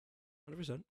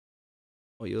100%.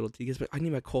 Oh, you little T-Gets, but I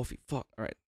need my coffee. Fuck. All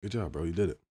right. Good job, bro. You did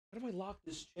it. How do I lock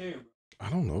this chair, bro? I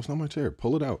don't know. It's not my chair.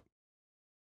 Pull it out.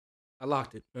 I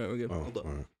locked it. All right, we're good. Oh, Hold up.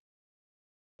 all right.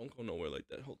 Don't go nowhere like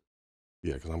that. Hold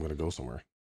Yeah, because I'm going to go somewhere.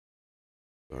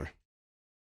 Sorry.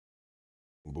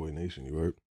 Boy Nation, you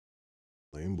heard?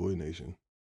 Lame Boy Nation.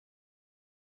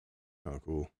 Kind of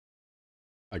cool.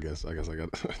 I guess I got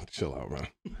to chill out, man.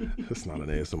 It's not an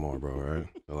ASMR, bro, all right?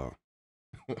 Chill out.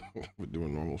 We're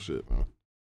doing normal shit, man.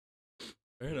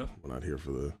 Fair enough. We're not here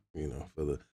for the, you know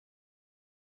what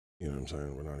I'm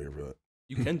saying? We're not here for that.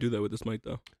 You can do that with this mic,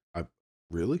 though.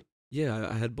 Really? Yeah,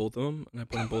 I had both of them, and I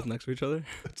put them both next to each other.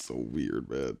 That's so weird,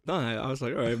 man. No, I was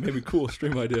like, all right, maybe cool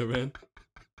stream idea, man.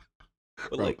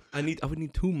 But Bro. like, I would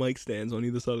need 2 mic stands on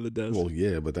either side of the desk. Well,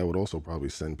 yeah, but that would also probably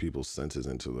send people's senses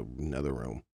into the nether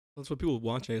realm. That's what people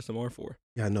watch ASMR for.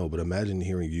 Yeah, I know, but imagine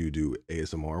hearing you do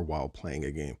ASMR while playing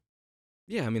a game.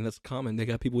 Yeah, I mean, that's common. They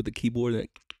got people with the keyboard that.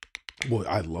 Well,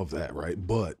 I love that, right?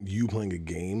 But you playing a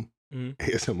game, Mhm.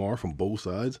 ASMR from both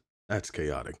sides, that's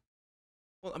chaotic.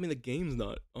 Well, I mean, the game's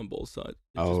not on both sides.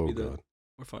 Oh, God.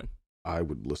 We're fine. I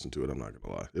would listen to it, I'm not going to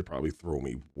lie. It'd probably throw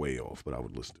me way off, but I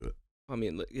would listen to it. I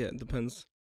mean, yeah, it depends.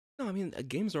 No, I mean,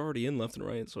 games are already in left and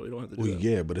right, so we don't have to do Well, that.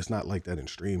 yeah, but it's not like that in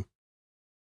stream.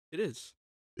 It is.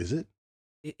 Is it?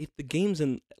 If the game's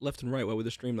in left and right, why would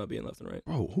the stream not be in left and right?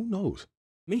 Bro, who knows?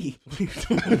 Me.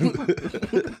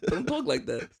 Don't talk like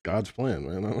that. It's God's plan,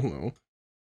 man. I don't know.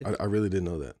 I really didn't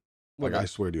know that. Like, What, I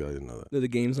swear to you, I didn't know that. the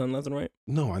game's on left and right?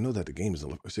 No, I know that the game is in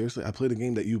left. Seriously, I play the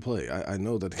game that you play. I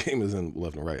know that the game is in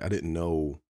left and right. I didn't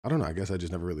know. I don't know. I guess I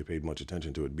just never really paid much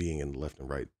attention to it being in left and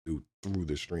right through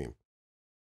the stream.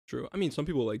 True. I mean, some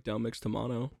people like downmix to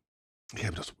mono. Yeah,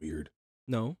 but that's weird.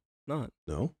 No, not.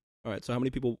 No? All right. So how many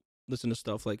people listen to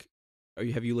stuff like?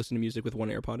 Have you listened to music with one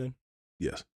AirPod in?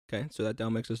 Yes. Okay, so that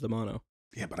downmixes the mono.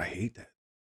 Yeah, but I hate that.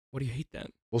 Why do you hate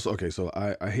that? Well, so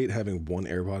I hate having one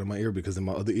AirPod in my ear because in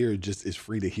my other ear just is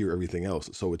free to hear everything else,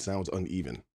 so it sounds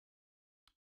uneven.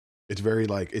 It's very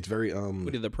What are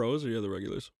you, the pros or you the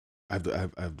regulars? I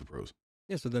have the pros.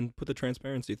 Yeah, so then put the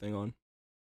transparency thing on.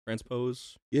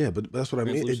 Transpose. Yeah, but that's what I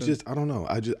mean. It's Translucent. just I don't know.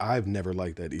 I've never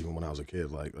liked that even when I was a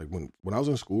kid. Like when I was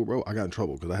in school, bro, I got in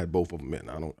trouble because I had both of them in.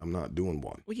 I'm not doing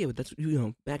one. Well, yeah, but that's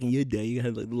back in your day, you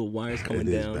had like little wires coming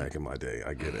It is down. back in my day.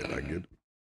 I get it.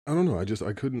 I don't know. I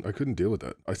couldn't deal with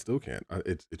that. I still can't.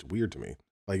 It's weird to me.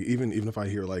 Like even if I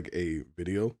hear like a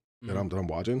video that Mhm. I'm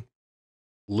watching,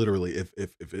 literally if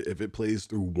it plays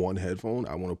through one headphone,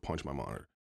 I want to punch my monitor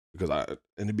because and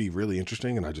it'd be really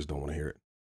interesting, and I just don't want to hear it.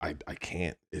 I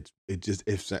can't. It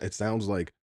sounds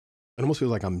like it almost feels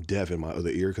like I'm deaf in my other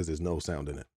ear because there's no sound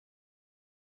in it.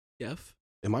 Deaf?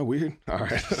 Am I weird? All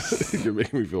right, you're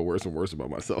making me feel worse and worse about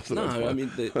myself. So No, that's fine. I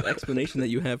mean the explanation that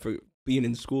you have for being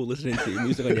in school listening to your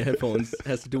music on your headphones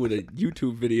has to do with a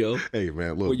YouTube video Hey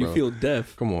man, look, where you bro. feel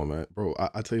deaf. Come on, man, bro.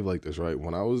 I tell you like this, right?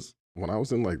 When I was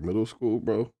in like middle school,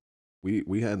 bro,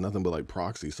 we had nothing but like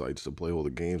proxy sites to play all the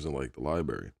games in like the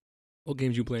library. What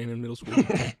games you playing in middle school?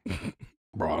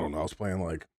 Bro, I don't know. I was playing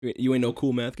like You ain't no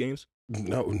cool math games?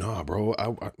 nah, bro.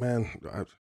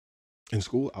 In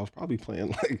school, I was probably playing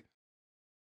like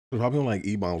probably on like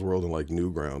E-Bombs World and like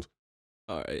Newgrounds.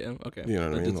 All right, yeah, okay. You know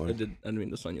what I mean? I didn't mean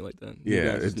to sun you like that.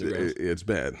 Yeah, Newgrounds is Newgrounds. it's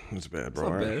bad. It's bad, bro.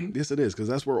 not all right? bad. Yes, it is, because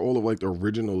that's where all of like the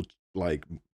original like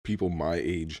people my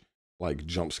age like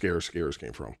jump scares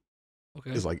came from.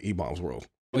 Okay. It's like E-Bombs World.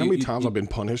 Oh, You know how many you- times you- I've been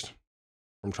punished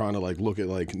from trying to like look at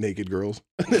like naked girls?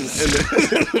 Wait,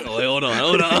 hold on.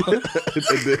 and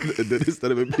then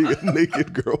instead of it being a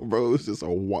naked girl, bro, it was just a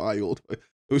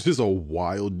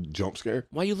wild jump scare.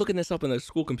 Why are you looking this up on the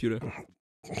school computer?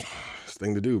 It's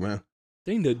thing to do, man.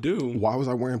 Thing to do. Why was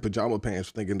I wearing pajama pants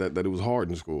thinking that it was hard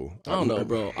in school? I don't know,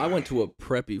 bro. I went to a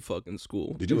preppy fucking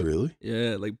school. Did you really?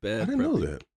 Yeah, like bad. I didn't know preppy.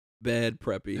 that. Bad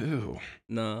preppy. Ew.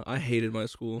 Nah, I hated my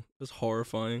school. It was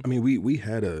horrifying. I mean, we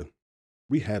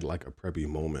had like a preppy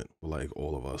moment with like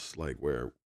all of us, like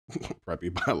where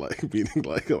preppy by like meaning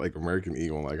like American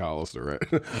Eagle and like Hollister,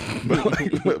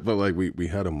 right? but like we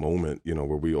had a moment, you know,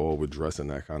 where we all would dress in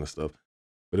that kind of stuff.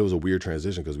 But it was a weird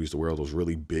transition because we used to wear all those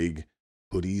really big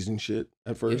hoodies and shit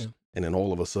at first, Yeah. and then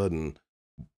all of a sudden,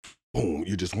 boom,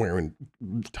 you're just wearing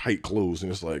tight clothes,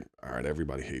 and it's like, all right,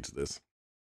 everybody hates this.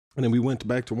 And then we went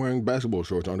back to wearing basketball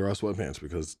shorts under our sweatpants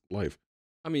because life.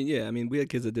 I mean, yeah, I mean, we had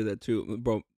kids that did that too.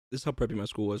 Bro, this is how preppy my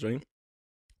school was, right?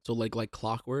 So like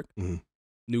clockwork, Mhm.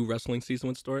 new wrestling season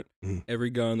would start. Mhm. Every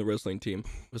guy on the wrestling team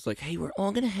was like, hey, we're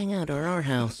all going to hang out at our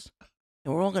house,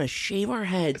 and we're all going to shave our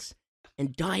heads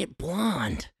and dye it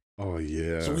blonde. Oh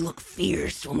yeah. So we look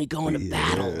fierce when we go into Yeah,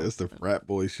 battle. it's the frat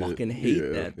boy shit. Fucking hate Yeah,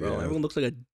 that, bro. yeah. Everyone looks like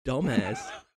a dumbass.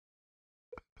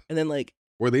 And then like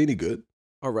Were they any good?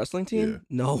 Our wrestling team? Yeah.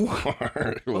 No. All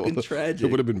right, well, Fucking it tragic.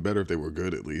 would have been better if they were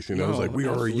good at least. You know, it's No, like we are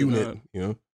a absolutely unit. not. You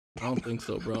know. I don't think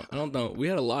so, bro. I don't know. We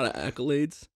had a lot of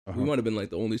accolades. We Uh-huh. might have been like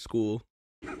the only school,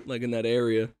 like in that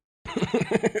area.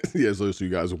 Yeah, so you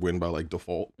guys win by like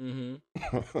default. Mm-hmm.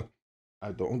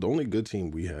 The only good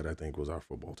team we had, I think, was our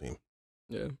football team.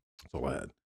 Yeah. That's all I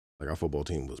had. Like our football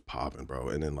team was popping, bro.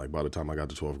 And then like by the time I got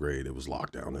to 12th grade, it was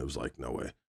lockdown. It was like no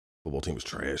way. Football team was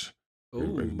trash.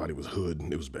 Everybody was hood.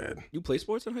 It was bad. You play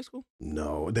sports in high school?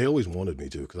 No, they always wanted me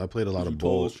to because I played a lot You of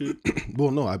tall ball. as shit?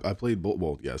 Well, no, I played ball.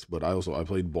 Well, yes, but I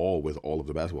played ball with all of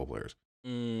the basketball players.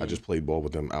 I just played ball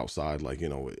with them outside, like, you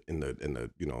know, in the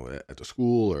you know, at the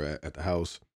school or at the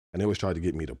house, and they always tried to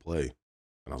get me to play,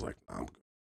 and I was like, nah, I'm good.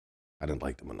 I didn't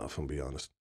like them enough. I'm gonna be honest.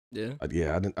 Yeah. I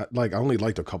didn't I only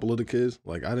liked a couple of the kids.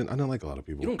 Like I didn't like a lot of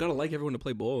people. You don't gotta like everyone to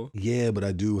play ball. Yeah, but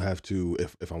I do have to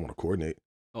if I want to coordinate.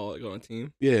 Oh, like on a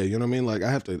team? Yeah, you know what I mean. Like I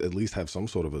have to at least have some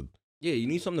sort of a Yeah, you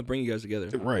need something to bring you guys together.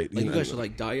 right. Like you know, guys should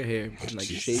like dye your hair and like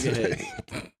Jesus. shave your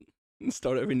head and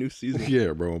start every new season.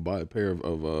 Yeah, bro. And buy a pair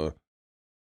of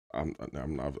I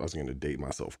was gonna date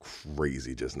myself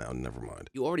crazy just now. Never mind.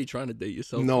 You already trying to date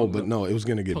yourself. No, but no, it was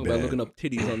gonna get Talking bad. about looking up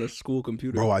titties on the school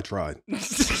computer. Bro, I tried.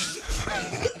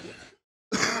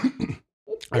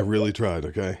 I really tried.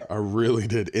 Okay, I really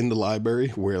did in the library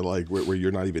where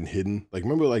you're not even hidden. Like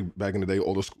remember like back in the day,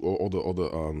 all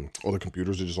the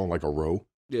computers are just on like a row.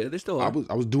 Yeah, they still are.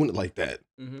 I was doing it like that,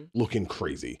 Mm-hmm. looking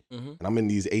crazy, Mm-hmm. and I'm in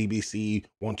these ABC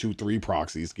 1, 2, 3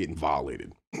 proxies getting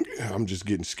violated. I'm just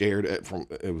getting scared from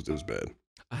it was bad.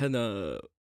 I had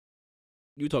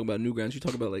you talk about Newgrounds. You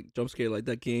talk about like jump scare, like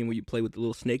that game where you play with the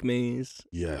little snake maze,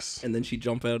 Yes. and then she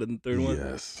jump out in the third one.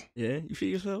 Yes. Yeah, you shit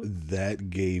yourself. That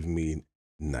gave me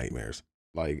nightmares.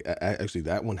 Like actually,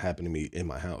 that one happened to me in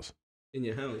my house. In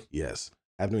your house. Yes,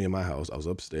 happened to me in my house. I was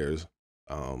upstairs.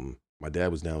 My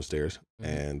dad was downstairs,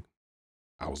 and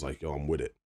I was like, "Yo, I'm with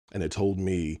it." And it told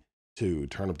me to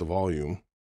turn up the volume,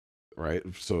 right,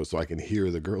 so I can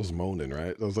hear the girls moaning.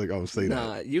 Right, I was like, "I'll say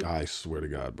Nah, that." you I swear to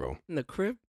God, bro. in the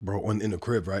crib. Bro, in the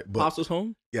crib, right? But Pops was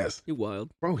home. yes, You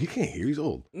wild. bro, he can't hear. He's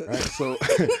old, right? So,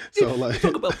 so like,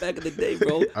 Talk about back in the day,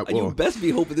 bro. Well, You best be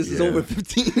hoping this is yeah. over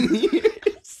 15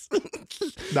 years.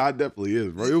 nah, it definitely is,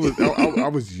 bro. It was. I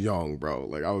was young, bro.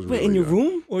 Like I was. Wait, really in your young.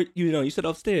 room or you said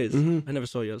upstairs? Mhm. I never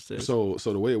saw you upstairs. So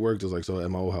the way it worked is like, so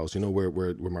at my old house, you know where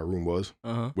my room was?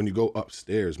 Uh-huh. When you go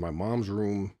upstairs, my mom's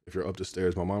room, if you're up the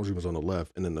stairs, my mom's room was on the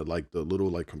left, and then the little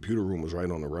like computer room was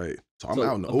right on the right. So I'm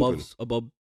out in the open. Above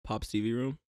Pop's TV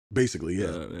room. Basically,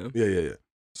 yeah. Yeah.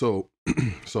 So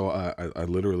so I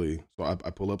literally, so I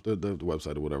pull up the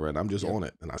website or whatever, and I'm just on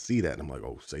it, and I see that, and I'm like,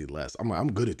 oh, say less. I'm like,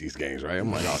 I'm good at these games, right?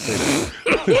 I'm like, I'll say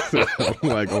that. I'm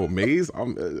like, oh, maze,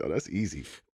 that's easy.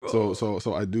 So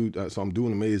I do. So I'm doing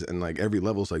the maze, and like every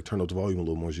level's like turn up the volume a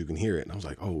little more so you can hear it. And I was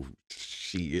like, oh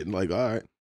shit! And like, all right.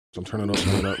 So I'm turning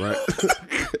up, right?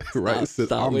 Right.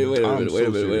 Stop. Wait a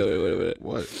minute.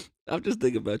 What? I'm just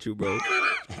thinking about you, bro.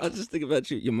 I was just thinking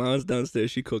about you. Your mom's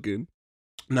downstairs. She cooking.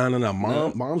 No.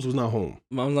 Mom's was not home.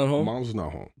 Mom's not home. Mom's was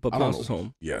not home. But I don't Pops was know.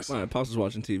 home. Yes. All right, Pops was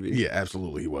watching TV. Yeah,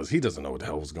 absolutely. He was. He doesn't know what the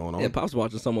hell was going on. Yeah, Pops was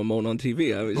watching someone moan on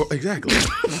TV. I was Oh, exactly.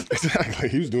 Exactly.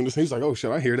 He was doing this. He's like, oh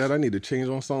shit, I hear that. I need to change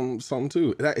on something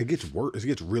too. It gets worse. It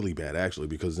gets really bad actually,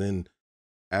 because then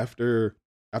after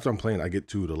I'm playing, I get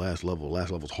to the last level.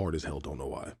 Last level's hard as hell. Don't know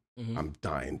why. Mhm. I'm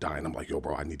dying. I'm like, yo,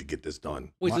 bro, I need to get this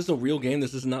done. Wait, is this a real game?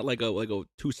 This is not like a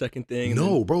 2-second thing?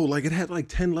 No, bro. Like it had like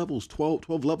 10 levels,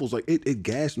 12 levels. Like it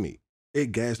gassed me.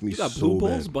 It gassed me You got so blue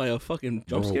balls bad. by a fucking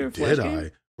jump Bro, scare flash did game?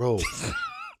 I? Bro.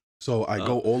 So I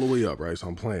go all the way up, right? So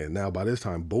I'm playing. Now, by this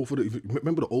time, both of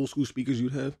remember the old school speakers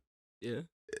you'd have? Yeah.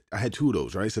 I had 2 of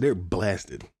those, right? So they're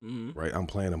blasted, Mm-hmm. right? I'm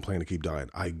playing to keep dying.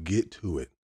 I get to it.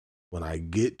 When I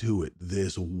get to it,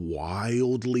 this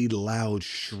wildly loud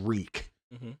shriek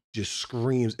Mhm. just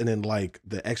screams, and then like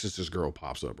the Exorcist girl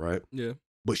pops up, right? Yeah.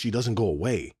 But she doesn't go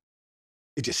away.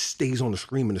 It just stays on the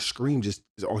screen, and the screen just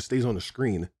or stays on the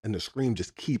screen, and the screen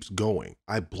just keeps going.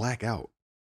 I black out.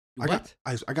 What?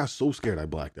 I got so scared I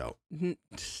blacked out.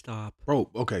 Stop. Bro,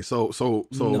 okay, so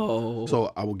No.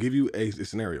 so I will give you a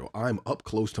scenario. I'm up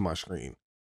close to my screen.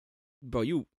 Bro,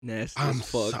 you nasty I'm as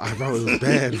fuck. sorry, bro. It was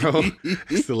bad, bro.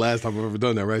 It's the last time I've ever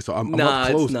done that, right? So I'm Nah,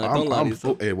 up close. it's not. Don't lie to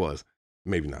yourself. It was.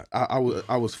 Maybe not. I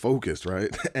was focused, right?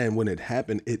 And when it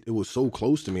happened, it was so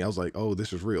close to me. I was like, oh,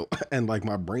 this is real. And like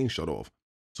my brain shut off.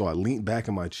 So I leaned back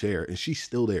in my chair, and she's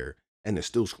still there, and it's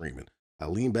still screaming. I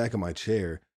lean back in my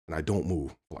chair, and I don't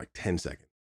move for like 10 seconds.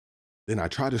 Then I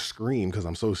try to scream because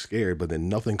I'm so scared, but then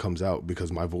nothing comes out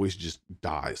because my voice just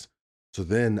dies. So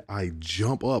then I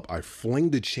jump up, I fling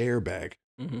the chair back.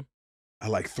 Mhm. I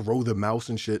like throw the mouse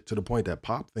and shit to the point that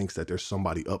Pop thinks that there's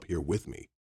somebody up here with me.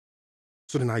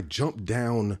 So then I jump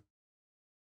down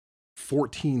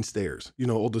 14 stairs. You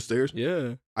know, all the stairs.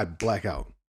 Yeah. I black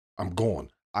out. I'm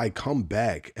gone. I come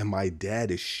back and my dad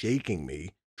is shaking me,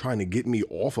 trying to get me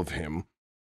off of him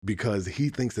because he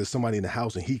thinks there's somebody in the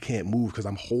house and he can't move because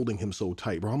I'm holding him so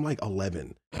tight, bro. I'm like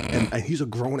 11 and he's a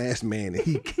grown ass man and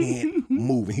he can't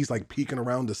move. And he's like peeking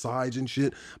around the sides and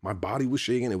shit. My body was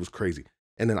shaking. It was crazy.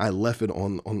 And then I left it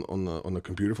on the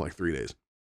computer for like 3 days.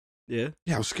 Yeah.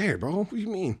 Yeah, I was scared, bro. What do you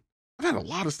mean? I've had a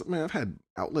lot of stuff, man. I've had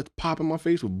outlets pop in my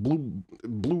face with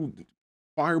blue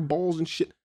fireballs and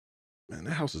shit. Man,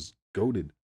 that house is goated.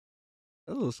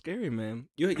 That's a little scary, man.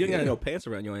 You ain't got no pants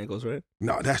around your ankles, right?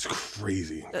 No, that's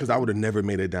crazy. Because I would have never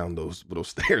made it down those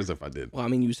stairs if I did. Well, I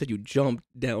mean, you said you jumped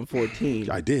down 14.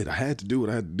 I did. I had to do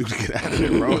what I had to do to get out of there,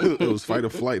 bro. It was fight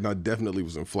or flight, and I definitely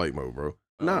was in flight mode, bro.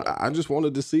 Nah, I just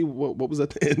wanted to see what was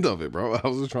at the end of it, bro. I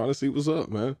was just trying to see what's up,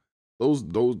 man.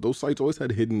 Those sites always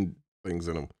had hidden things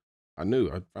in them. I knew.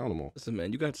 I found them all. Listen,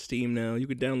 man, you got Steam now. You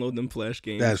could download them Flash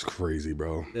games. That's crazy,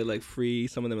 bro. They're like free.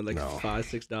 Some of them are like $5,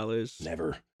 $6.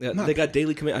 Never. Yeah, they got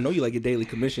daily commit. I know you like your daily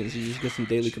commissions. You just get some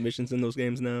daily commissions in those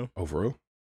games now. Oh, for real?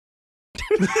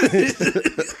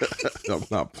 I'm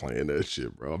not playing that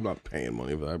shit, bro. I'm not paying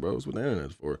money for that, bro. That's what the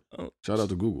internet's for. Oh. Shout out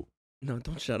to Google. No,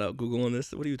 don't shout out Google on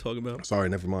this. What are you talking about? Sorry,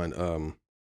 never mind.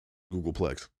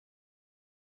 Googleplex.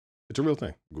 It's a real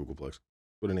thing. Googleplex.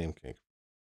 What a name, King.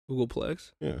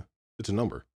 Googleplex? Yeah. It's a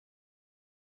number.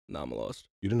 Nah, I'm lost.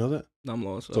 You didn't know that? No, I'm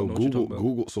lost. So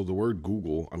Google. So the word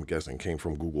Google, I'm guessing, came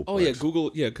from Googleplex. Oh yeah, Google.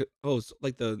 Yeah. Oh, it's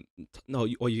like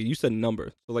you said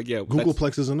number. So like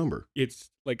Googleplex is a number.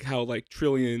 It's like how like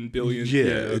trillion, billion.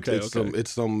 Yeah. It's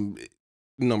some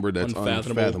number that's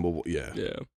unfathomable. Yeah.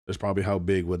 Yeah. That's probably how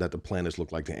big would that the planets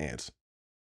look like to ants.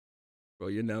 Bro,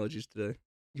 your analogies today.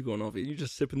 You going off it? You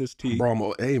just sipping this tea.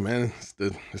 Bro, hey man, it's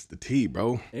the tea,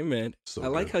 bro. Hey man, So I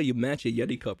like how you match your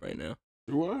Yeti cup right now.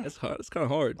 What? That's hard. It's kind of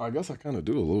hard. I guess I kind of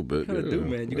do a little bit. Kind of do,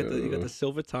 man. You got the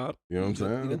silver top. You know what I'm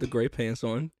saying? You got the gray pants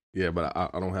on. Yeah, but I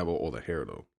don't have all the hair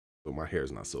though, so my hair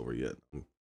is not silver yet. I'm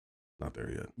not there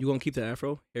yet. You gonna keep the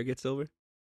afro? Hair get silver?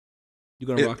 You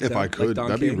gonna rock it if down I could? like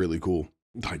That'd be really cool.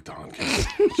 Like Don King.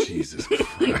 Jesus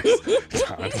Christ.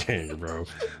 Don King, bro.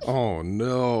 Oh,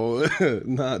 no.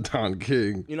 Not Don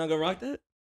King. You're not going to rock that?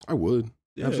 I would.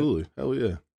 Yeah. Absolutely. Hell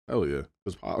yeah. Hell yeah.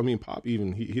 Because, Pop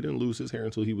even, he didn't lose his hair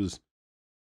until he was,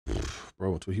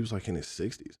 until he was like in his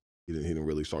 60s. He didn't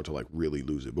really start to like really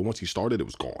lose it. But once he started, it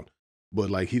was gone. But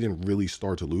like he didn't really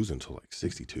start to lose it until like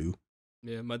 62.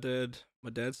 Yeah, my dad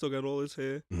still got all his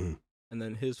hair. Mm-hmm. And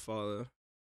then his father,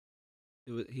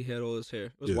 he had all his hair.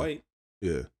 It was white.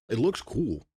 Yeah, it looks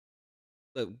cool.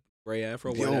 Like gray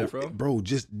afro, white afro, bro.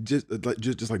 Just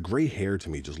like gray hair to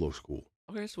me just looks cool.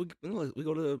 Okay, so we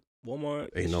go to Walmart.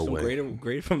 Ain't no way.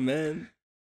 Great for men.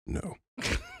 No.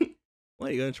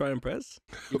 What, you gonna try to impress?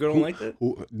 Your girl don't like that?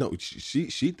 No,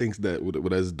 she thinks that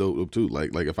that's dope too.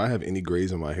 Like if I have any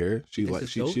grays in my hair, she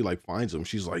finds them.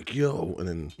 She's like, yo, and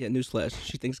then newsflash,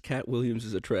 she thinks Cat Williams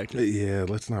is attractive. Yeah,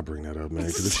 let's not bring that up, man.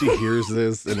 Because if she hears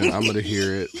this, and then I'm gonna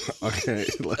hear it. Okay,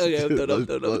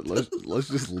 let's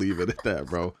just leave it at that,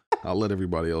 bro. I'll let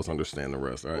everybody else understand the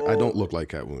rest. All right, I don't look like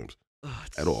Cat Williams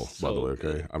at all. So by the way, okay,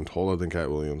 good. I'm taller than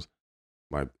Cat Williams.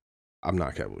 I'm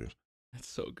not Cat Williams. That's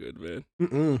so good, man.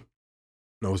 Mm-mm.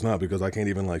 No, it's not because I can't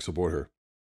even like support her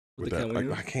with that.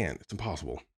 I can't. It's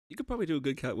impossible. You could probably do a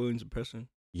good Cat Williams impression.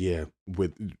 Yeah,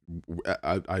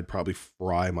 I'd probably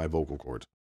fry my vocal cords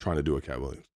trying to do a Cat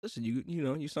Williams. Listen,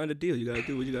 you signed a deal. You gotta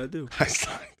do what you gotta do. I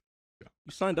signed.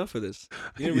 You signed up for this.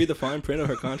 You didn't read the fine print of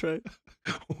her contract.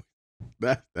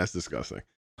 That's disgusting.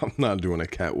 I'm not doing a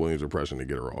Cat Williams impression to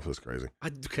get her off. It's crazy.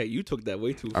 Okay, you took that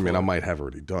way too far. I mean, I might have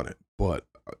already done it, but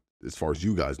as far as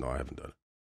you guys know, I haven't done it.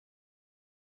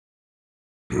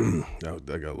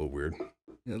 That got a little weird.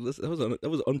 Yeah, listen, that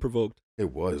was unprovoked.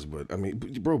 It was, but I mean,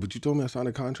 bro, but you told me I signed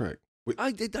a contract. Wait.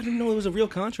 I didn't know it was a real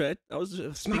contract. I was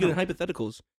speaking in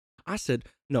hypotheticals. I said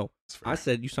no. I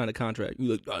said you signed a contract.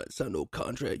 You like, I didn't sign no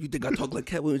contract. You think I talk like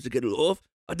Cat Williams to get it off?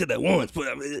 I did that once, but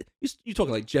I mean, you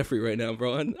talking like Jeffrey right now,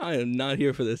 bro. I am not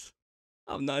here for this.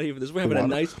 I'm not here for this. We're having a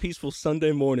nice, peaceful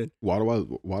Sunday morning. Why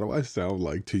do I sound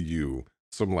like to you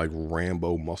some like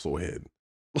Rambo musclehead?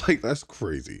 Like that's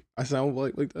crazy. I sound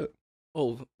like that.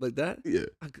 Oh, like that? Yeah.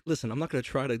 Listen, I'm not gonna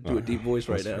try to do a deep voice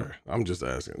right now. Fair. I'm just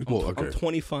asking. Well, okay. I'm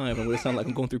 25. I'm gonna sound like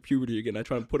I'm going through puberty again. I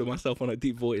try to put myself on a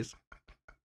deep voice.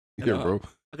 Yeah, bro.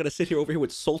 I gotta sit here over here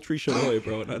with sultry Chanoy,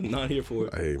 bro, and I'm not here for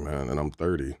it. Hey, man, and I'm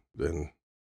 30. Then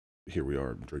here we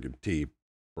are drinking tea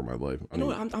for my life.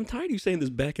 I'm tired of you saying this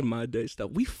back in my day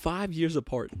stuff. We 5 years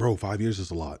apart. Bro, 5 years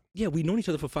is a lot. Yeah, we've known each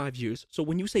other for 5 years. So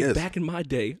when you say back in my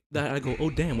day, that I go, oh,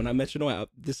 damn, when I met Chanoy,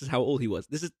 this is how old he was.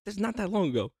 This is not that long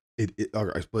ago. All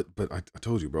right, but I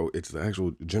told you, bro, it's the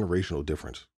actual generational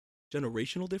difference.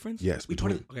 Generational difference? Yes, We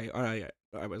between okay, all right.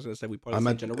 I was gonna say we part of I'm the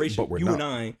same at, generation. but we're You not. and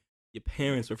I, your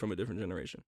parents are from a different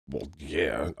generation. Well,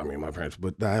 yeah, I mean my parents,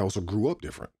 but I also grew up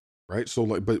different, right? So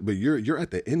like, but you're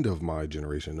at the end of my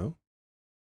generation, no?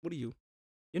 What are you?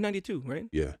 You're 92, right?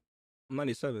 Yeah, I'm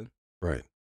 97. right.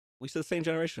 We still the same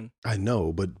generation. I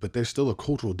know, but there's still a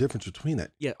cultural difference between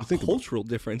that. Yeah, a Think about cultural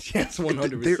difference. Yes, it.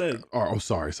 100%. Oh,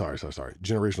 sorry.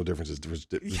 Generational differences was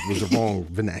the wrong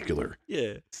vernacular.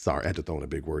 Yeah. Sorry, I had to throw in a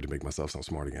big word to make myself sound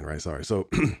smart again, right? Sorry. So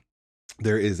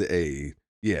there is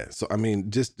so I mean,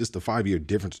 just the 5 year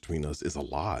difference between us is a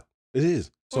lot. It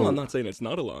is. So Well, I'm not saying it's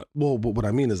not a lot. well, but what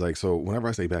I mean is like, so whenever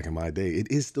I say back in my day,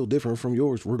 it is still different from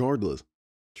yours, regardless.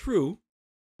 True.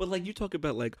 But like you talk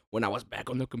about like when I was back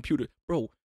on the computer. Bro,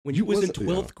 when You you was in wasn't-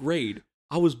 12th grade,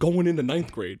 I was going into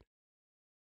 9th grade.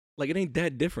 Like it ain't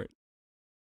that different.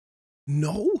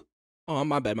 No, Oh,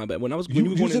 my bad. When I was when you you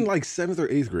were was going in like 7th or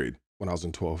 8th grade when I was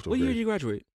in 12th. what year grade. did you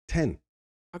graduate? 10.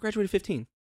 I graduated 15.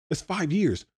 It's 5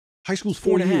 years. High school's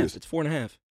Four 4 and a half. years. It's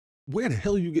 4.5. Where the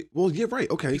hell you get? Well, yeah, right.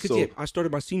 Okay, Because so yeah, I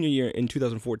started my senior year in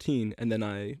 2014, and then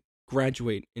I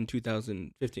graduate in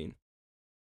 2015.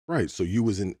 right. So you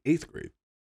was in 8th grade.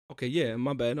 Okay, yeah,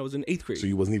 my bad. I was in 8th grade. So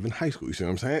you wasn't even high school. You see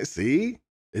what I'm saying? See,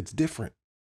 it's different.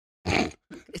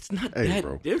 It's not Hey, that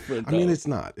bro. different. I mean, though. it's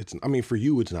not. I mean, for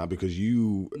you, it's not because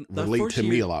you The relate first to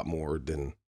me year- a lot more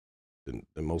than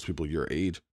most people your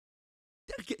age.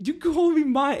 You call me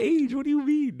my age. What do you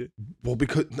mean? Well,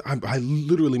 because I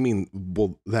literally mean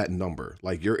that number,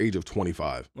 like your age of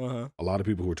 25. Uh huh. A lot of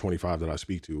people who are 25 that I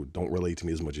speak to don't relate to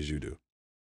me as much as you do.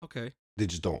 Okay. They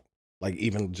just don't. Like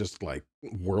even just like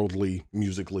worldly,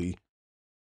 musically,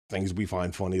 things we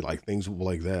find funny, like things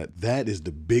like that. That is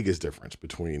the biggest difference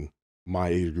between my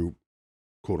age group,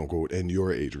 quote unquote, and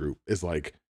your age group. It's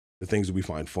like the things that we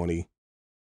find funny,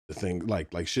 the thing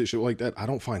like shit like that. I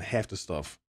don't find half the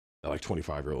stuff that like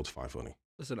 25-year-olds find funny.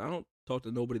 Listen, I don't talk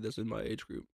to nobody that's in my age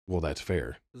group Well, that's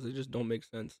fair. because they just don't make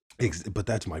sense. But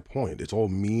that's my point. It's all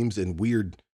memes and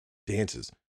weird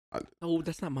dances. Oh,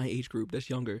 that's not my age group.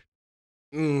 That's younger.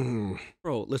 Mm,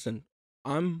 Bro, listen,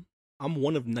 I'm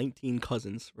one of 19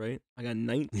 cousins, right? I got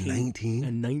 19 19?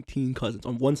 and 19 cousins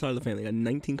on one side of the family. I got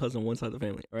 19 cousins on one side of the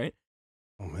family, right?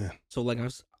 Oh man. So like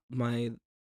my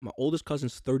oldest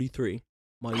cousin's 33.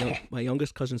 My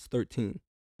youngest cousin's 13.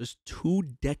 There's 2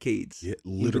 decades Yeah,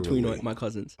 in literally. between my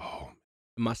cousins. Oh,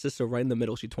 And my sister right in the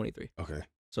middle, she's 23. okay.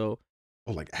 So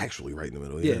Oh, like actually right in the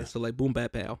middle. yeah, Yeah. so like boom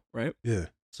bap pow, right? Yeah.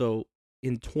 So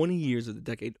in 20 years of the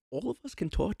decade, all of us can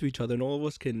talk to each other and all of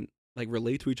us can like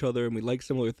relate to each other and we like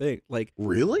similar things. Like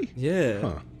Really? yeah.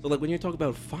 Huh. So like when you're talking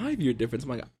about 5-year difference, I'm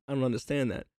like, I don't understand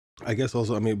that. I guess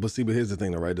also, I mean, but here's the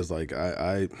thing though, right? It's like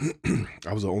I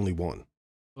I was the only one.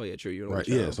 Oh yeah, true. You're an Right.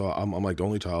 only Yeah. child. So I'm like the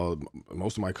only child.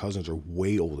 Most of my cousins are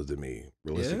way older than me,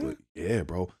 realistically. Yeah,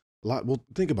 bro. A lot. Well,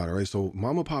 think about it, right? So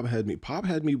Mama Pop had me. Pop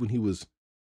had me when he was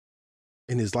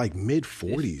in his like mid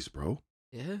 40s, bro.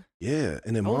 Yeah. Yeah.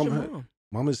 And then How old's your mom mom?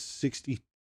 Mama's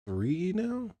 63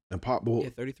 now. And Pop, well, Yeah,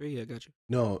 33. Yeah, got you.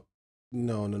 no.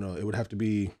 It would have to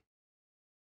be,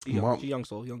 She young, Mom- she young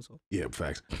soul, young soul. yeah,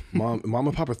 facts. Mom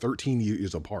and Pop are 13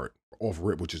 years apart off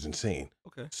rip, which is insane.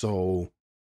 Okay. So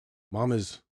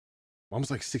Mom's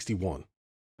like 61.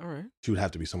 All right. She would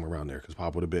have to be somewhere around there because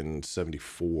Pop would have been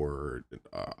 74 in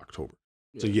October.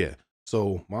 So yeah.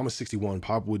 So Mom is 61.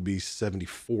 Pop would be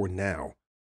 74 now.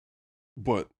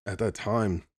 But at that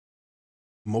time,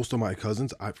 most of my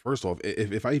cousins, first off,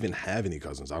 if I even have any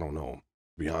cousins, I don't know.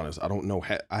 To be honest, I don't know.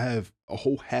 I have a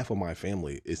whole half of my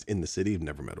family is in the city. I've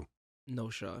never met them. No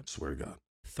shot. Swear to God.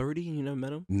 30 and you never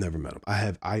met him? Never met them.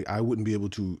 I wouldn't be able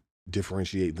to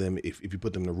differentiate them if you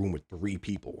put them in a room with 3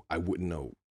 people. I wouldn't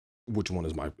know which one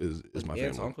is my Like my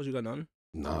aunts, family. uncles, you got none?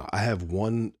 Nah, I had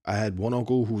one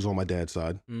uncle who was on my dad's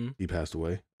side. Mm. He passed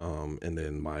away. And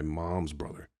then my mom's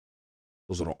brother.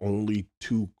 Those are the only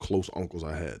 2 close uncles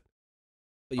I had.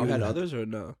 But you I don't had know. others or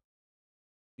no?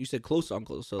 You said close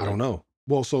uncles, so I don't know.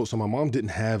 Well, so my mom didn't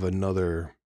have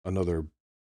another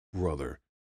brother.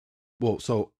 Well,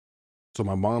 so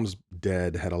my mom's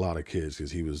dad had a lot of kids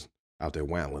because he was out there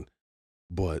whaling.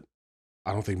 But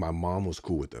I don't think my mom was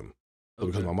cool with them. So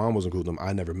because Okay. my mom wasn't cool with them,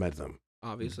 I never met them.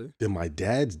 Obviously. Then my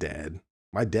dad's dad,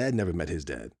 my dad never met his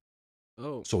dad.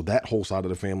 Oh. So that whole side of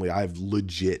the family, I've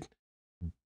legit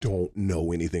don't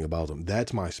know anything about them.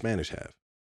 That's my Spanish half.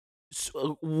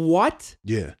 So, what?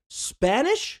 Yeah.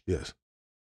 Spanish? Yes.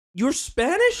 You're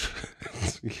Spanish?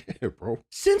 Yeah, bro.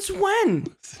 Since when?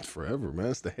 It's forever, man.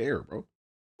 It's the hair, bro.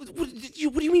 What do you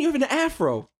mean you have an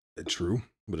afro? True,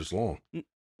 but it's long.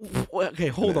 Okay,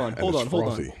 hold on.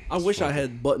 I wish I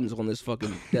had buttons on this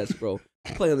fucking desk, bro.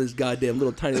 Play on this goddamn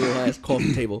little tiny little ass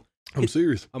coffee table. I'm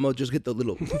serious. I'm gonna just get the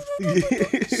little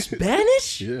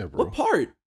Spanish. Yeah, bro. What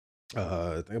part?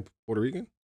 I think Puerto Rican.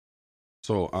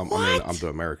 So I mean, I'm the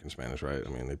American Spanish, right? I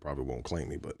mean, they probably won't claim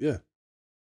me, but yeah.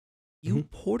 You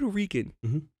Puerto Rican.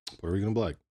 Puerto Rican and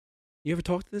black. You ever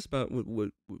talk to this about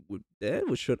what dad?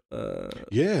 What should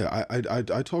Yeah,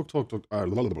 I talked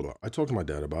to my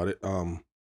dad about it.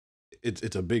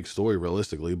 It's a big story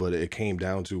realistically, but it came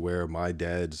down to where my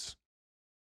dad's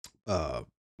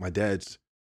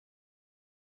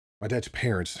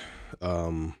parents,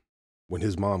 when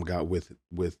his mom got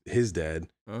with his dad,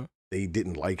 they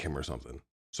didn't like him or something,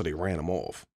 so they ran him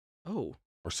off. Oh.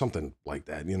 Or something like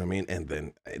that, you know what I mean? And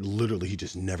then literally he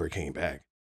just never came back.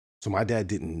 So my dad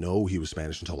didn't know he was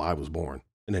Spanish until I was born.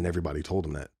 And then everybody told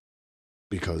him that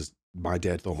because my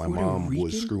dad thought my mom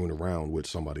was screwing around with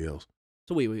somebody else.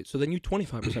 So wait. So then you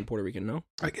 25% Puerto Rican, no?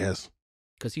 I guess.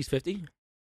 Because he's 50?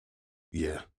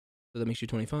 Yeah. So that makes you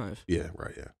 25. Yeah,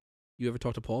 right, yeah. You ever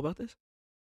talk to Paul about this?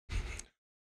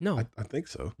 No. I think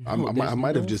so. No, I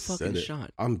might have just said it.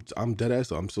 Shot. I'm dead ass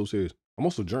though. I'm so serious. I'm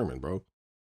also German, bro.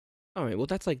 All right, well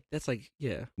that's like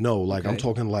yeah. No, like okay. I'm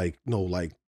talking like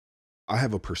I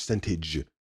have a percentage.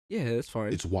 Yeah, that's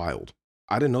fine. It's wild.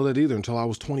 I didn't know that either until I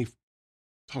was 20.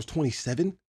 I was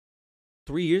 27.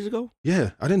 3 years ago?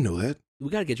 Yeah, I didn't know that. We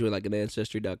gotta get you like an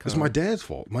ancestry.com. It's my dad's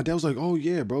fault. My dad was like, "Oh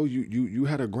yeah, bro, you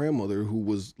had a grandmother who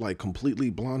was like completely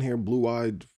blonde hair, blue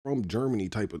eyed, from Germany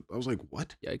type of." I was like,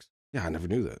 "What?" Yikes. Yeah, I never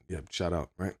knew that. Yeah, shout out,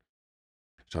 right?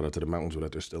 Shout out to the mountains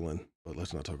that they're still in, but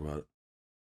let's not talk about it.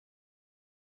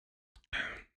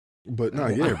 But no,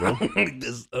 yeah, bro. I don't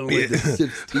like this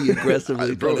sips tea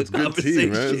aggressively, bro. It's good tea,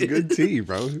 man. It's good tea,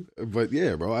 bro. But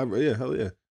yeah, bro. Hell yeah.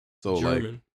 So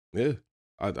German. Like,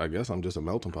 yeah, I guess I'm just a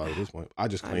melting pot at this point. I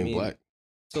just claim black.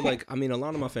 So like, I mean, a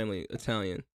lot of my family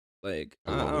Italian. Like,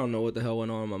 I don't know what the hell went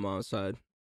on my mom's side.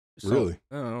 Really?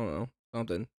 I don't know.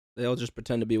 Something. They all just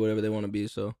pretend to be whatever they want to be.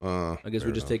 So I guess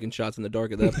we're just taking shots in the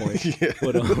dark at that point. Yeah.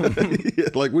 But yeah,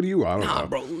 like, what do you? I don't know,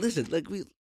 bro. Listen, like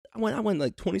I went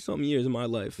like 20-something years in my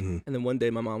life. Mm-hmm. And then one day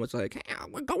my mom was like, hey,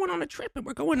 we're going on a trip and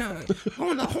we're going to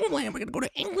the homeland. We're going to go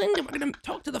to England and we're going to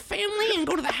talk to the family and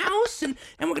go to the house and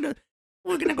we're going to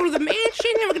go to the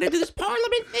mansion and we're going to do this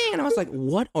parliament thing. And I was like,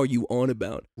 what are you on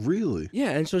about? Really? Yeah.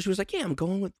 And so she was like, yeah, I'm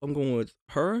going with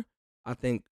her. I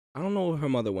don't know where her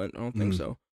mother went. I don't think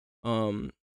so.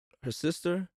 Her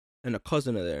sister and a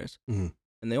cousin of theirs. Mm-hmm.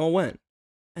 And they all went.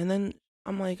 And then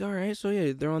I'm like, all right, so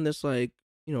yeah, they're on this like,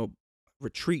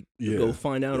 retreat to go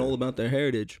find out all about their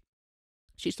heritage.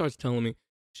 She starts telling me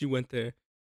she went there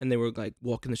and they were like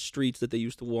walking the streets that they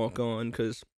used to walk on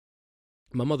because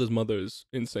my mother's mother is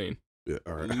insane. Yeah,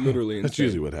 all right. Literally insane. That's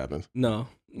usually what happens. No.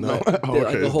 Okay,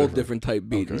 like a whole different type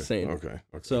beat, okay, insane. Okay.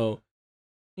 So,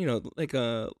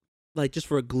 like just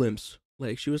for a glimpse,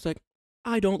 like she was like,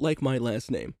 I don't like my last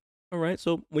name. All right,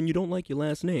 so when you don't like your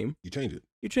last name, you change it.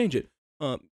 You change it.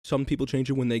 Some people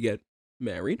change it when they get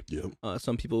married. Yep.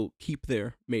 Some people keep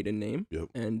their maiden name. Yep.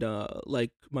 And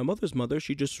like my mother's mother,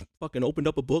 she just fucking opened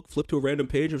up a book, flipped to a random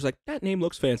page, and was like, that name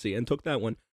looks fancy, and took that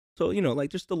one. So, like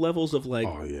just the levels of like,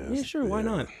 oh, yes. Yeah, sure, why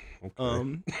not?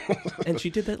 Okay. And she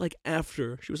did that like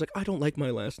after. She was like, I don't like my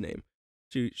last name.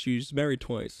 She's married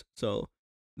twice. So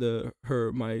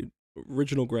my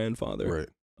original grandfather,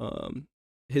 right.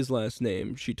 His last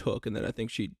name she took, and then I think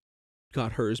she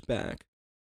got hers back.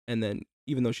 And then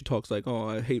even though she talks like, oh,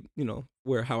 I hate,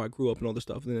 how I grew up and all this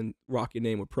stuff, and then rock your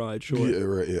name with pride, sure. Yeah,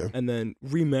 right, yeah. And then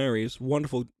remarries,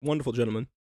 wonderful, wonderful gentleman.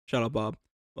 Shout out Bob.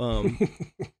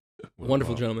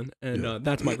 Wonderful gentleman. And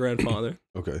that's my grandfather.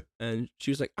 Okay. And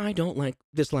she was like, I don't like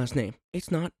this last name.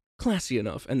 It's not classy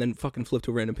enough. And then fucking flipped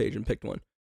to a random page and picked one.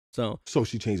 So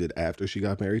she changed it after she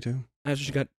got married to him? After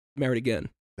she got married again.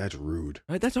 That's rude.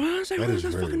 Right? That's what I was like. That's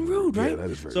fucking rude, right? Yeah,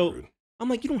 that is very rude. I'm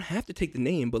like, you don't have to take the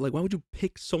name, but like, why would you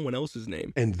pick someone else's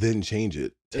name and then change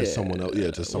it to someone else?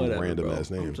 Yeah, to some random ass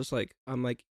name. I'm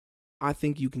like, I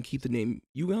think you can keep the name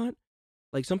you got.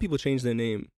 Like some people change their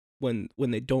name when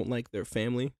they don't like their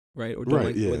family, right? Or don't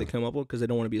like the way they come up with because they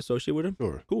don't want to be associated with them.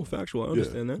 Sure. Cool, factual. I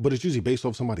understand that. But it's usually based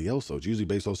off somebody else, though. It's usually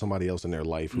based off somebody else in their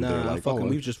life. They're like,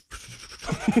 we've just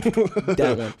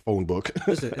that one phone book.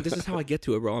 Listen, this is how I get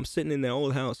to it, bro. I'm sitting in their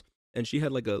old house. And she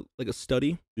had like a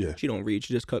study. Yeah. She don't read.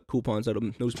 She just cut coupons out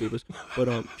of newspapers.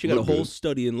 But she got a whole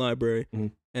study in library. Mm-hmm.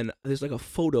 And there's like a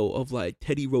photo of like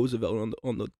Teddy Roosevelt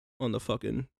on the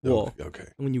fucking wall. Okay.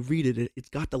 And when you read it, it's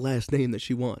got the last name that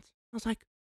she wants. I was like,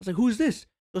 who's this?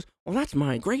 She goes, well, that's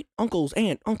my great uncle's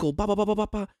aunt, uncle, blah blah blah blah blah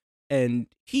blah. And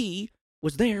he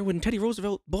was there when Teddy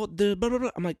Roosevelt bought the blah blah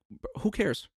blah. I'm like, who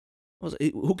cares?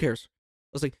 Who cares?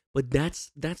 was like, but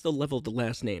that's the level of the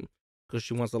last name because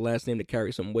she wants the last name to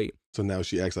carry some weight. So now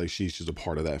she acts like she's just a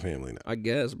part of that family now. I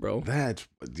guess, bro. That's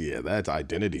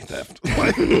identity theft.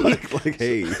 like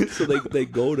hey. So they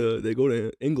go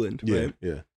to England, Yeah, right?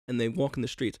 yeah. And they walk in the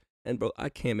streets. And bro, I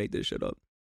can't make this shit up.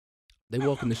 They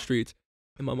walk in the streets,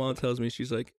 and my mom tells me,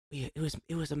 she's like, yeah,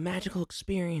 it was a magical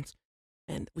experience,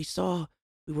 and we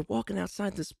were walking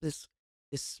outside this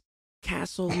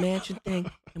castle mansion thing,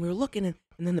 and we were looking, and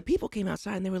then the people came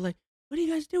outside, and they were like, what are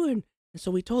you guys doing? And so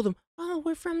we told them, oh,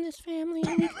 we're from this family,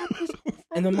 and we got this.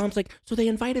 And the mom's like, so they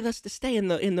invited us to stay in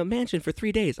the mansion for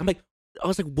 3 days. I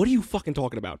was like, what are you fucking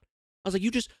talking about? I was like,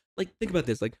 you just, like, think about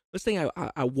this. Like, let's say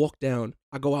I walk down,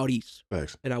 I go out east,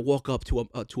 Thanks. and I walk up to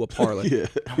a parlor. Yeah.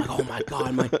 And I'm like,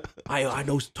 oh my god, I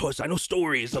know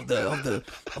stories of the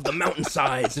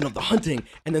mountainsides and of the hunting.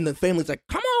 And then the family's like,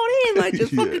 come on in, like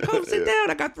just fucking come sit down.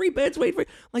 I got 3 beds waiting for you.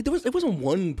 Like it wasn't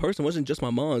one person, it wasn't just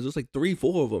my mom's. It was like 3,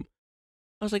 4 of them.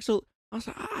 I was like,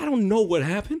 I don't know what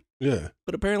happened. Yeah.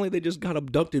 But apparently they just got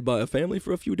abducted by a family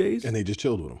for a few days. And they just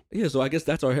chilled with them. Yeah, so I guess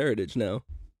that's our heritage now.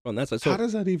 On that side. So, how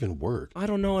does that even work? I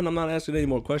don't know, and I'm not asking any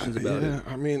more questions about it.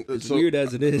 I mean, it's weird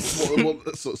as it is.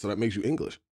 So that makes you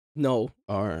English. No.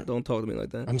 All right. Don't talk to me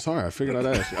like that. I'm sorry. I figured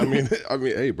I'd ask. I mean,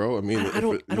 hey, bro. I mean, I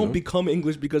don't become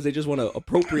English because they just want to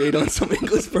appropriate on some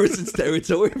English person's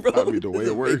territory, bro. I mean, the way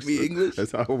it works. Make me English.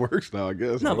 That's how it works now, I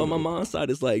guess. No, but my mom's side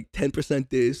is like 10%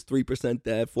 this, 3%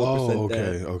 that, 4%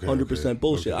 that, 100%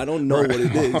 bullshit. Okay. I don't know what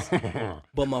it is.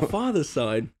 But my father's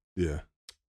side. Yeah.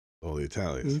 Oh, the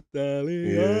Italians.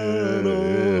 Italiano.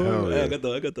 Yeah. I got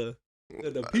the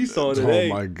piece on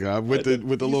today. Oh my god, with the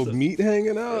little meat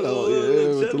hanging out. Oh,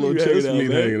 yeah, with the little chest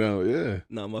meat hanging out. Yeah.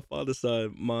 Nah, my father's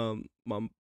side, my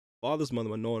father's mother,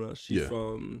 my nonna, she's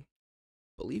from,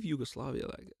 I believe, Yugoslavia.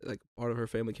 Like part of her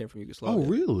family came from Yugoslavia. Oh,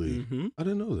 really? Mm-hmm. I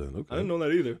didn't know that. Okay. I didn't know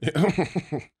that either.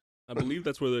 I believe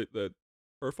that's where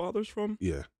her father's from.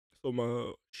 Yeah.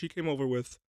 So she came over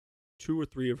with 2 or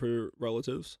 3 of her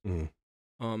relatives. Mm.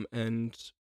 And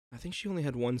I think she only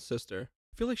had one sister.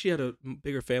 I feel like she had a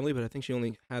bigger family, but I think she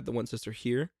only had the one sister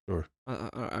here. Sure.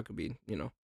 I could be,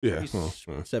 Yeah. She's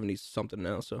 70 something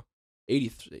now, so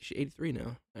 83. She's 83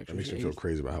 now. Actually, that makes me feel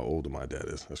crazy about how old my dad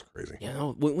is. That's crazy. Yeah.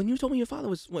 No, when you told me your father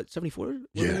was what 74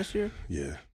 this year?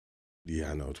 Yeah. Yeah.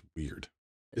 I know, it's weird.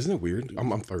 Isn't it weird? I'm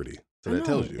 30, so that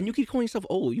tells you. And you keep calling yourself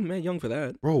old. You mad young for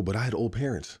that, bro. But I had old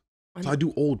parents. So I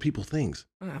do old people things.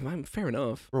 I'm fair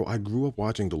enough. Bro, I grew up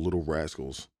watching The Little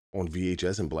Rascals on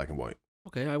VHS in black and white.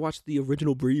 Okay, I watched the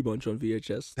original Brady Bunch on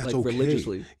VHS, That's like okay.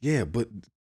 religiously. Yeah, but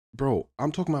bro,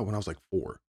 I'm talking about when I was like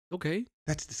 4. Okay.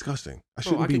 That's disgusting. I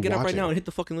could get up right now and hit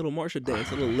the fucking little Marsha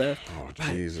dance, a little left. Oh,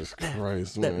 right, Jesus left,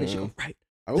 Christ, left, man. and she go, right.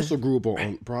 I also grew up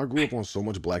on, bro, I grew up on so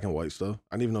much black and white stuff.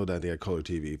 I didn't even know that they had color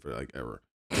TV for like ever.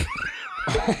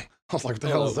 I was like, what the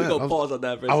hell is that? We're going to pause on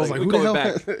that for a second. I was like, we're coming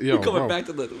back. Yo, we're coming back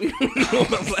to the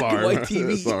black and white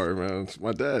TV. Sorry, man. It's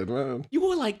my dad, man. You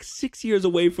were like 6 years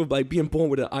away from like being born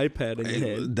with an iPad in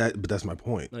your hand. But that's my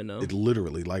point. I know. It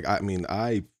literally, like, I mean,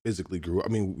 I physically grew up. I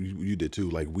mean, you did too.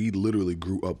 Like, we literally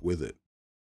grew up with it.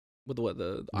 With what,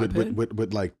 the iPad?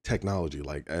 With like technology.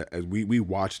 Like, as we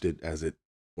watched it as it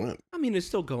went. I mean, it's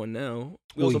still going now.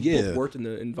 We also both worked in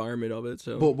the environment of it.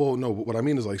 So. Well, no. What I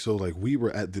mean is like, so like we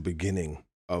were at the beginning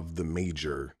of the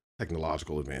major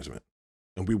technological advancement,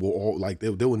 and we will all like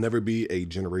there will never be a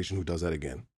generation who does that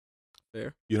again.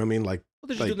 Fair. You know what I mean? Like, well,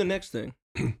 they should do the next thing.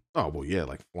 Oh well, yeah,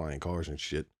 like flying cars and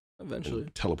shit. Eventually,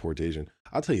 and teleportation.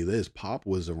 I'll tell you this: Pop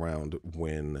was around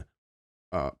when,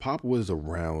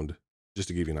 Just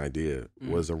to give you an idea,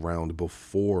 was around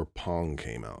before Pong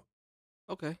came out.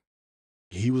 Okay.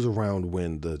 He was around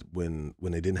when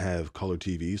they didn't have color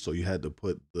TV, so you had to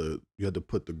put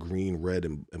the green, red,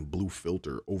 and blue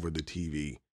filter over the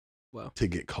TV. Wow. To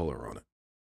get color on it.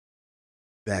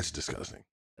 That's disgusting.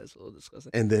 That's a little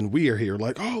disgusting. And then we are here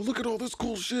like, oh, look at all this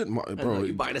cool shit, bro.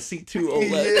 You buy the C2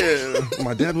 OLED. Yeah.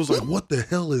 My dad was like, what the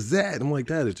hell is that? I'm like,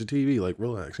 Dad, it's a TV. Like,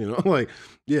 relax. You know, I'm like,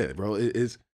 yeah, bro.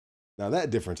 It's now that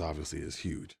difference obviously is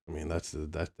huge. I mean, that's a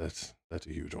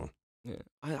huge one. Yeah,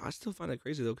 I still find that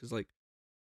crazy though, because like,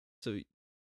 so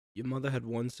your mother had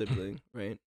one sibling,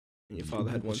 right? And your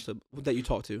father had one sibling that you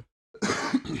talked to.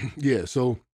 Yeah.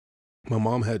 So my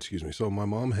mom had, So my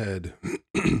mom had,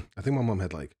 I think my mom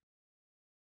had like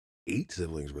 8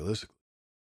 siblings realistically.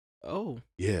 Oh.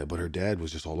 Yeah, but her dad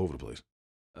was just all over the place.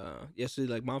 Yeah, so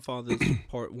like my father's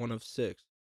part 1 of 6.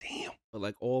 Damn. But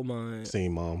like all my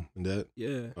same mom and dad.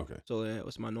 Yeah. Okay. So it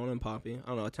was my nonna and poppy. I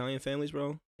don't know, Italian families,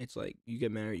 bro. It's like you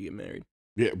get married.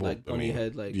 Yeah, well, like on your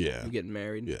head, like you getting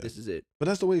married. Yeah. This is it. But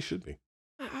that's the way it should be.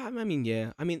 I mean,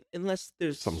 yeah. I mean, unless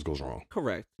there's something goes wrong.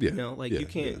 Correct. Yeah. You know, like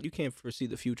Yeah, you can't foresee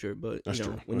the future, but That's you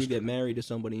know, true. when That's you get true. married to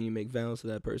somebody and you make vows to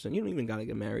that person, you don't even gotta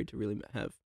get married to really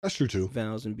have That's true too.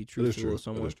 vows and be That is truthful true. to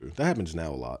someone. That is true. That happens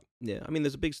now a lot. Yeah, I mean,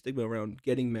 there's a big stigma around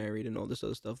getting married and all this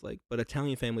other stuff. Like, but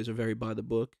Italian families are very by the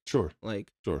book. Sure.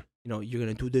 Like, Sure. you know, you're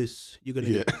gonna do this. You're gonna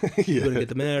Yeah. you're gonna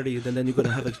get married, and then you're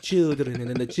gonna have a children, and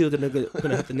then the children are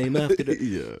gonna have to name after the.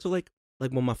 Yeah. So like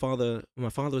when my father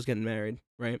was getting married,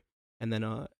 right, and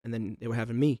then they were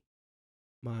having me.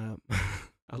 My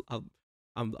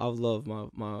I love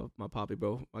my poppy,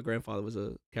 bro. My grandfather was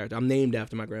a character. I'm named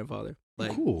after my grandfather,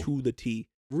 like Cool. to the T.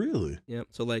 Really? Yeah.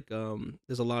 So like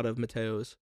there's a lot of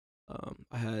Mateos.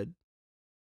 I had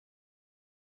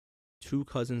 2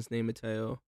 cousins named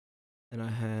Mateo, and I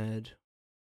had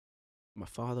my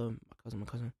father, my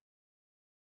cousin.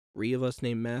 3 of us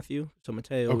named Matthew. So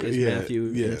Mateo is Matthew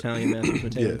in Italian. Matthew is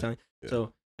Mateo in Italian. Yeah.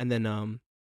 So and then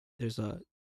there's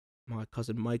my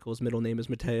cousin Michael's middle name is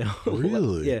Mateo.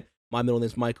 Really? Yeah. My middle name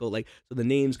is Michael. Like so the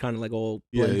names kind of like all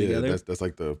blend together. That's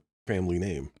like the family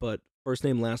name But first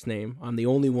name, last name. I'm the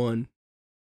only one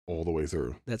all the way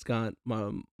through. that's got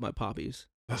my poppies.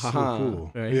 That's so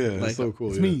cool. Right? Yeah, like, that's so cool.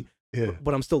 It's yeah. me. Yeah.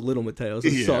 But I'm still little Mateo. So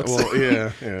it sucks. Well,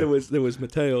 yeah. there was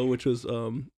Mateo, which was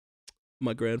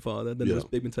my grandfather. Then there was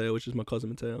Big Mateo, which is my cousin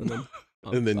Mateo, and then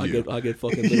and then I get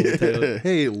fucking little Mateo.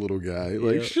 Hey, little guy,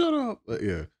 like shut up.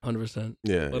 Yeah, 100%.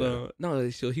 Yeah. But no,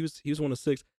 so he was one of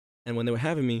 6, and when they were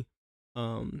having me,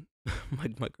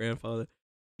 my grandfather,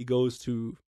 he goes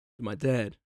to my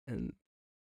dad, and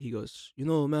he goes, you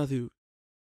know, Matthew,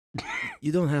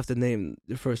 you don't have to name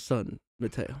your first son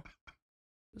Mateo.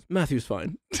 Matthew's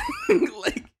fine.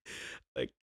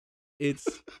 like it's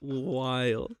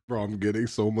wild, bro. I'm getting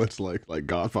so much like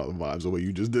Godfather vibes the way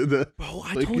you just did that, bro.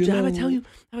 I told you,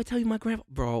 I would tell you my grandpa,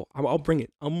 bro. I'll bring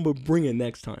it. I'm gonna bring it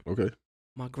next time. Okay.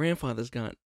 My grandfather's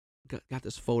got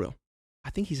this photo. I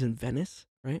think he's in Venice,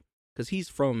 right? Because he's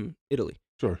from Italy.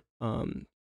 Sure. My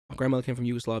grandmother came from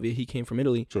Yugoslavia. He came from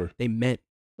Italy. Sure. They met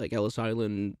like Ellis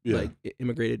Island, like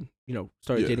immigrated. You know,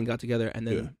 started dating, got together, and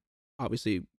then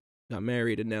obviously got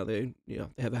married, and now they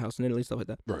have a house in Italy, stuff like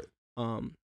that. Right.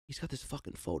 He's got this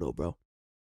fucking photo, bro,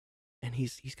 and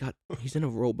he's in a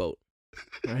rowboat,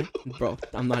 right, bro?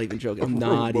 I'm not even joking. I'm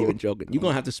not even joking. You're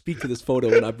gonna have to speak to this photo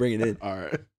when I bring it in. All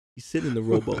right. He's sitting in the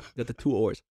rowboat, got the 2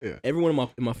 oars. Yeah. Everyone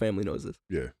in my family knows this.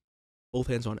 Yeah. Both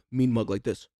hands on it, mean mug like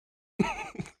this.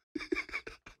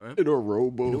 Right? In a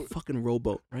rowboat. In a fucking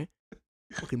rowboat, right?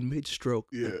 Fucking mid-stroke,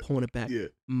 pulling it back. Yeah.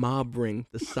 Mob ring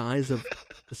the size of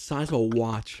a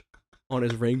watch on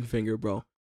his ring finger, bro.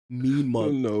 Mean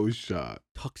mug. No shot.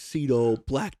 Tuxedo,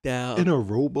 blacked out. In a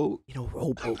rowboat? In a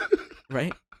rowboat,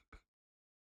 right?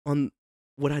 On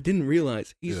what I didn't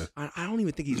realize, I don't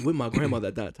even think he's with my grandmother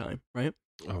at that time, right?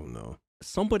 Oh no.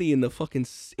 Somebody in the fucking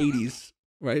 80s,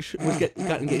 right, was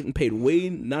getting paid way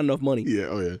not enough money. Yeah,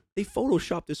 oh yeah. They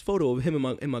photoshopped this photo of him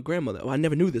and my grandmother. I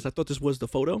never knew this. I thought this was the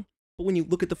photo. But when you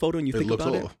look at the photo and you think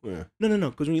about it, no,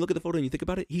 because when you look at the photo and you think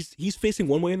about it, he's facing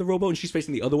one way in the rowboat and she's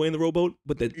facing the other way in the rowboat,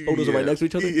 but the photos are right next to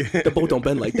each other. Yeah. The boat don't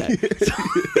bend like that.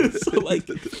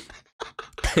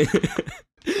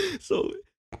 So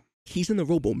he's in the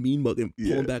rowboat, mean mugging,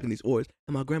 pulling back in these oars,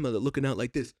 and my grandmother looking out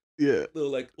like this. Yeah,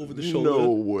 little like over the shoulder. No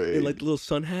way. In like the little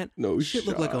sun hat. No shit. Shot.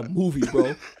 Looked like a movie,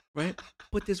 bro. Right?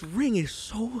 But this ring is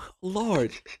so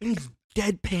large, and he's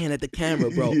deadpan at the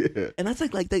camera, bro. Yeah. And that's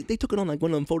like they took it on like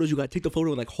one of them photos you got to take the photo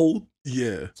and like hold.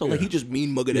 Yeah. So like he just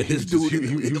mean mugging at this dude.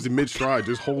 He was in mid stride,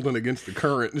 just holding against the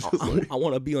current. I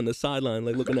want to be on the sideline,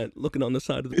 like looking on the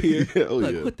side of the pier.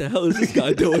 Yeah, what the hell is this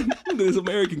guy doing? Look at this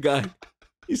American guy.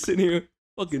 He's sitting here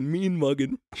fucking mean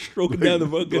mugging, stroking down the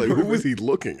fucking. Like who was he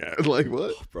looking at? Like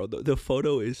what? Oh, bro, the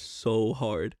photo is so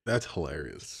hard. That's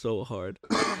hilarious. So hard.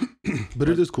 But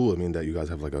it is cool. I mean that you guys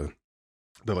have like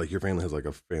that like your family has like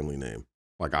a family name.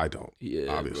 Like I don't.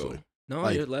 Yeah, obviously. Bro. No,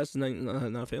 like, your last name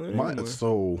not family name anymore.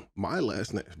 So my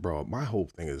last name, bro. My whole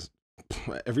thing is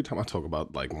every time I talk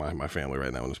about like my family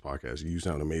right now in this podcast, you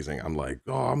sound amazing. I'm like,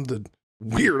 oh, I'm the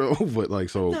weirdo, but like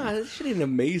so. Nah, that shit ain't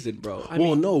amazing, bro. I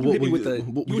mean, no, you hit me with the.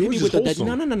 No. You hit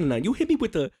me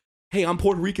with the. Hey, I'm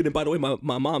Puerto Rican, and by the way,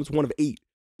 my mom's one of 8.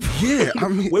 Yeah, I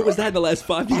mean, where was that in the last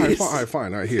 5 years? All right,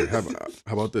 fine. All right, here. How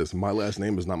about this? My last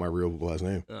name is not my real last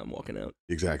name. I'm walking out.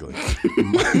 Exactly.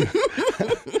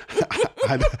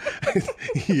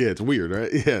 Yeah, it's weird,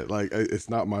 right? Yeah, like it's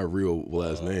not my real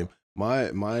last name.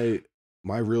 My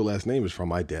real last name is from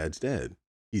my dad's dad.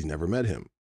 He's never met him,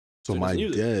 so my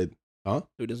dad, So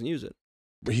he doesn't use it.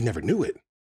 But he never knew it.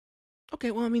 Okay,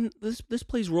 well, I mean, this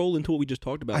plays role into what we just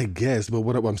talked about. I guess, but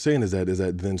what I'm saying is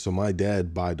that then so my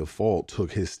dad by default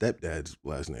took his stepdad's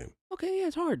last name. Okay, yeah,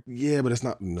 it's hard. Yeah, but it's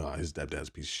not. No, his stepdad's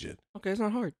a piece of shit. Okay, it's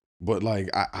not hard. But like,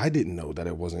 I didn't know that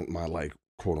it wasn't my like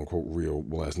quote unquote real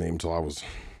last name until I was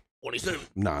 27.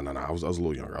 Nah. I was a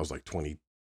little younger. I was like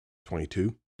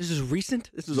 22. This is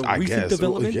recent. This is a I recent guess.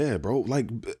 development. Yeah, bro. Like,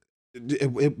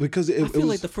 because I feel was,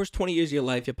 like the first 20 years of your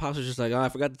life, your pops was just like, oh, I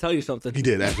forgot to tell you something. He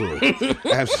did, absolutely.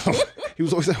 Absolutely. He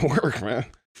was always at work, man.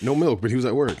 No milk, but he was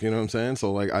at work, you know what I'm saying?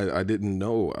 So like I didn't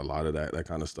know a lot of that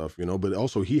kind of stuff, you know, but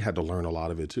also he had to learn a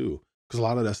lot of it too. Because a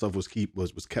lot of that stuff was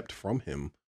kept from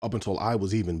him up until I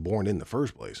was even born in the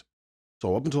first place.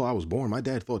 So up until I was born, my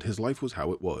dad thought his life was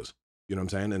how it was. You know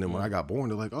what I'm saying? And then when I got born,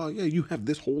 they're like, oh yeah, you have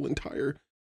this whole entire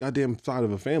goddamn side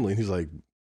of a family. And he's like,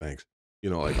 thanks. You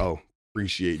know, like, oh,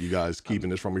 appreciate you guys keeping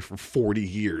this from me for 40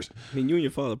 years. I mean, you and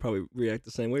your father probably react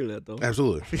the same way to that, though.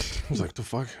 Absolutely. I was like, the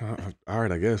fuck? All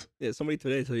right, I guess. Yeah, somebody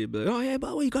today tell you, like, oh, yeah,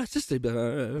 but you got a sister.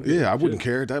 Yeah, I wouldn't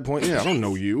care at that point. Yeah, I don't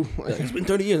know you. It's been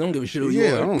 30 years. I don't give a shit who you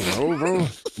Yeah, are. I don't know, bro.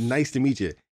 Nice to meet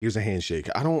you. Here's a handshake.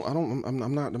 I'm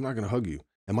not going to hug you.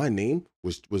 And my name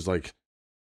was like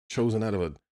chosen out of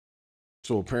a,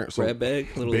 so apparently, grab bag?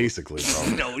 Basically,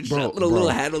 bro. No, little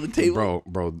hat on the table.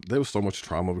 Bro, there was so much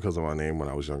trauma because of my name when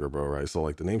I was younger, bro, right? So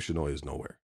like the name Shinoy is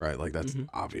nowhere, right? Like that's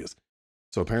obvious.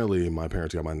 So apparently my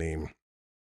parents got my name.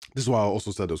 This is why I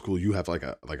also said it was cool. You have like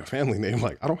a family name.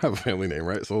 Like I don't have a family name,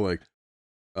 right? So like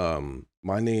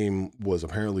my name was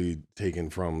apparently taken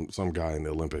from some guy in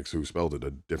the Olympics who spelled it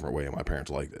a different way and my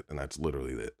parents liked it. And that's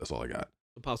literally it. That's all I got.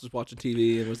 The pops was watching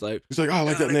TV and was like, he's like, oh, I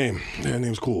like that name. Yeah, that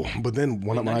name's cool. But then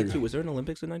one of my 92, was there an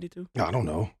Olympics in 92? I don't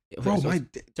know. Okay, Bro, so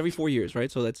it's every 4 years,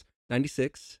 right? So that's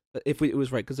 96. If it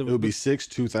was right, because it would be 6,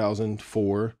 2000,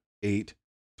 4, 8,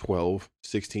 12,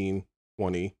 16,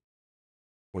 20,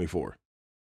 24.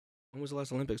 When was the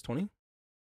last Olympics? 20?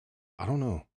 I don't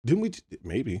know. Didn't we?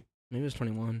 Maybe. Maybe it was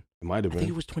 21. It might have I been.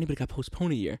 think it was 20, but it got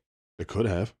postponed a year. It could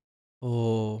have.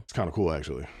 Oh. It's kind of cool,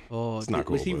 actually. Oh. It's not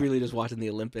cool. Was he really just watching the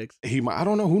Olympics? I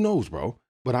don't know. Who knows, bro?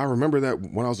 But I remember that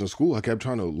when I was in school, I kept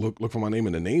trying to look for my name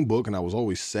in the name book, and I was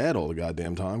always sad all the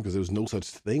goddamn time because there was no such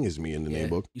thing as me in the name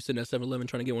book. You sitting at 7-Eleven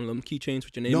trying to get one of them keychains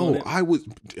with your name on it? No, I wish.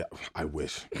 I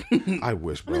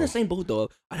wish, bro. I'm in the same boat, though.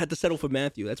 I had to settle for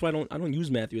Matthew. That's why I don't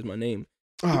use Matthew as my name.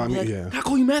 I mean, like, yeah. Can I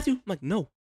call you Matthew? I'm like, no.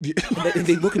 Yeah. And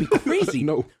they look at me crazy.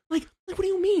 No. Like, what do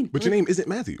you mean? But your name isn't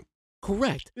Matthew.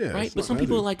 Correct. Yeah, right. But some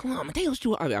people are like, oh, Mateo's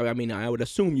too. I mean, I would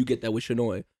assume you get that with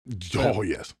Shinoy. Oh,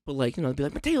 yes. But like, you know, be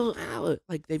like Mateo.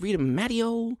 Like they read him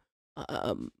Matteo.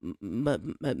 And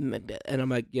I'm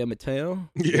like, yeah,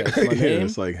 Mateo. Yeah, that's my name.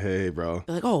 It's like, hey, bro.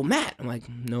 They're like, oh, Matt. I'm like,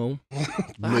 no.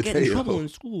 I get in trouble in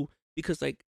school because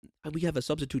like we have a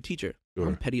substitute teacher. Sure.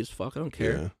 I'm petty as fuck. I don't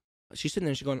care. Yeah. She's sitting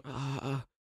there. She's going,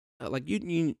 like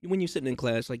you when you're sitting in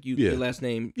class, like your last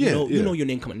name, you know your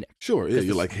name coming next. Sure, yeah.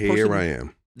 You're like, hey, here I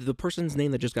am. The person's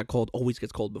name that just got called always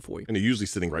gets called before you. And they're usually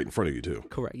sitting right in front of you, too.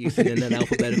 Correct. You're sitting in an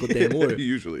alphabetical damn order.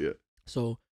 Usually, yeah.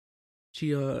 So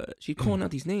she calling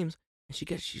out these names, and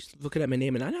she's looking at my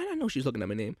name, and I know she's looking at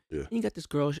my name. Yeah. And you got this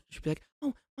girl, she'll be like,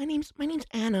 oh, my name's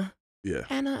Anna. Yeah.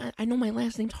 Anna, I know my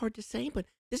last name's hard to say, but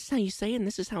this is how you say it, and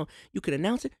this is how you can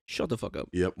announce it. Shut the fuck up.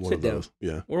 Yep, one Sit of down. those.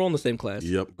 Yeah. We're all in the same class.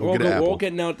 Yep, We're get an apple. We're all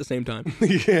getting out at the same time.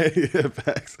 yeah,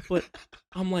 facts. But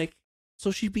I'm like,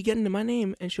 so she'd be getting to my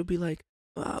name, and she'll be like,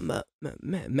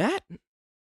 Matt? And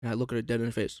I look at her dead in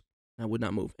the face. And I would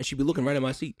not move. And she'd be looking right at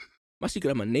my seat. My seat could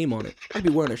have my name on it. I'd be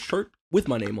wearing a shirt with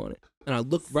my name on it. And I'd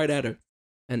look right at her.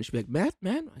 And she'd be like, Matt?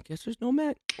 I guess there's no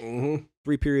Matt. Mm-hmm.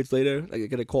 3 periods later, I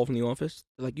get a call from the office.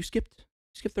 They're like, you skipped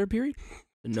third period? I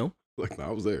said, no. Like, no,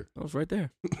 I was there. I was right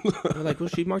there. They're like, well,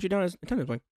 she marked you down as attendance.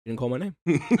 I'm like, you didn't call my name.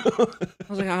 I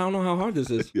was like, I don't know how hard this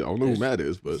is. Yeah, I don't know who Matt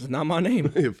is, but it's not my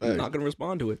name. Yeah, I'm not going to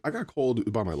respond to it. I got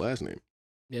called by my last name.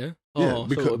 Yeah? Yeah, Oh,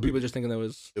 because so people just thinking there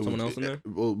was someone else in there?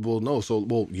 Well, no.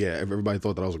 So, yeah, everybody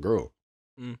thought that I was a girl.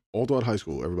 Mm. All throughout high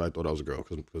school, everybody thought I was a girl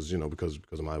because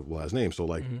of my last name. So,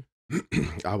 like,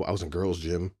 I was in girls'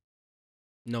 gym.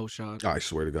 No shot. I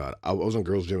swear to God. I was in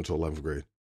girls' gym until 11th grade.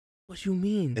 What you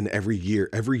mean? And every year,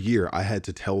 I had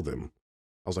to tell them,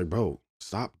 I was like, bro,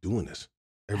 stop doing this.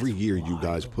 Every That's year, wild. you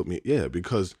guys put me,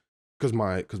 because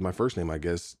my first name, I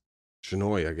guess,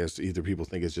 Shinoy, I guess either people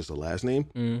think it's just a last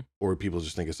name or people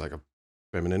just think it's like a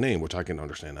feminine name, which I can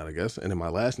understand that, I guess. And then my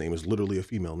last name is literally a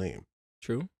female name.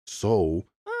 True. So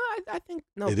I think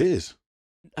no. it is.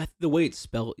 The way it's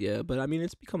spelled, yeah, but I mean,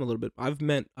 it's become a little bit. I've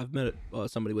met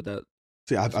somebody with that.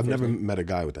 See, I've never name. met a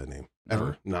guy with that name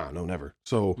ever. No, never.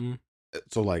 So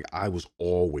like I was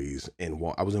always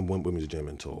I was in one women's gym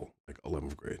until like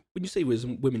 11th grade. When you say it was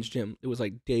women's gym, it was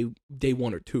like day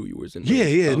 1 or 2 you was in. Yeah,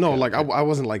 women's. yeah. Okay, No, like okay. I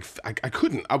wasn't like, I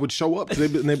couldn't. I would show up and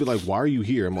they'd be like, why are you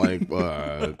here? I'm like,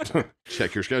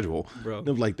 check your schedule. Bro. And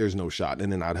they're like, there's no shot.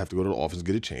 And then I'd have to go to the office and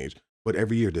get it changed. But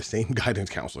every year, the same guidance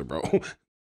counselor, bro.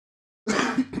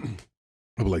 I'd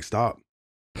be like, stop.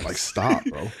 Like, stop,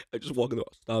 bro. I just walk in the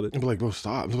stop it. I'd be like, bro,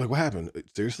 stop. I'm like, what happened?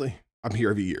 Seriously? I'm here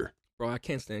every year. Bro, I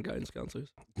can't stand guidance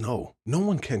counselors. No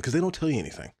one can because they don't tell you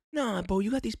anything. Nah, bro, you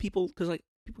got these people, because like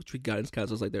people treat guidance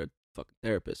counselors like they're fucking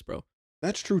therapists, bro.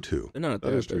 That's true too. They're not a That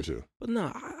therapist. is true too. But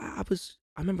no, I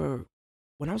remember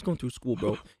when I was going through school,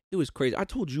 bro, it was crazy. I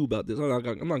told you about this. I'm not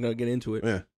gonna get into it.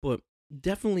 Yeah. But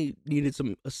definitely needed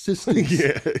some assistance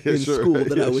yeah, in sure. school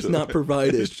that Yeah, I was sure. not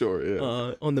provided. Sure,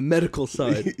 yeah. On the medical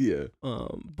side. yeah.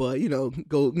 But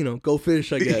go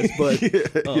fish, I guess. But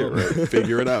yeah, right.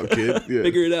 Figure it out, kid. Yeah.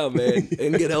 figure it out, man,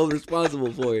 and get held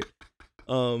responsible for it.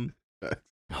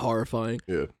 Horrifying.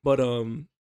 Yeah. But when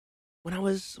I go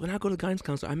to the guidance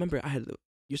counselor, I remember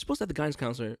you're supposed to have the guidance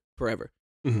counselor forever.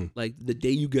 Mm-hmm. Like the day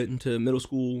you get into middle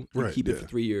school, you Right, keep it yeah. for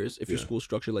 3 years. If your Yeah. school's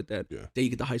structured like that, Yeah. day you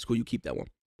get to high school, you keep that one.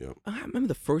 Yep. I remember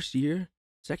the first year,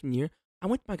 second year, I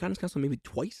went to my guidance counselor maybe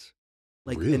twice.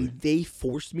 Like, Really? and they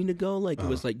forced me to go. Like, it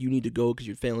was like, you need to go because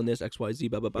you're failing this, X, Y, Z,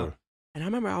 blah, blah, blah. Sure. And I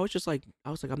remember I was like,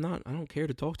 I don't care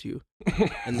to talk to you.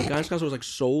 And the guidance counselor was like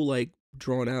so like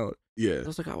drawn out. Yeah. I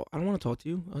was like, I don't want to talk to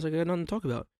you. I was like, I got nothing to talk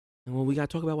about. And well, we got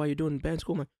to talk about why you're doing bad in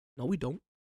school. I'm like, no, we don't.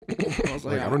 I was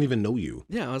like, I don't even know you.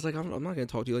 Yeah, I was like, I'm not going to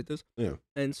talk to you like this. Yeah.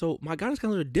 And so my guidance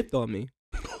counselor dipped on me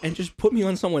and just put me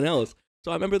on someone else.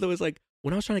 So I remember there was like,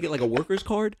 when I was trying to get like a worker's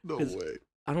card. No way.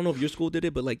 I don't know if your school did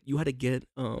it, but like you had to get,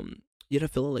 you had to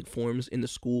fill out like forms in the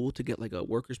school to get like a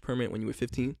worker's permit when you were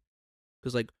 15.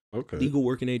 Because like Okay. legal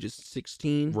working age is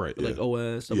 16. Right, for, like yeah.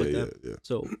 OS, stuff yeah, like that. Yeah.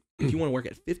 So if you want to work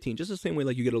at 15, just the same way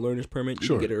like you get a learner's permit, you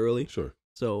Sure. can get it early. Sure.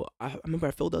 So I remember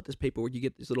I filled out this paper where you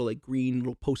get this little like green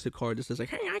little post-it card that says like,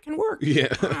 hey, I can work. Yeah.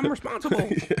 I'm responsible.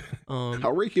 yeah.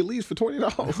 I'll rake your leaves for $20.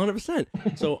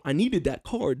 100%. So I needed that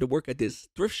card to work at this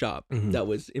thrift shop Mhm. that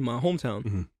was in my hometown.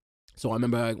 Mhm. So I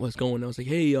remember I was going. I was like,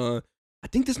 hey, I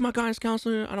think this is my guidance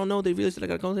counselor. I don't know. They really said I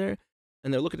got to go there.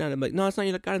 And they're looking at it. I'm like, no, it's not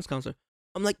your guidance counselor.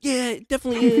 I'm like, yeah, it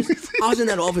definitely is. I was in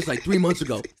that office like 3 months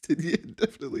ago. Yeah, it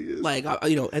definitely is. Like, I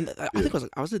think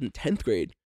I was in 10th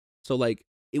grade. So like,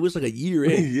 it was like a year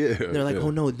in. yeah. And they're like, yeah. oh,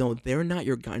 no, they're not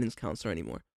your guidance counselor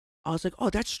anymore. I was like, oh,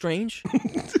 that's strange.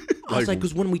 I was like,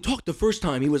 because when we talked the first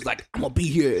time, he was like, I'm going to be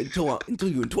here until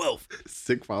you're in 12.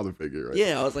 sick father figure, right?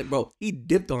 Yeah, I was like, bro, he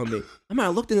dipped on me. I mean, I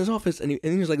looked in his office, and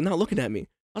he was like, not looking at me.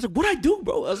 I was like, what'd I do,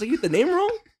 bro? I was like, you get the name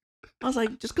wrong? I was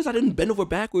like, just because I didn't bend over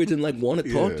backwards and like want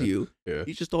to talk to you, Yeah.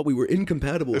 he just thought we were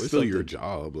incompatible. It's or still something. your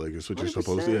job. Like, it's what you're 100%.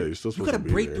 supposed to. Yeah, you're still You supposed gotta to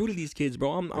be break there. through to these kids,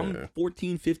 bro. Yeah. I'm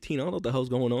 14, 15. I don't know what the hell's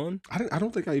going on. I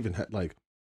don't think I even had, like,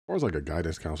 as far as like a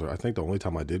guidance counselor, I think the only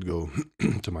time I did go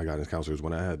to my guidance counselor is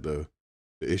when I had the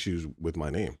issues with my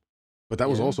name. But that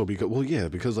was Yeah. also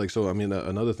because like, so I mean,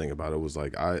 another thing about it was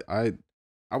like, I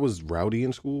was rowdy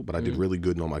in school, but I did Mm. really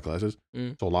good in all my classes.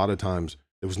 Mm. So a lot of times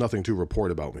there was nothing to report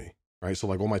about me, right? So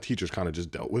like all my teachers kind of just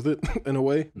dealt with it in a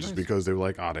way, just Nice. because they were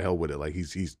like, the hell with it. Like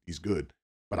he's good.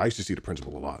 But I used to see the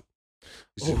principal a lot.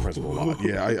 The principal a lot.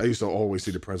 Yeah, I used to always see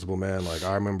the principal, man. Like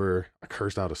I remember I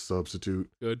cursed out a substitute.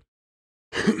 Good.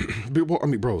 Well, I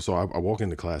mean, bro, so I walk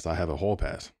into class, I have a hall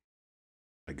pass.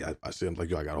 I see him like,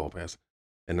 yo, I got a hall pass.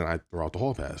 And then I throw out the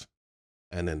hall pass.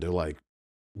 And then they're like,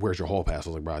 where's your hall pass? I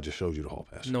was like, bro, I just showed you the hall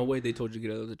pass. No way they told you to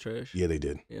get out of the trash. Yeah, they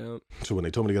did. Yeah. So when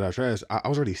they told me to get out of trash, I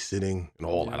was already sitting and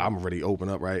all that. Yeah. I'm already open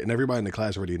up, right? And everybody in the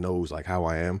class already knows like how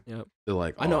I am. Yep. They're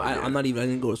like, I know. oh, yeah. I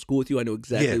didn't go to school with you. I know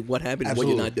exactly Yeah, what happened and what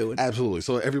you're not doing. Absolutely.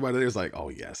 So everybody there's like, oh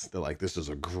yes. They're like, this is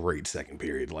a great second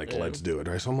period. Like, Yeah. let's do it.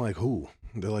 Right. So I'm like, who?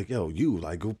 They're like, yo, you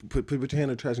like go put your hand in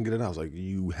the trash and get it out. I was like,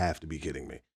 you have to be kidding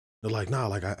me. They're like, nah,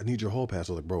 like I need your hall pass.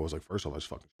 I was like, bro, I was like, first off, I just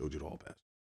fucking showed you the hall pass.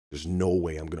 There's no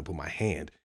way I'm gonna put my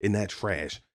hand in that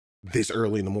trash this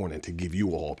early in the morning to give you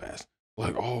a hall pass.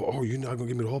 Like, oh, you're not gonna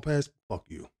give me the hall pass? Fuck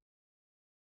you.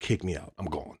 Kick me out. I'm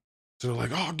gone. So they're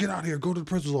like, oh, get out of here. Go to the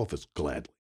principal's office.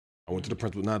 Gladly. I went to the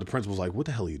principal. Now the principal's like, what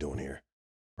the hell are you doing here?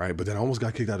 Right. But then I almost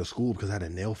got kicked out of school because I had a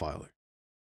nail filer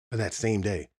for that same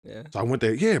day. Yeah. So I went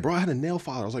there. Yeah, bro, I had a nail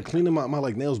filer. I was like cleaning my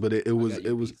like nails, but it was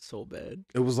beat so bad.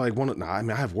 it was like one of, I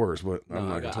mean, I have worse, but I'm No, not I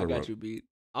gonna got talk about you beat.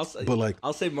 I'll say, But like,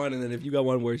 I'll say mine, and then if you got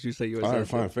one worse, you say yours. all right,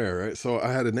 also. fine, fair, right? So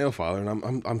I had a nail filer,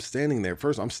 and I'm standing there.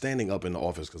 First, I'm standing up in the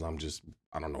office because I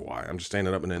don't know why. I'm just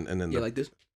standing up, and then Yeah, like this.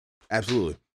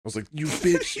 absolutely. I was like, you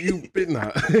bitch, you bitch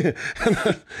not.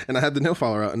 And I had the nail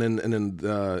filer out, and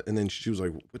then she was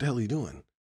like, what the hell are you doing?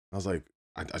 I was like,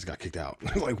 I just got kicked out.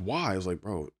 I was like, why? I was like,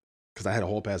 bro, because I had a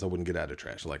hall pass, I wouldn't get out of the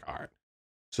trash. Like, all right.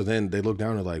 So then they look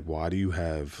down and they're like, why do you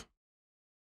have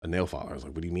a nail file. I was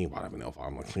like, what do you mean why do I have a nail file?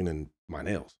 I'm like, cleaning my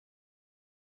nails.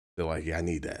 They're like, yeah, I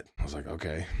need that. I was like,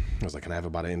 okay. I was like, can I have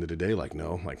it by the end of the day? Like,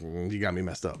 no. Like, you got me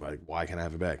messed up. Like, why can't I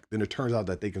have it back? Then it turns out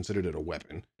that they considered it a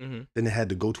weapon. Mm-hmm. Then they had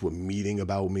to go to a meeting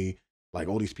about me. Like,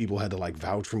 all these people had to, like,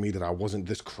 vouch for me that I wasn't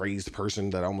this crazed person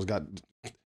that I almost got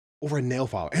over a nail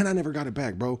file. And I never got it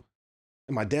back, bro.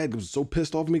 And my dad was so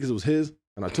pissed off at me because it was his.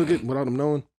 And I took it without him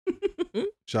knowing.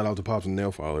 Shout out to Pops and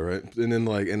nail filer, right? And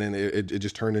then it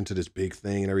just turned into this big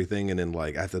thing and everything. And then,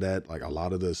 like, after that, like, a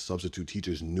lot of the substitute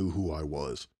teachers knew who I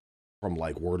was from,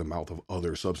 like, word of mouth of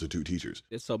other substitute teachers.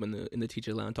 There's some in the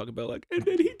teacher line talking about, like, and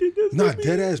then he did this. Nah,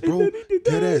 dead ass, bro.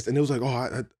 Dead ass. And it was like,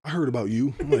 oh, I heard about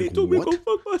you. I'm like, told me what? to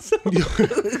go fuck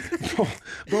myself.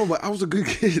 bro, but I was a good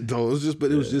kid, though. It was just,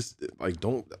 but it was just, like,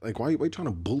 why are you trying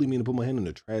to bully me to put my hand in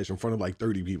the trash in front of, like,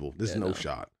 30 people? This is no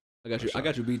shot. I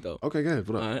got you beat, though. Okay, go ahead.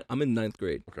 What up? All right, I'm in 9th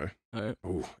grade. Okay. All right.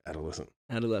 Ooh, adolescent.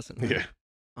 Yeah.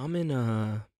 I'm in,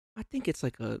 I think it's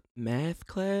like a math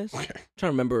class. Okay. I'm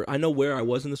trying to remember. I know where I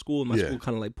was in the school. My school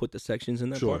kind of like put the sections in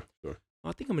that part. Sure.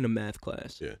 I think I'm in a math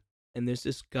class. Yeah. And there's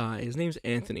this guy. His name's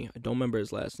Anthony. I don't remember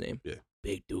his last name. Yeah.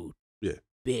 Big dude. Yeah.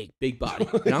 Big body.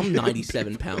 And I'm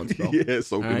 97 pounds, bro. Yeah,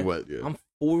 soaking right? wet. Yeah. I'm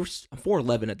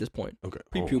 4'11" at this point. Okay.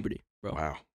 Pre-puberty, bro.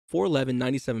 Wow. 4'11",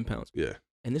 97 pounds. Yeah.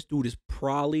 And this dude is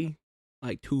probably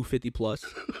like 250 plus,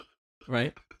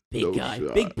 right? Big No guy,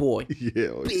 shot. big boy,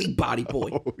 Yeah. big body boy.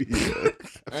 Oh, yeah.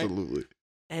 Absolutely.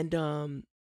 And I'm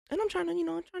trying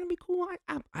to be cool.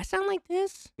 I sound like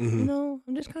this, Mhm.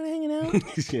 I'm just kind of hanging out.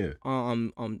 Yeah.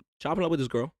 I'm chopping up with this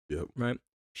girl. Yep. Right?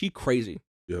 She crazy.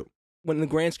 Yep. When in the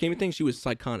grand scheme of things, she was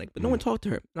psychotic, but no one talked to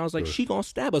her. And I was like, Sure. she gonna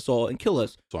stab us all and kill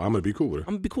us. So I'm gonna be cool with her.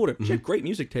 I'm gonna be cool with her. She had great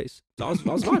music taste. So I was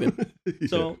vibing. Yeah.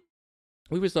 So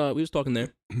we was talking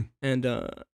there, and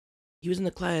he was in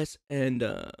the class, and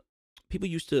people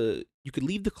you could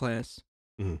leave the class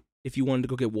Mhm. if you wanted to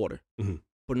go get water. Mhm.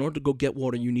 But in order to go get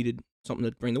water, you needed something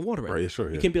to bring the water in. Right. Yeah. Sure.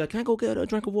 You Yeah. can't be like, can I go get a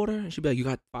drink of water? And she'd be like, you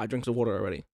got 5 drinks of water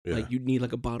already. Yeah. Like you need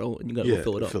like a bottle, and you gotta go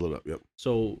fill it up. Fill it up. Yep.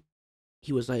 So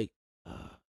he was like,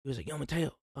 yo,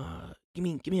 Mateo, give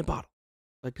me a bottle,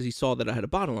 like because he saw that I had a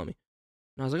bottle on me,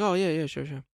 and I was like, oh yeah,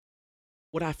 sure.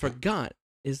 What I forgot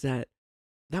is that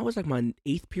was like my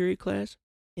 8th period class.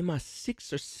 In my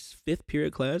 6th or 5th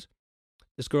period class,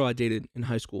 this girl I dated in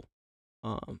high school,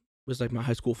 was like my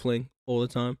high school fling all the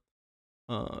time.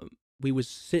 We was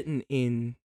sitting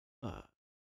in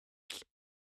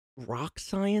rock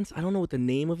science. I don't know what the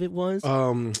name of it was.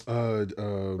 Earth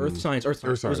science. It was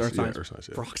Earth science.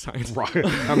 Yeah. Rock science. Rock.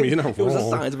 I mean, you're not wrong. It was a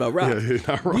science about rock. Yeah, you're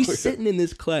not wrong. We sitting in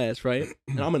this class, right?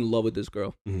 And I'm in love with this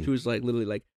girl. Mhm. She was like literally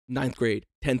like 9th grade,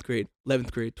 10th grade,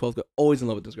 11th grade, 12th grade. Always in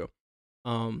love with this girl.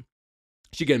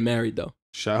 She getting married though.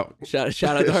 Shout Shout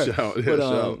out to her. Shout. But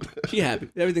Shout. she happy.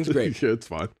 Everything's great. Yeah, it's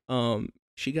fine.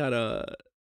 She got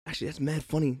actually that's mad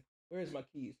funny. Where is my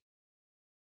keys?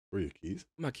 Where are your keys?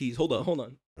 My keys. Hold on. All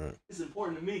right. This is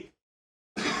important to me.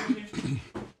 I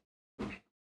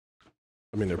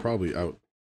mean, they're probably out.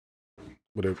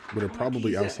 But they're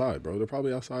probably keys at? outside, bro. They're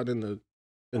probably outside in the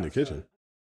kitchen.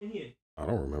 In here. I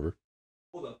don't remember.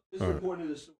 Hold up. This All is right. important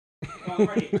to the story.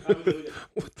 Right here.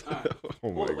 What the All right. hell?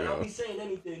 Oh Hold my on, but I don't god. be saying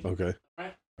anything. Okay.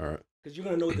 Alright. All right. Because you're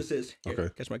gonna know what this is. Here, Okay.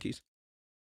 catch my keys.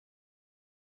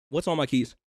 What's on my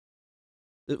keys?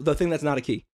 The thing that's not a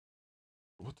key.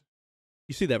 What?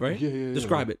 You see that, right? Yeah.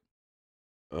 Describe it.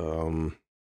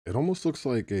 It almost looks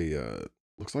like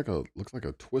looks like a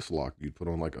twist lock you'd put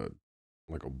on like a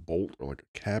bolt or like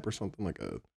a cap or something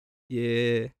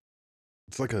Yeah.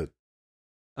 it's like a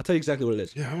I'll tell you exactly what it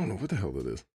is. I don't know what the hell it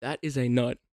is. That is a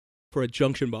nut for a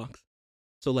junction box.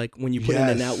 So like when you put in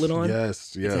an outlet on,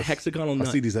 yes, it's a hexagonal nut.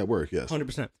 I see these at work. Yes,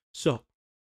 100%. So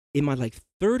in my like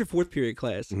 3rd or 4th period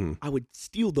class, Mhm. I would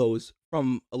steal those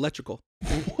from electrical.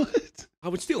 What? I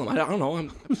would steal them. I don't know.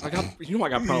 I got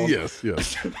problems.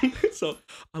 Yes. So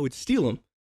I would steal them,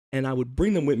 and I would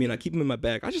bring them with me, and I keep them in my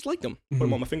bag. I just like them. Put them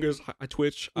Mhm. on my fingers. I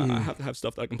twitch. I Mhm. have to have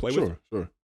stuff that I can play with.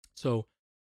 Sure. So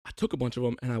I took a bunch of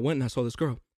them, and I went and I saw this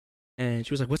girl, and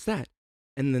she was like, "What's that?"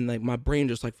 And then like my brain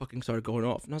just like fucking started going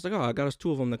off, and I was like, "Oh, I got us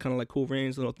 2 of them. They're kind of like cool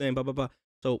range, little thing, blah blah blah."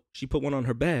 So she put one on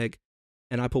her bag,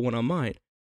 and I put one on mine,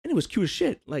 and it was cute as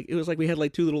shit. Like it was like we had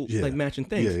like 2 little Yeah. like matching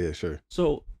things. Yeah, sure.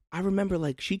 So I remember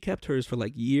like she kept hers for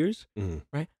like years, Mhm.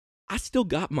 right? I still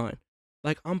got mine.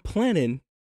 Like I'm planning,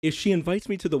 if she invites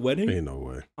me to the wedding, Ain't no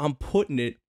way. I'm putting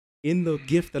it in the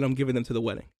gift that I'm giving them to the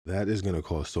wedding. That is gonna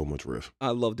cost so much riff.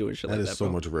 I love doing shit That like is that. so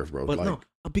bro. much riff, bro. But like, no,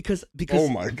 because oh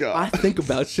my god, I think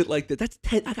about shit like that. That's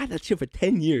 10. I got that shit for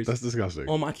 10 years that's disgusting.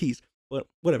 on my keys. But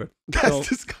whatever. That's So,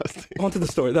 disgusting. on to the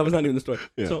story. That was not even the story.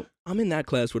 Yeah. So I'm in that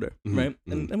class with her, Mhm, right?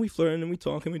 mhm. And we flirting and we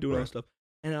talking, we doing all Right. that stuff.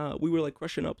 And we were like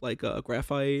crushing up like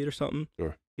graphite or something.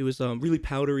 Sure. It was really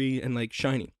powdery and like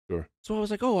shiny. Sure. So I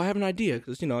was like, oh, I have an idea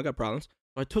because I got problems.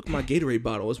 So I took my Gatorade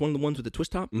bottle. It was one of the ones with the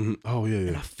twist top. Mm-hmm. Oh yeah,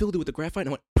 and I filled it with the graphite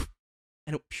and I went,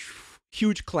 and a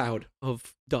huge cloud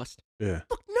of dust. Yeah.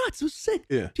 Looked nuts. It was sick.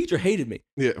 Yeah. Teacher hated me.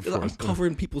 Yeah. I'm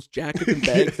covering people's jackets and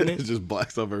bags in it. It's just black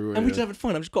stuff everywhere. And we're just having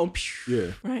fun. I'm just going,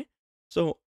 yeah. Right?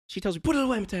 So she tells me, put it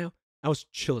away, Mateo. I was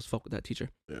chill as fuck with that teacher.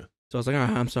 Yeah. So I was like, all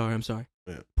right, I'm sorry.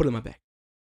 Yeah. Put it in my bag.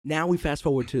 Now we fast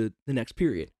forward to the next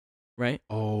period, right?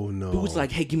 Oh, no. Dude was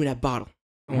like, hey, give me that bottle.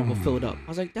 I want to go fill it up. I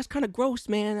was like, that's kind of gross,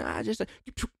 man. I just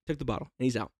took the bottle, and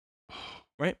he's out,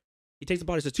 right? He takes the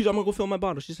bottle. He says, teacher, I'm going to go fill my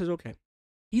bottle. She says, okay.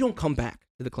 He don't come back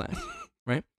to the class,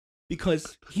 right?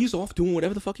 Because he's off doing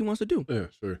whatever the fuck he wants to do. Yeah,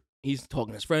 sure. He's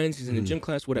talking to his friends. He's in the gym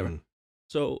class, whatever.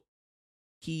 So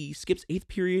he skips 8th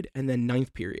period and then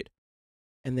 9th period.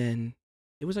 And then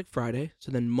it was like Friday. So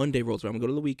then Monday rolls around. We go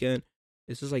to the weekend.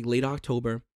 This is like late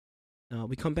October.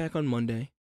 We come back on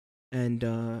Monday. And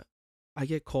I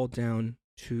get called down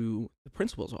to the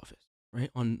principal's office,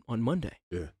 right, on Monday.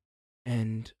 Yeah.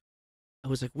 And I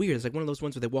was like, weird. It's like one of those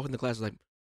ones where they walk in the class like,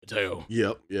 Mateo.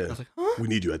 Yep, yeah. I was like, huh? We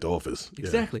need you at the office.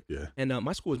 Exactly. Yeah. And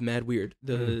my school was mad weird.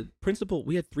 The principal,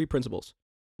 we had 3 principals.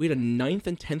 We had a 9th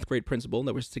and 10th grade principal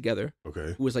that was together.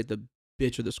 Okay. Who was like the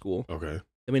bitch of the school. Okay.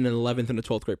 I mean, an 11th and a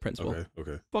 12th grade principal.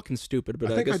 Okay. Fucking stupid,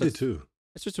 but I think guess I did too.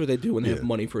 That's just what they do when they have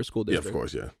money for a school district. Yeah, of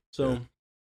course, yeah. So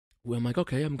I'm like,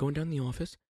 okay, I'm going down to the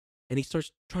office. And he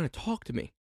starts trying to talk to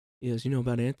me. He goes, you know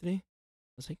about Anthony?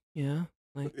 I was like, yeah.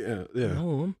 Like, yeah. I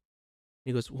know him.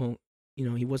 He goes, well,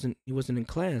 he wasn't in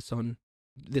class on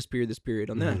this period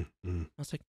on that. I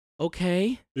was like,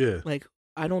 okay. Yeah. Like,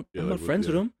 I'm not friends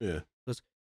with him. Yeah. Because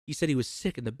he said he was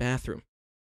sick in the bathroom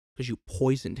because you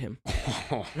poisoned him.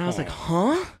 And I was like,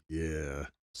 huh? Yeah.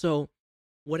 So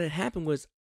what had happened was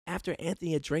after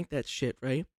Anthony had drank that shit,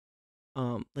 right?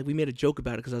 Like we made a joke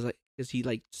about it because he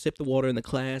like sipped the water in the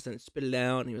class and spit it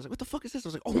out, and he was like, "What the fuck is this?" I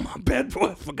was like, "Oh my bad,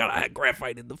 bro! I forgot I had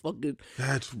graphite in the fucking."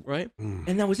 That's right,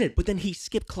 and that was it. But then he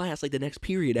skipped class like the next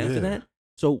period after that.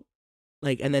 So,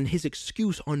 like, and then his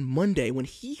excuse on Monday when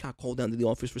he got called down to the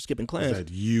office for skipping class was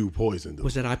that you poisoned him.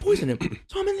 Was that I poisoned him?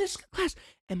 So I'm in this class,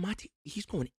 and he's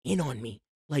going in on me,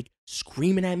 like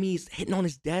screaming at me, he's hitting on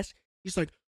his desk. He's like,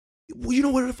 "Well, you know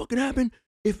what would have fucking happened?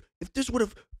 If this would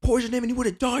have poisoned him and he would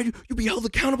have died, you'd be held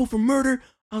accountable for murder."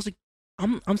 I was like,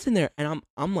 I'm sitting there and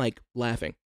I'm like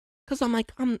laughing, cause I'm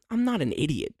like I'm not an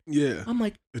idiot. Yeah. I'm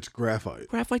like, it's graphite.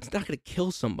 Graphite's not gonna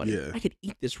kill somebody. Yeah. I could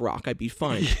eat this rock, I'd be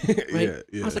fine. Right?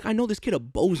 Yeah. I was like, I know this kid a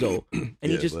bozo, and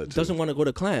he just doesn't want to go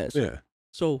to class. Yeah.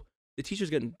 So the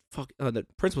teacher's getting the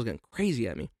principal's getting crazy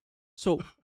at me. So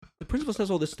the principal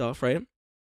says all this stuff, right?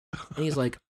 And he's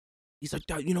like,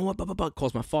 you know what? Blah blah blah.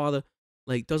 Calls my father.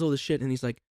 Like, does all this shit, and he's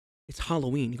like, it's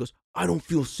Halloween. He goes, I don't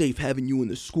feel safe having you in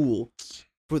the school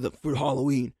for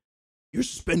Halloween. You're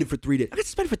suspended for 3 days. I got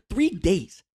suspended for 3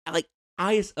 days. Like,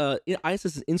 ISS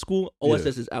is in school,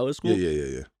 OSS is out of school.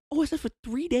 Yeah. OSS for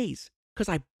 3 days because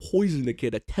I poisoned a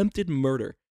kid, attempted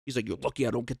murder. He's like, you're lucky I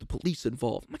don't get the police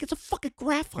involved. I'm like, it's a fucking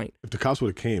graphite. If the cops would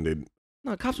have came, they'd...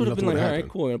 No, the cops would have been like, all right,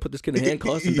 cool. I'm going to put this kid in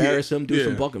handcuffs, embarrass him, do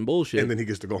some fucking bullshit. And then he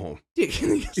gets to go home.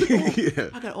 Yeah.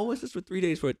 I got OSS for 3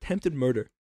 days for attempted murder.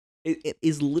 It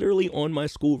is literally on my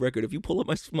school record. If you pull up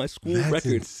my school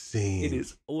record, insane. It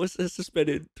is OSS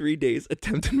suspended 3 days,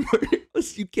 attempted murder.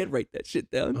 You can't write that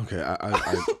shit down. Okay,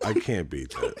 I can't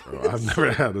beat that, bro. I've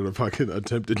never had a fucking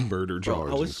attempted murder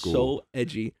charge I was in school. so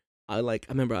edgy. I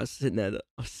remember I was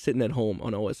sitting at home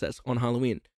on OSS on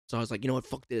Halloween. So I was like, you know what?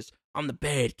 Fuck this. I'm the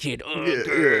bad kid.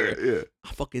 Yeah.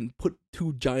 I fucking put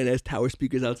 2 giant ass tower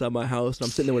speakers outside my house. And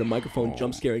I'm sitting there with a microphone,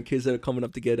 jump scaring kids that are coming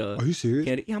up to get Are you serious?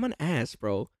 candy. Yeah, I'm an ass,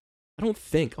 bro. I don't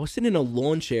think. I was sitting in a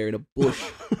lawn chair in a bush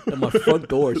at my front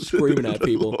door screaming at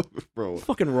people. Bro. What's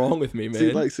fucking wrong with me,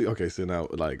 man? So now,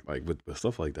 like with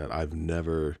stuff like that, I've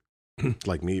never,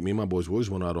 like me and my boys, we always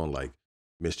went out on like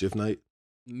Mischief Night.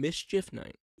 Mischief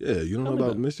Night? Yeah, you don't know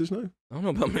about Mischief Night? I don't know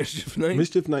about Mischief Night.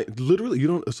 Mischief Night, literally, you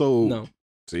don't, so. No.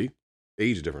 See?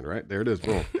 Age different, right? There it is,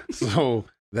 bro. So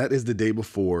that is the day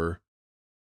before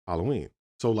Halloween.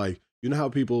 So like, you know how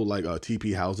people like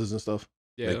TP houses and stuff?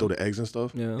 Yeah. They throw the eggs and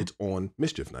stuff. Yeah. It's on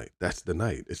Mischief Night. That's the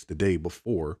night. It's the day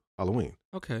before Halloween.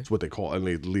 Okay. That's what they call it. I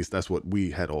mean, at least that's what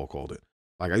we had all called it.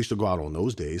 Like I used to go out on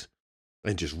those days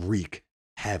and just wreak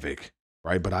havoc,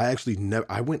 right? But I actually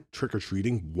I went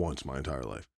trick-or-treating once my entire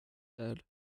life. Sad.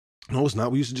 No, it's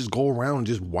not. We used to just go around and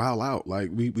just wild out. Like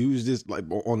we was just like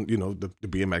on, the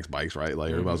BMX bikes, right?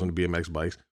 Like everybody was on the BMX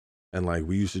bikes. And like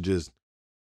we used to just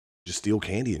just steal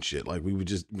candy and shit. Like we would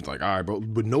just like, all right, bro,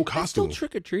 but no That's still costume.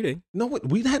 trick or treating. No,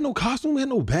 we had no costume. We had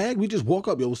no bag. We just walk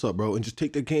up, yo, what's up, bro, and just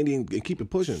take the candy and keep it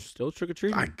pushing. Still trick or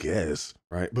treating. I guess,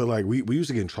 right? But like we used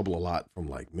to get in trouble a lot from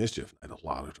like mischief. I had a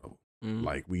lot of trouble.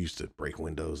 Like we used to break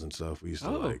windows and stuff. We used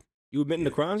to like. You admitting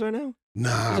the crimes right now?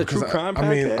 Nah, It's a true crime I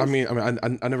podcast? mean,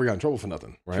 I never got in trouble for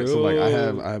nothing, right? So like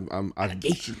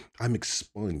I'm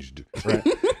expunged, right?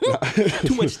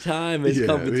 Too much time has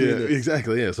come between us.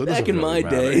 Exactly, yeah. So it Back doesn't in really my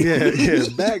matter.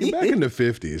 day. back in the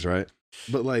 50s, right?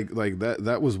 But like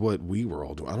that was what we were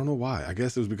all doing. I don't know why. I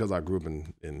guess it was because I grew up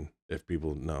in if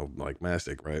people know like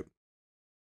Mastic, right?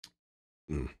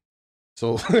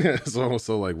 So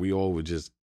so like we all would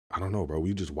just, I don't know, bro.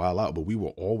 We just wild out, but we were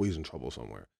always in trouble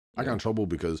somewhere. I got in trouble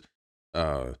because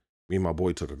me and my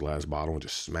boy took a glass bottle and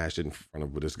just smashed it in front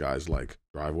of this guy's like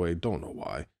driveway. Don't know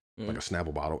why. Like a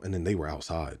Snapple bottle. And then they were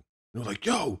outside. They were like,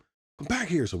 yo, come back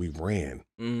here. So we ran.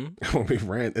 We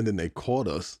ran and then they caught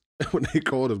us. When they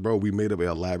called us, bro, we made up an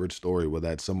elaborate story where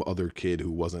that some other kid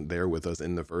who wasn't there with us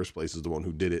in the first place is the one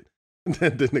who did it. And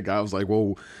then the guy was like,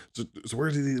 "Whoa, so where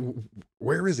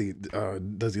is he?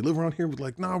 Does he live around here?" We're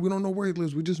like, "Nah, we don't know where he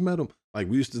lives. We just met him." Like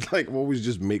we used to like always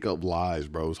just make up lies,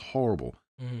 bro. It was horrible,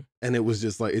 and it was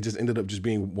just like it just ended up just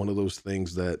being one of those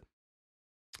things that,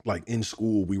 like in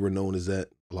school, we were known as that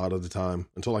a lot of the time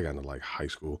until I got into like high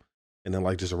school, and then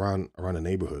like just around the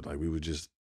neighborhood, like we were just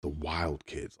the wild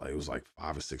kids. Like it was like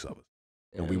 5 or 6 of us,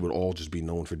 and we would all just be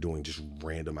known for doing just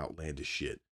random outlandish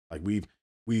shit. Like we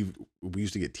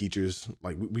used to get teachers,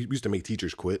 like we used to make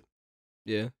teachers quit.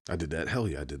 Yeah. I did that. Hell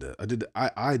yeah, I did that.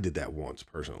 I did that once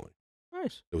personally.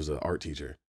 Nice. It was an art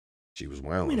teacher. She was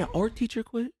wild. I mean, an art teacher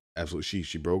quit? Absolutely.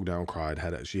 She broke down, cried,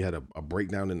 she had a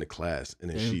breakdown in the class, and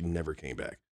then she never came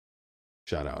back.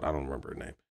 Shout out. I don't remember her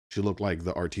name. She looked like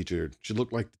the art teacher. She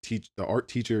looked like the art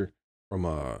teacher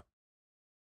from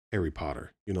Harry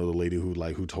Potter, you know, the lady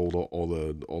who told all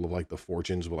of like the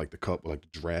fortunes with like the cup, with like the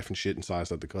giraffe and shit inside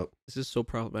the cup. This is so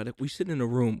problematic. We sit in a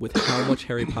room with how much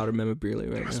Harry Potter memorabilia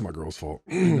right now. That's my girl's fault.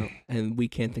 And we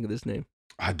can't think of this name.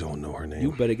 I don't know her name.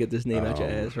 You better get this name out your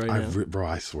ass right now. Bro,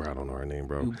 I swear I don't know her name,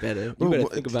 bro. You better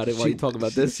think about it while you talk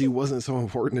about this. She wasn't so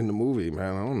important in the movie,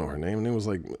 man. I don't know her name. And it was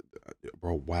like,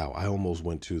 bro, wow. I almost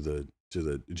went to the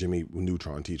Jimmy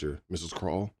Neutron teacher, Mrs.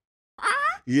 Crawl.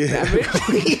 Yeah.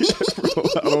 Bro,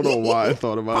 I don't know why I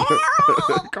thought about it.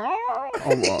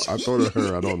 I thought of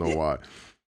her. I don't know why.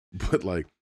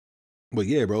 But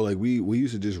yeah, bro, like we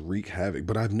used to just wreak havoc.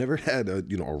 But I've never had a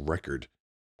record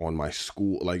on my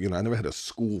school. Like, I never had a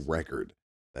school record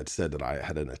that said that I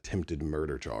had an attempted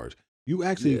murder charge. You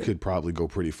actually could probably go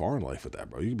pretty far in life with that,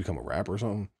 bro. You could become a rapper or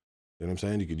something. You know what I'm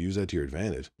saying? You could use that to your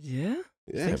advantage. Yeah?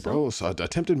 Yeah, bro. So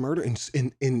attempted murder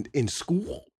in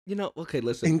school. Okay,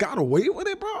 listen. And got away with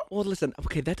it, bro? Well, listen,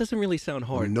 okay, that doesn't really sound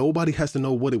hard. Nobody has to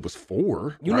know what it was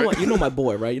for. You know what? You know my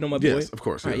boy, right? You know my boy? Yes, of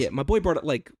course. Right, yeah, my boy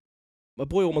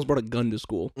almost brought a gun to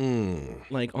school.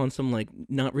 Like on some like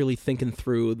not really thinking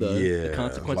through the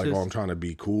consequences. Like I'm trying to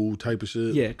be cool type of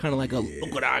shit. Yeah, kind of like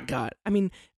look what I got. I mean,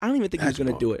 I don't even think he was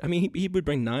going to do it. I mean, he would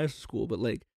bring knives to school, but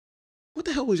like. What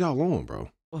the hell was y'all on, bro?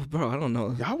 Well, bro, I don't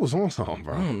know. Y'all was on something,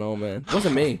 bro. I don't know, man. It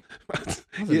wasn't me.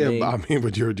 Me. I mean,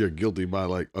 but you're guilty by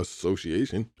like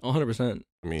association. 100%.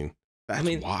 I mean,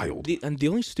 that's wild. The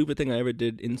only stupid thing I ever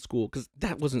did in school, because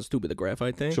that wasn't stupid, the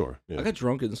graphite thing. Sure. Yeah. I got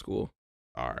drunk in school.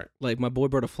 All right. Like my boy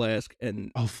brought a flask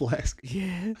and a flask.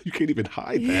 Yeah. You can't even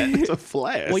hide that. It's a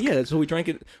flask. Well, yeah. So we drank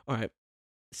it. All right.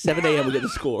 7 a.m. we get to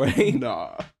school, right?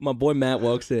 Nah. My boy Matt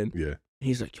walks in. Yeah.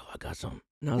 He's like, "Yo, I got something."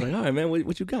 And I was like, "All right, man.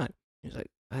 What you got?" He's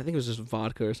like, "I think it was just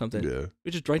vodka or something." Yeah.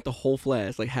 We just drank the whole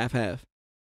flask, like half.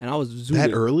 And I was zooming.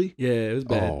 That early? Yeah, it was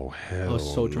bad. Oh, hell I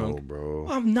was so drunk. No, bro.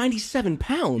 I'm 97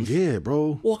 pounds. Yeah,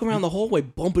 bro. Walking around the hallway,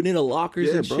 bumping into lockers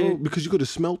and shit. Yeah, bro, because you could have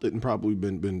smelt it and probably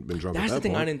been drunk. That's at the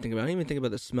thing point. I didn't think about. I didn't even think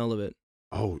about the smell of it.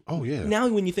 Oh, yeah. Now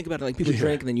when you think about it, like people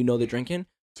drink and then you know they're drinking.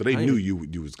 So they knew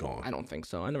you was gone. I don't think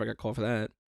so. I never got called for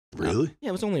that. Really? Yeah,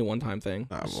 it was only a one-time thing.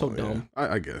 So dumb.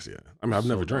 I guess, yeah. I mean, I've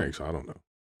never drank, so I don't know.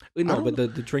 No, but the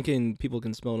drinking, people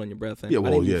can smell it on your breath. Yeah,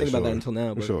 well, I didn't even think about that until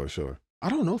now. But. Sure. I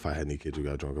don't know if I had any kids who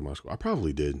got drunk in my school. I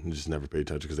probably did and just never paid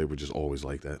attention because they were just always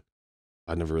like that.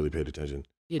 I never really paid attention.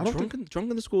 Yeah, drunk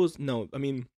in the school is, no, I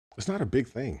mean. It's not a big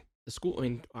thing. The school, I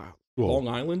mean, Long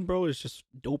Island, bro, is just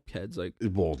dope heads. Like,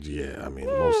 well, yeah, I mean,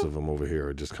 most of them over here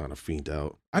are just kind of fiend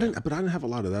out. But I didn't have a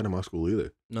lot of that in my school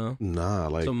either. No, nah,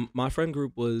 like. So my friend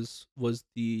group was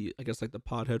the, I guess, like the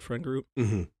pothead friend group.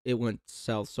 Mm-hmm. It went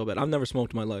south so bad. I've never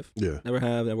smoked in my life. Yeah, never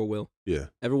have, never will. Yeah,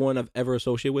 everyone I've ever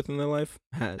associated with in their life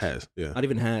has. Yeah, not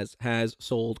even has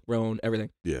sold, grown, everything.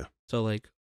 Yeah. So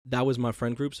like, that was my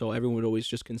friend group, so everyone would always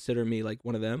just consider me like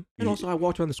one of them. And Yeah. also, I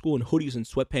walked around the school in hoodies and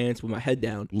sweatpants with my head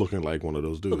down, Looking like one of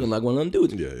those dudes. looking like one of them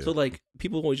dudes. Yeah, yeah. So like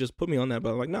people always just put me on that,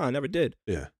 but I'm like, nah, I never did.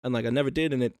 Yeah. And like I never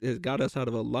did, and it got us out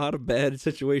of a lot of bad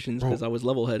situations because I was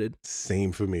level headed.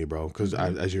 Same for me, bro. Because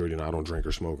as you already know, I don't drink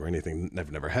or smoke or anything.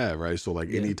 Never have, right? So like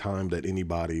any time that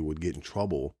anybody would get in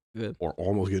trouble or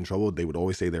almost get in trouble, they would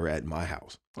always say they were at my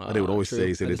house. Or they would always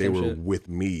say that they were with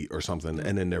me or something.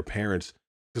 And then their parents,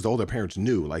 because all their parents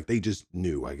knew, like they just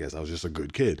knew, I guess I was just a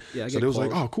good kid. Yeah, so they was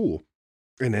like, oh, cool.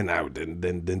 And then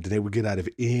then they would get out of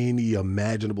any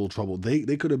imaginable trouble.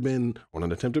 They could have been on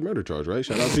an attempted murder charge, right?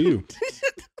 Shout out to you.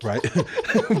 Right?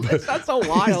 That's so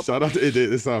wild. Shout out to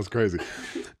it sounds crazy.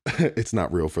 It's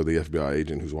not real for the FBI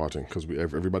agent who's watching because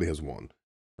everybody has one.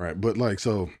 Right. But like,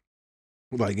 so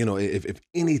like, you know, if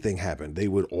anything happened, they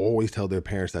would always tell their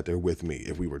parents that they're with me.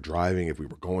 If we were driving, if we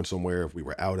were going somewhere, if we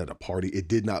were out at a party, it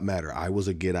did not matter. I was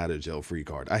a get out of jail free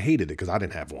card. I hated it because I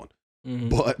didn't have one.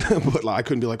 But like, I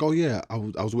couldn't be like, oh yeah, I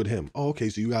was with him. Oh, okay,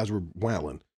 so you guys were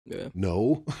wailing. Yeah.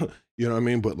 No, you know what I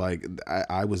mean? But like,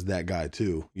 I was that guy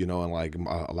too, you know, and like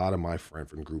a lot of my friend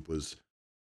group was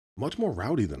much more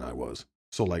rowdy than I was.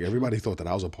 So like everybody thought that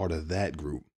I was a part of that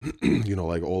group, you know,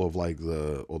 like all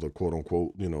the quote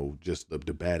unquote, you know, just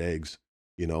the bad eggs,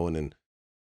 you know, and then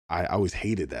I always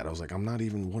hated that. I was like, I'm not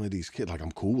even one of these kids. Like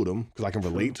I'm cool with them because I can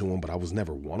relate to them, but I was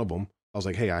never one of them. I was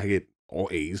like, hey, I get all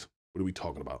A's. What are we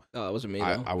talking about? Oh, it wasn't me.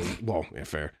 I was, well, yeah,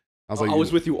 fair. I was I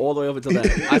was with you all the way up until that.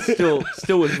 I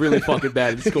still was really fucking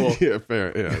bad in school. Yeah,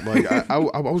 fair. Yeah, like I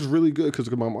was really good because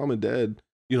my mom and dad,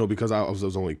 you know, because I was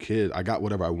the only kid, I got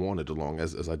whatever I wanted as long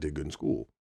as I did good in school.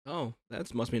 Oh,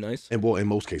 that must be nice. And well, in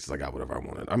most cases, I got whatever I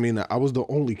wanted. I mean, I was the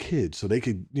only kid, so they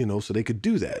could, you know,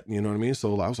 do that. You know what I mean?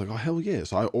 So I was like, oh hell yeah!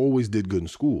 So I always did good in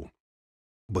school.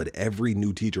 But every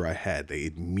new teacher I had,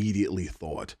 they immediately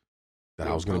thought that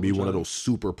I was going to be one of those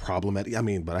super problematic. I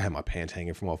mean, but I had my pants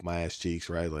hanging from off my ass cheeks,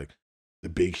 right? Like the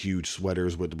big, huge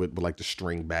sweaters with like the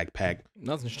string backpack.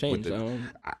 Nothing's changed.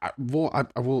 I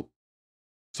will.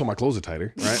 So my clothes are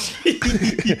tighter, right?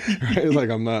 Right? Like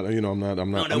I'm not, you know, I'm not.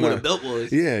 Where the belt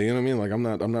was. Yeah, you know what I mean. Like I'm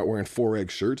not wearing 4X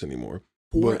shirts anymore.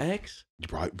 4X,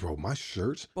 bro. My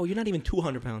shirts. Bro, you're not even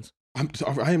 200 pounds.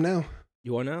 I am now.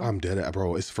 You are now. I'm dead at,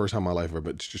 bro. It's the first time in my life ever.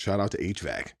 But shout out to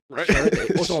HVAC. Right.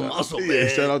 Also muscle, man. Yeah,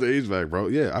 shout out to HVAC, bro.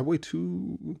 Yeah, I weigh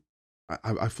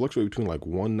I fluctuate between like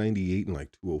 198 and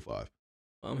like 205.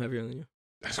 I'm heavier than you.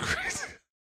 That's crazy.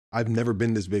 I've never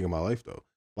been this big in my life though.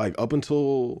 Like up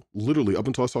until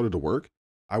I started to work,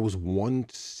 I was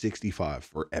 165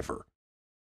 forever.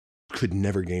 Could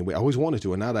never gain weight. I always wanted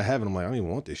to, and now that I haven't, I'm like, I don't even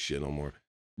want this shit no more.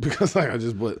 Because like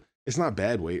but it's not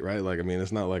bad weight, right? Like I mean,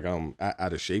 it's not like I'm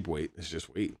out of shape weight. It's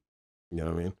just weight. You know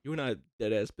what I mean? You and I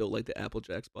dead ass built like the Apple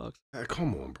Jacks box.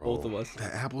 Come on, bro. Both of us.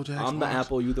 The Apple Jacks. I'm the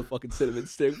apple, you the fucking cinnamon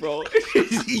stick, bro.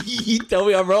 Tell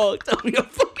me I'm wrong. Tell me I'm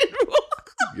fucking wrong.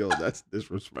 Yo, that's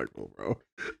disrespectful, bro.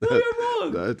 Tell me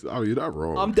I'm wrong. You're not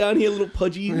wrong. I'm down here a little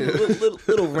pudgy,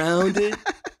 little rounded.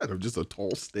 I'm just a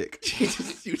tall stick.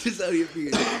 you just out here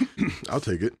being. I'll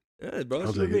take it. Yeah, bro.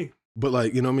 I'll take it. But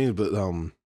like, you know what I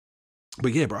mean?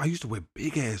 But yeah, bro, I used to wear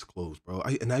big ass clothes, bro.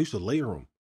 I used to layer them.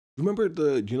 Remember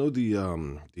the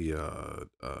D4L,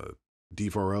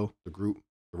 the group,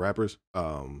 the rappers,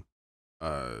 Laffy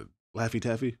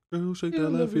Taffy, girl, shake that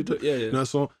Laffy Taffy. Yeah. You know that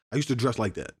song? I used to dress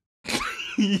like that.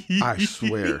 I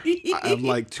swear, I'm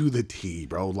like to the T,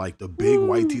 bro. Like the big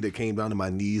white tee that came down to my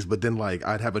knees, but then like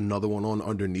I'd have another one on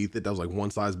underneath it that was like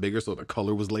one size bigger, so the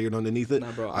color was layered underneath it.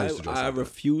 Nah, bro, I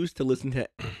refuse to listen to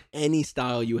any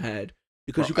style you had.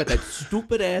 Because you got that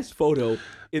stupid ass photo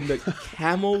in the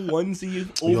camel onesie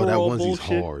overall Yo, that onesie's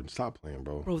bullshit. hard. Stop playing,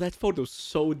 bro. Bro, that photo's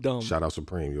so dumb. Shout out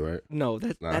Supreme, you right? No,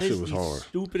 that shit is was the hard.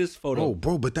 stupidest photo. Oh,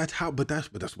 bro, but that's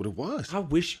what it was. I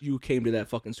wish you came to that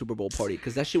fucking Super Bowl party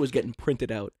because that shit was getting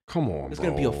printed out. Come on, It's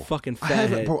bro. gonna be a fucking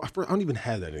fathead. Bro, I don't even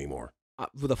have that anymore.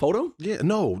 With a photo? Yeah,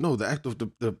 no, the act of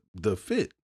the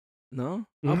fit. No,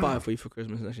 I'll buy it for you for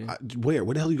Christmas next year. Where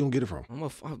the hell are you gonna get it from?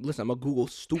 Listen, I'm gonna Google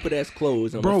stupid ass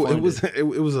clothes. And bro, it was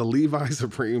a Levi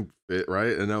Supreme fit,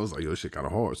 right? And I was like, yo, this shit kind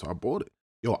of hard, so I bought it.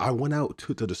 Yo, I went out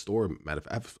to the store. Matter of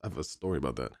fact, I have a story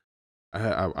about that.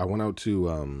 I went out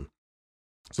to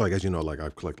so like as you know, like I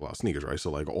collect a lot of sneakers, right?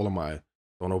 So like all of my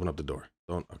don't open up the door.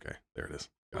 Okay, there it is.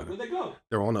 Got Where'd it. they go?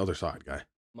 They're on the other side, guy.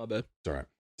 My bad. It's all right.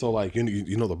 So like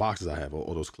you know the boxes I have,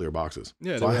 all those clear boxes.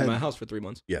 Yeah, so they were in my house for 3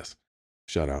 months. Yes.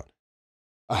 Shout out.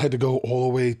 I had to go all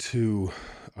the way to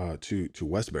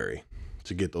Westbury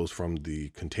to get those from the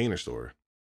Container Store,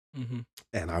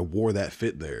 and I wore that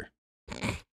fit there.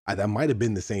 That might have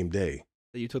been the same day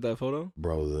that you took that photo,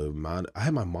 bro. I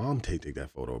had my mom take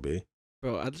that photo, b.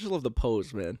 Bro, I just love the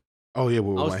pose, man. Oh yeah, I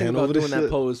with was my thinking hand about over doing this that shit.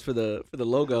 pose for the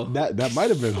logo. That might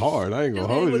have been hard. I ain't gonna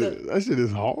hold with you. That shit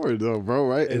is hard though, bro.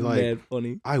 Right? It's And like mad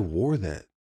funny. I wore that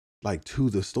like to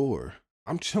the store.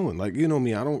 I'm chilling. Like, you know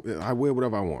me, I wear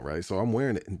whatever I want, right? So I'm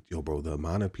wearing it. And yo, bro, the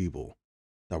amount of people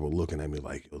that were looking at me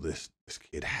like, yo, this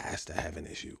kid has to have an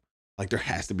issue. Like there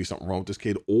has to be something wrong with this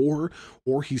kid, or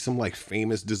he's some like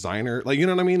famous designer. Like, you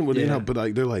know what I mean? But, you know, but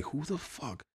like they're like, who the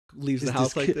fuck Leaves is the house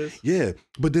this like kid? this. Yeah.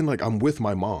 But then like I'm with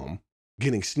my mom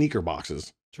getting sneaker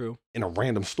boxes True. in a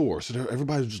random store. So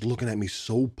everybody was just looking at me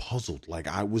so puzzled. Like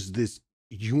I was this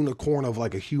unicorn of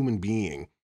like a human being.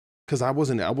 Cause I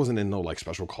wasn't in no like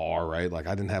special car, right? Like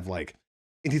I didn't have like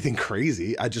anything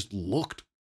crazy. I just looked.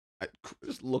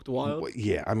 Just looked wild.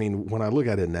 Yeah, I mean, when I look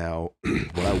at it now,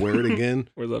 would I wear it again?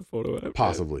 Where's that photo at?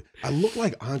 Possibly. I look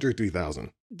like Andre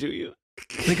 3000. Do you?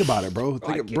 Think about it, bro.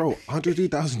 Bro, Andre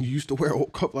 3000 used to wear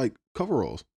like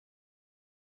coveralls.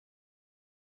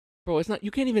 Bro, it's not.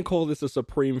 You can't even call this a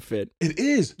Supreme fit. It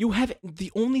is. You have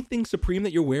the only thing Supreme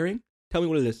that you're wearing. Tell me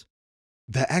what it is.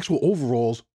 The actual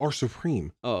overalls are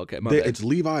Supreme. Oh, okay. My bad. It's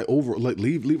Levi over, like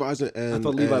Levi's and I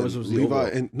thought Levi was Levi overall.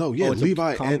 and no, yeah,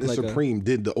 Levi and like Supreme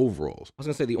did the overalls. I was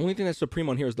gonna say the only thing that's Supreme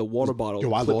on here is the water bottle.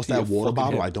 Yo, I lost that water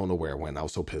bottle. Hip. I don't know where it went. I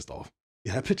was so pissed off.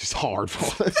 Yeah, that picture's hard, bro.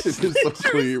 That shit is so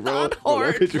clean, bro.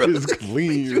 Hard, that picture bro. is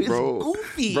clean, bro.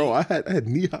 Goofy. Bro, I had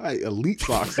knee-high elite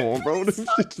socks on, bro. This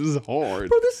shit is hard.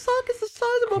 Bro, this sock is the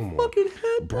size of my fucking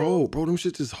head, bro. Bro, them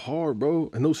shit is hard,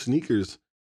 bro. And those sneakers,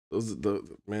 those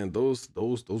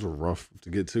are rough to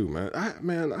get to, man.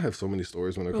 I have so many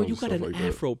stories when it comes to stuff like that. You got an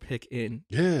afro pick in.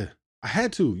 Yeah. I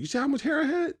had to. You see how much hair I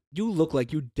had? You look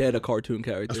like you dead a cartoon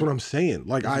character. That's what I'm saying.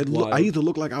 Like I either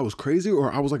look like I was crazy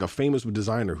or I was like a famous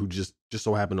designer who just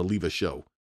so happened to leave a show.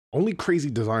 Only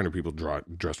crazy designer people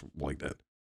dress like that.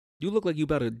 You look like you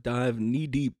about to dive knee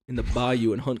deep in the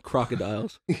bayou and hunt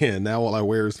crocodiles. Yeah, now all I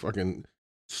wear is fucking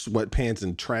sweatpants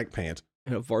and track pants.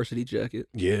 And a varsity jacket.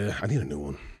 Yeah, I need a new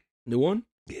one. New one?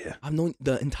 Yeah. I've known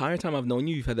the entire time I've known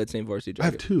you, you've had that same varsity jacket.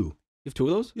 I have two. You have two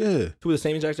of those? Yeah. Two of the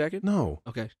same exact jacket? No.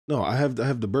 Okay. No, I have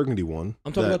the burgundy one.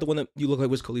 I'm talking about the one that you look like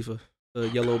Wiz Khalifa. The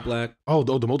yellow, black. Oh,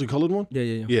 the multicolored one? Yeah.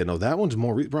 Yeah, no, that one's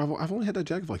more bro, I've only had that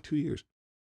jacket for like 2 years.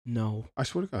 No. I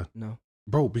swear to God. No.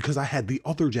 Bro, because I had the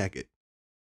other jacket.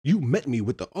 You met me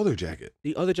with the other jacket.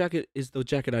 The other jacket is the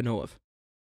jacket I know of.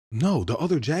 No, the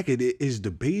other jacket is the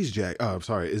beige jacket.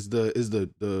 Is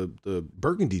the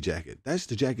burgundy jacket. That's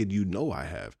the jacket you know I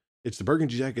have. It's the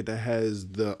burgundy jacket that has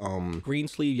the green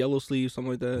sleeve, yellow sleeve,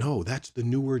 something like that. No, that's the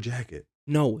newer jacket.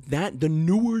 No, the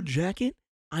newer jacket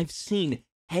I've seen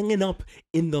hanging up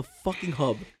in the fucking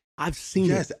hub. I've seen it.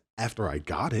 Yes, after I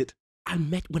got it.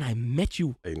 When I met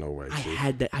you. Ain't no way,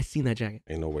 Chief. I seen that jacket.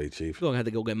 Ain't no way, Chief. I had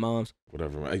to go get mom's.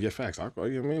 Whatever, man. Yeah, facts. I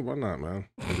mean, why not, man?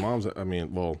 Mom's.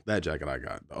 That jacket I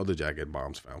got. The other jacket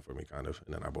mom's found for me, kind of,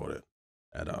 and then I bought it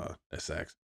at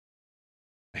Saks.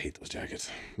 I hate those jackets.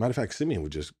 Matter of fact, Simeon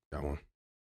would just got one.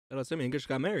 Shout out Simeon, just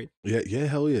got married. Yeah,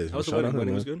 hell yeah. How was the wedding?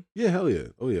 Wedding was good? Yeah, hell yeah.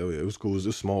 Oh yeah. It was cool. It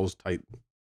was small, it was tight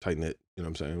knit. You know what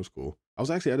I'm saying? It was cool. I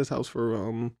was actually at his house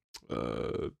for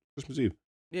Christmas Eve.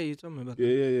 Yeah, you told me about that.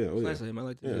 Yeah. Oh, nice of him. I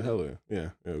like that. Yeah, hell yeah.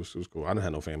 Yeah, it was cool. I didn't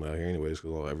have no family out here anyways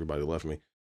because everybody left me.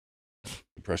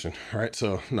 Depression. All right,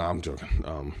 so I'm joking.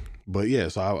 But yeah,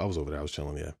 so I was over there. I was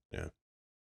chilling. Yeah.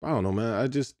 I don't know, man. I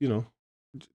just you're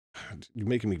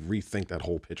making me rethink that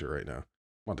whole picture right now.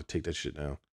 I'm about to take that shit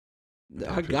down.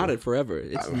 I got it forever.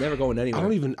 It's never going anywhere.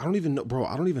 I don't even know, bro.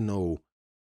 I don't even know.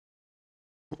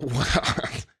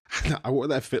 I wore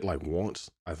that fit like once,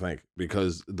 I think,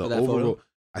 because the overall. Photo?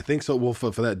 I think so. Well, for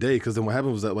that day, because then what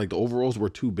happened was that like the overalls were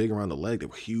too big around the leg. They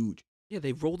were huge. Yeah,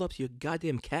 they rolled up to your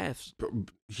goddamn calves.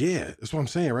 Yeah, that's what I'm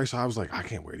saying, right? So I was like, I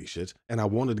can't wear these shits, and I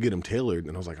wanted to get them tailored,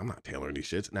 and I was like, I'm not tailoring these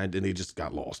shits, and then they just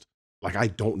got lost. Like I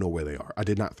don't know where they are. I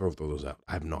did not throw those out.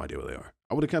 I have no idea where they are.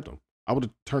 I would have kept them. I would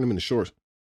have turned them into shorts.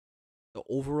 The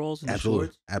overalls and absolutely,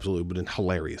 the shorts? Absolutely, but then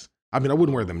hilarious. I mean, I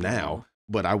wouldn't wear them now,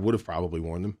 but I would have probably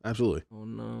worn them. Absolutely. Oh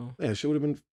no. Yeah, she would have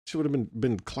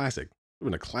been classic. It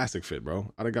would have been a classic fit,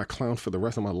 bro. I'd have got clowned for the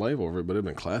rest of my life over it, but it'd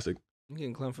been classic. You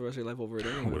getting clowned for the rest of your life over it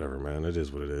anyway. Whatever, man. It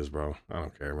is what it is, bro. I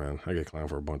don't care, man. I get clowned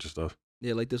for a bunch of stuff.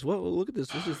 Yeah, like this. Well, look at this.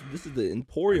 This is the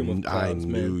emporium of clowns,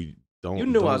 man. You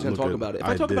knew I was going to talk about it. If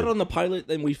I talk about it on the pilot,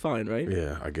 then we fine, right?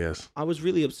 Yeah, I guess. I was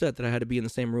really upset that I had to be in the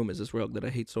same room as this rug that I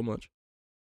hate so much.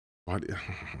 Why?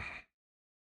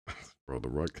 Bro, the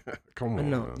rug. Come on.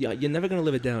 No, yeah, you're never gonna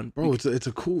live it down, bro. It's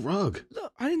a cool rug.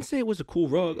 Look, I didn't say it was a cool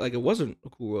rug. Like it wasn't a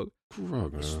cool rug. Cool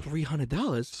rug, man. It's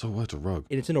 $300. So what's a rug?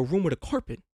 And it's in a room with a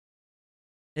carpet.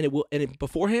 And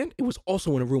beforehand, it was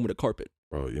also in a room with a carpet.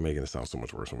 Bro, you're making it sound so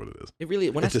much worse than what it is. It really.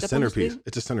 When It's I a step on this centerpiece. thing,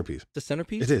 It's a centerpiece. it's a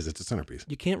centerpiece. It is. It's a centerpiece.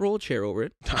 You can't roll a chair over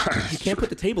it. You can't put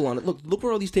the table on it. Look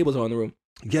where all these tables are in the room.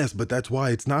 Yes, but that's why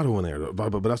it's not on there.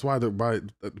 But that's why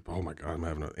oh my God, I'm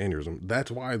having an aneurysm.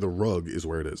 That's why the rug is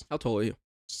where it is. How tall are you?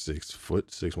 6 foot,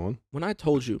 6'1". When I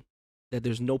told you that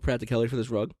there's no practicality for this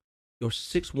rug, your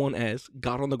 6'1" ass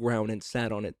got on the ground and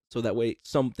sat on it so that way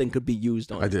something could be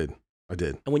used on it. I did.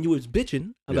 And when you was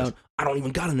bitching about, I don't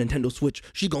even got a Nintendo Switch,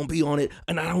 she's going to be on it,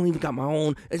 and I don't even got my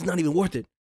own, it's not even worth it.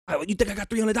 You think I got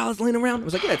 $300 laying around? I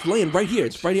was like, yeah, it's laying right here.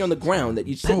 It's right here on the ground that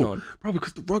you're sitting on. Bro,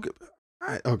 because the rug,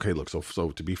 okay, look,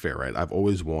 so to be fair, right, I've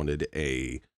always wanted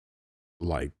a,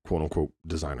 like, quote-unquote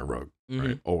designer rug,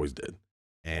 right? Always did.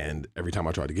 And every time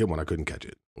I tried to get one, I couldn't catch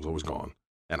it. It was always gone.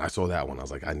 And I saw that one. I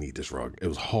was like, I need this rug. It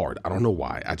was hard. I don't know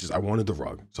why. I wanted the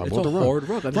rug. So I bought the rug. It's a hard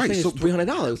rug. I'm just saying it's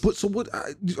 $300. But so what?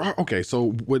 Okay,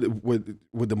 so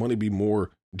would the money be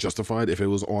more justified if it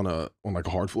was on like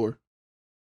a hard floor?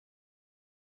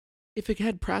 If it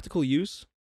had practical use.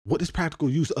 What is practical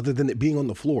use other than it being on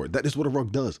the floor? That is what a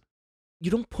rug does.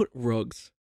 You don't put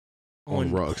rugs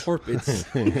on rugs. Carpets.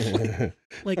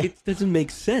 Like, it doesn't make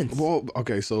sense. Well,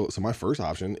 okay, so my first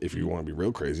option, if you want to be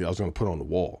real crazy, I was going to put it on the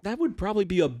wall. That would probably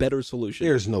be a better solution.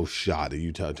 There's no shot of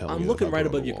you telling me. I'm looking right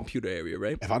above your computer area,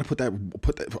 right? If I'd put that,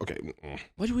 okay.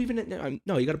 Why'd you even?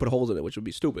 No, you got to put holes in it, which would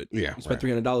be stupid. Yeah, you spent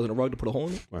 $300 on a rug to put a hole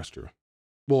in it. That's true.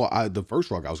 Well, the first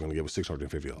rug I was going to give was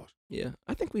 $650. Yeah,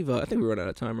 I think we run out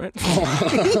of time, right?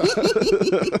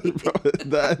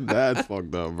 That's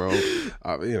fucked up, bro.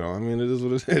 I mean, it is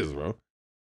what it is, bro.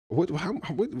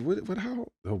 How?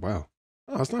 Oh wow,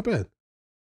 oh, it's not bad.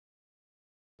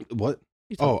 What?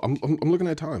 Oh, I'm looking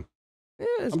at time. Yeah,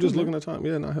 I'm just looking at time.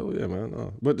 Yeah, no, hell yeah, man.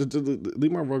 No. But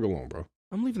leave my rug alone, bro.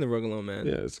 I'm leaving the rug alone, man.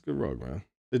 Yeah, it's a good rug, man.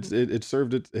 It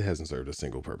served it. It hasn't served a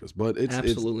single purpose, but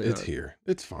it's here.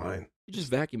 It's fine. You just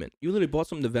vacuum it. You literally bought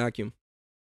something to vacuum.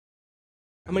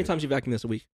 How many times you vacuum this a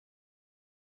week?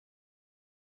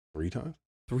 3 times.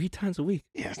 3 times a week.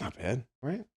 Yeah, it's not bad,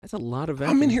 right? That's a lot of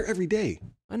vacuum. I'm in here every day.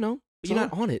 I know, but you're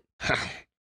not on it.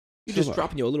 You're just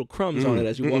dropping your little crumbs on it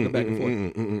as you're walking back and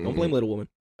forth. Don't blame little woman.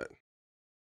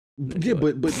 Yeah,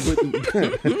 but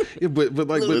yeah, but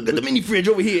like, look at the mini fridge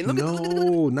over here.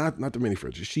 Not the mini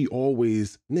fridge. She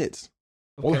always knits.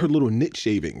 Okay. All her little knit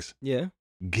shavings. Yeah.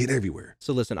 Get everywhere.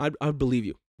 So listen, I'd believe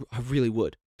you. I really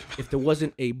would. If there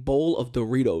wasn't a bowl of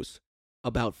Doritos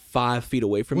about 5 feet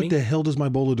away from me. What the hell does my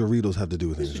bowl of Doritos have to do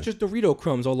with anything? It's just Dorito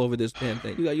crumbs all over this damn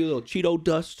thing. You got your little Cheeto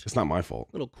dust. It's not my fault.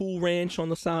 Little Cool Ranch on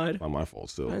the side. Not my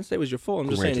fault still. I didn't say it was your fault. I'm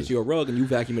just saying it's your rug and you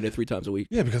vacuum it 3 times a week.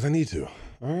 Yeah, because I need to.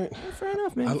 All right. Yeah, fair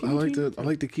enough, man. I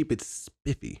like to keep it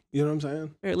spiffy. You know what I'm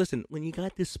saying? All right, listen, when you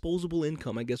got disposable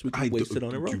income, I guess we can waste it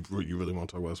on a rug. You really want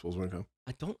to talk about disposable income?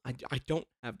 I don't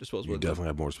have disposable income. You definitely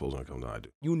have more disposable income than I do.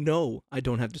 You know I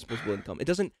don't have disposable income. It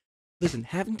doesn't. Listen,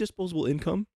 having disposable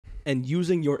income and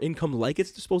using your income like it's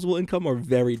disposable income are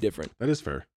very different. That is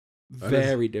fair.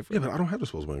 Very different. Yeah, but I don't have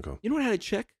disposable income. You know what I had to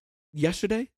check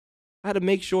yesterday? I had to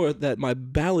make sure that my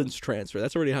balance transfer,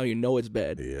 that's already how you know it's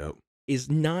bad, is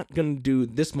not going to do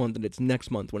this month and it's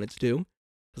next month when it's due.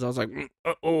 Because I was like,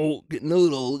 getting a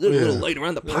little light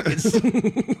around the pockets.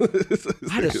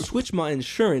 I had to switch my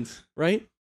insurance, right?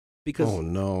 Because oh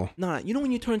no. Nah, you know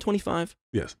when you turn 25?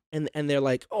 Yes. And they're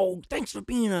like, oh, thanks for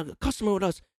being a customer with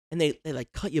us. And they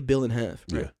like cut your bill in half.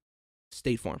 Right? Yeah.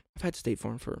 State Farm. I've had State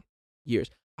Farm for years.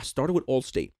 I started with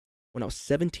Allstate. When I was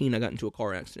 17, I got into a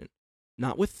car accident.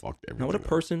 Not with a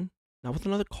person, not with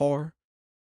another car.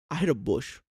 I hit a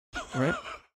bush. Right?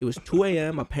 It was 2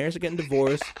 a.m. My parents are getting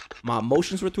divorced. My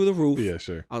emotions were through the roof. Yeah,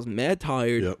 sure. I was mad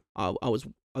tired. Yep. I was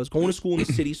going to school in the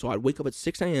city, so I'd wake up at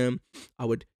 6 a.m. I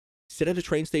would sit at a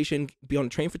train station, be on a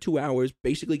train for 2 hours,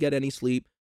 basically get any sleep,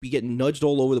 be getting nudged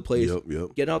all over the place.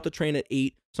 Yep. Get out the train at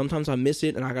 8. Sometimes I miss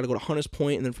it, and I got to go to Hunters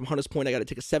Point, and then from Hunters Point, I got to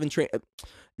take a 7 train.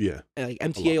 Yeah. Like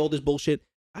MTA, all this bullshit.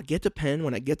 I get to Penn.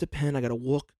 When I get to Penn, I got to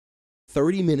walk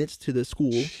 30 minutes to the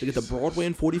school to get to Broadway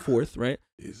and 44th, right?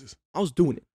 Jesus. I was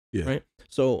doing it, yeah. Right?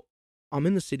 So I'm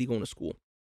in the city going to school.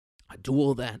 I do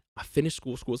all that. I finish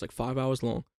school. School is like 5 hours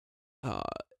long.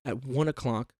 At 1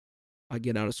 o'clock, I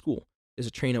get out of school. There's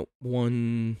a train at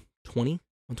 1:20,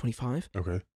 1:25.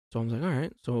 Okay. So I was like, all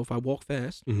right. So if I walk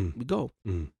fast, we go.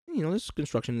 Mm-hmm. You know, there's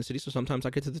construction in the city, so sometimes I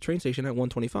get to the train station at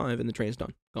 1:25 and the train's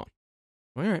done, gone.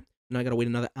 All right. Now I got to wait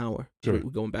another hour. Sure. We're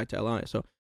going back to LI. So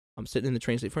I'm sitting in the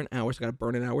train station for an hour, so I got to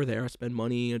burn an hour there. I spend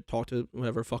money and talk to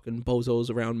whatever fucking bozos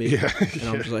around me. Yeah. And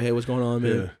I'm just like, hey, what's going on,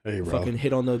 man? Yeah. Hey, bro. Fucking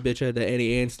hit on the bitch at the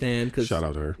Annie Ann stand. Shout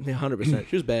out to her. Yeah, 100%.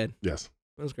 She was bad. Yes.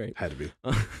 That was great. Had to be.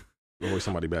 Always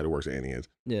somebody bad who works at Annie Ann's.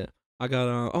 Yeah. I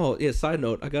got, side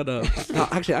note. I got,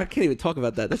 actually, I can't even talk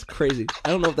about that. That's crazy. I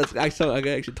don't know if that's I can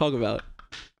actually talk about.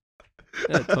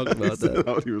 Talk about that. I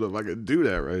don't even know if I can do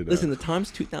that right now. Listen, the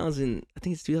time's 2000. I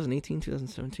think it's 2018,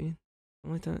 2017,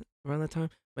 something like that. Around that time,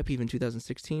 might be even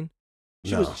 2016.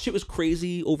 Shit was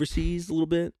crazy overseas a little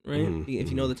bit, right? If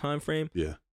you know the time frame.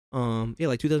 Yeah.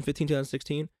 Like 2015,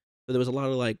 2016. So there was a lot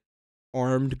of like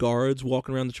armed guards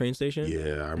walking around the train station. Yeah, I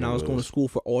remember. And I was going to school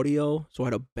for audio, so I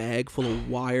had a bag full of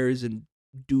wires and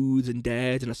dudes and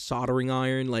dads and a soldering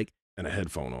iron, like. And a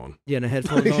headphone on. Yeah, and a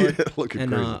headphone on. Looking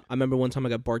and crazy. I remember one time I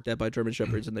got barked at by German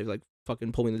Shepherds, and they like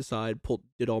fucking pulled me to the side,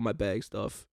 did all my bag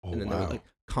stuff, and then they like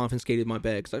confiscated my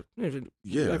bag. Cause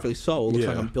rightfully so. It looks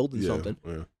like I'm building something.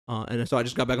 Yeah. And so I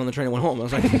just got back on the train and went home. I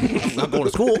was like, I'm not going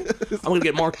to school. I'm gonna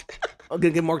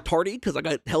get marked tardy because I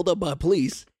got held up by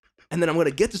police. And then I'm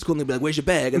gonna get to school and they'll be like, "Where's your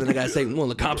bag?" And then I gotta say, "Well,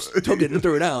 the cops took it and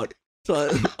threw it out."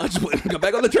 So I just got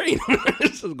back on the train,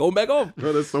 just going back home.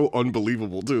 Bro, that's so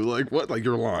unbelievable too. Like what? Like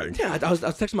you're lying. Yeah, I was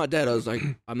texting my dad. I was like,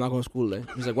 "I'm not going to school today."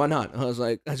 He's like, "Why not?" I was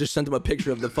like, I just sent him a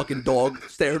picture of the fucking dog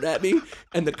staring at me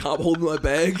and the cop holding my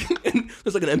bag, and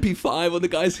there's like an MP5 on the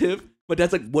guy's hip. My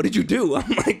dad's like, "What did you do?" I'm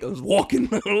like, "I was walking."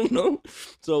 I don't know.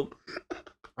 So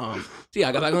yeah,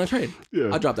 I got back on the train.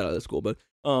 Yeah. I dropped out of the school, but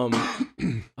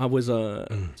I was so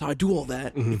I do all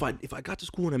that. If I got to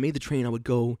school and I made the train, I would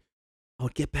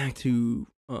get back to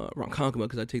Ronkonkoma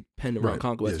because I take the pen to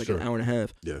Ronkonkoma. It's like an hour and a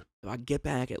half. Yeah. So I'd get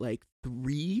back at like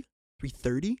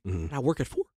 3:30, and I work at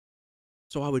 4.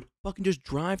 So I would fucking just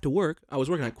drive to work. I was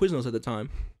working at Quiznos at the time,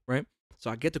 right? So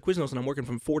I get to Quiznos and I'm working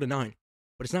from 4 to 9.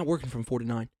 But it's not working from 4 to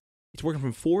 9. It's working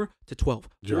from 4 to 12,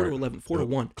 4 to 11, 4 to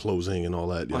 1. Closing and all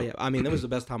that. Yeah. Oh, yeah. I mean, that was the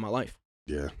best time of my life.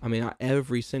 Yeah. I mean,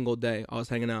 every single day I was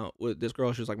hanging out with this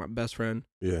girl. She was like my best friend.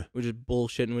 Yeah. We were just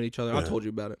bullshitting with each other. I told you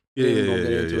about it.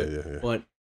 Yeah. But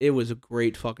it was a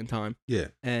great fucking time. Yeah.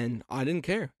 And I didn't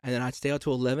care. And then I'd stay out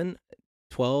till 11,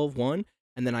 12, 1.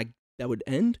 And then that would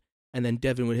end. And then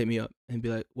Devin would hit me up and be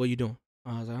like, "What are you doing?"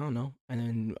 I was like, "I don't know." And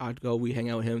then I'd go, we hang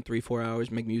out with him 3-4 hours,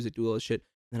 make music, do all this shit.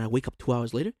 And then I wake up 2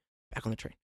 hours later, back on the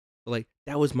train. So like,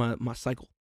 that was my cycle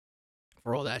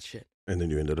for all that shit. And then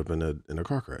you ended up in a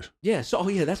car crash. Yeah. So,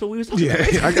 that's what we was talking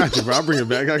about. Yeah, I got you, bro. I'll bring it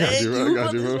back. I got you, bro.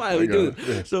 That's why we do it.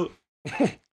 Yeah.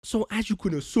 So as you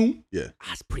could assume, I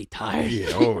was pretty tired.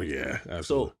 Yeah. Oh, yeah. Absolutely.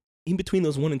 So in between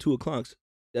those 1 and 2 o'clocks,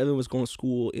 Devin was going to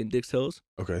school in Dix Hills.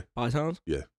 Okay. Five Towns.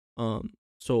 Yeah.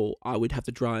 So I would have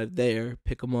to drive there,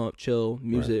 pick him up, chill,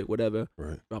 music, whatever,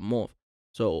 drop him off.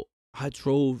 So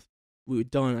we were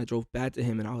done. I drove back to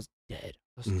him and I was dead.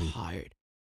 I was tired.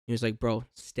 He was like, "Bro,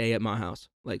 stay at my house.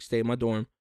 Like, stay at my dorm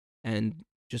and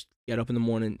just get up in the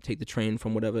morning, take the train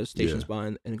from whatever station's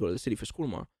by and go to the city for school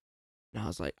tomorrow." And I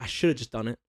was like, I should have just done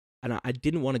it. And I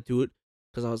didn't want to do it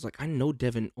because I was like, I know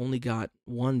Devin only got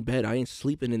 1 bed. I ain't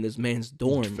sleeping in this man's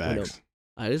dorm. Facts.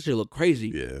 This shit look crazy.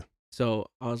 Yeah. So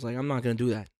I was like, I'm not going to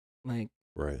do that. Like,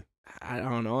 I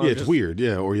don't know. Yeah, it's weird.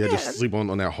 Yeah. Or you had to sleep on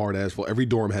that hard ass floor. Every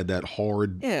dorm had that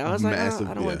hard, I was massive,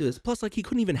 like, I don't want to do this. Plus, like, he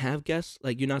couldn't even have guests.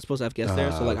 Like, you're not supposed to have guests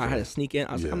there. So, like, I had to sneak in.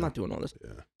 I was like, I'm not doing all this.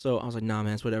 Yeah. So I was like, nah,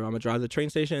 man, it's whatever. I'm going to drive to the train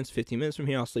station. It's 15 minutes from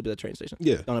here. I'll sleep at the train station.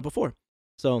 Yeah. Done it before.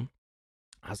 So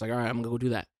I was like, all right, I'm going to go do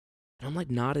that. And I'm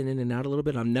like nodding in and out a little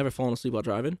bit. I'm never falling asleep while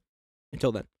driving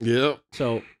until then. Yep.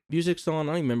 So music's on.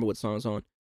 I don't even remember what song's on.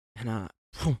 And I'm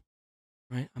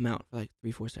out for like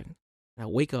 3-4 seconds. And I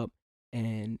wake up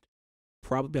and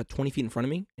probably about 20 feet in front of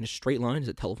me in a straight line is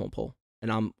a telephone pole.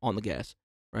 And I'm on the gas,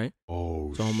 right?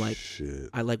 Oh, so I'm like, shit.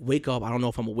 I like wake up. I don't know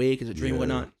if I'm awake. Is it a dream or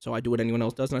whatnot? So I do what anyone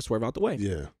else does and I swerve out the way.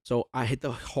 Yeah. So I hit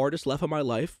the hardest left of my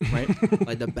life, right?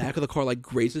 Like the back of the car like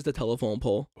grazes the telephone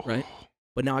pole, right?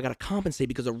 But now I got to compensate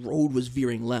because the road was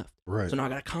veering left. Right. So now I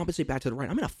got to compensate back to the right.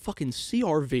 I'm in a fucking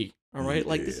CRV. All right.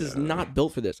 Like this is not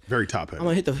built for this. Very top heavy. I'm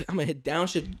going to hit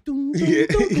downshift.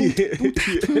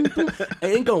 It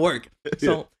ain't going to work.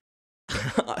 So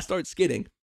I start skidding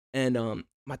and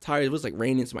my tires, it was like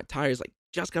raining. So my tires like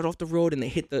just got off the road and they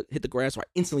hit the grass. So I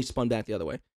instantly spun back the other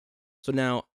way. So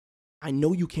now I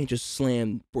know you can't just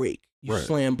slam brake. You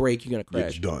slam brake, you're going to crash.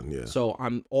 It's done. Yeah. So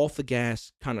I'm off the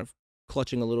gas, kind of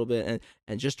clutching a little bit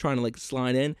and just trying to like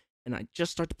slide in, and I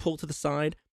just start to pull to the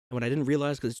side, and what I didn't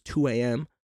realize because it's 2 a.m.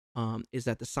 Is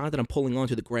that the side that I'm pulling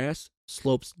onto the grass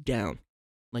slopes down,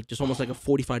 like just almost like a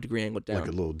 45-degree angle down, like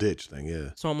a little ditch thing. Yeah.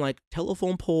 So I'm like,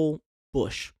 telephone pole,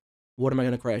 bush, what am I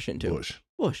gonna crash into?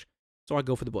 Bush. So I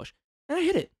go for the bush and I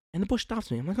hit it and the bush stops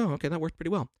me. I'm like, oh, okay, that worked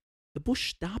pretty well. The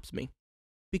bush stops me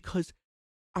because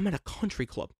I'm at a country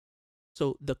club,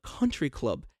 so the country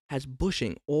club has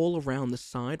bushing all around the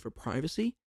side for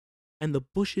privacy, and the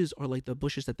bushes are like the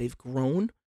bushes that they've grown.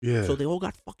 Yeah. So they all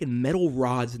got fucking metal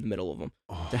rods in the middle of them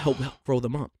to help grow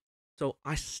them up. So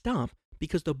I stop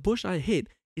because the bush I hit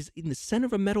is in the center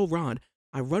of a metal rod.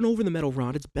 I run over the metal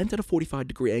rod. It's bent at a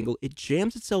 45-degree angle. It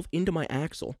jams itself into my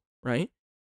axle. right?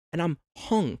 And I'm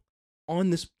hung on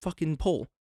this fucking pole,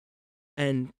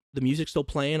 and the music's still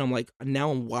playing. I'm like,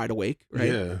 now I'm wide awake, right?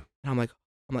 Yeah. And I'm like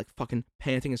fucking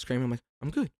panting and screaming. I'm like, I'm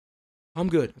good. I'm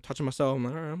good. I'm touching myself. I'm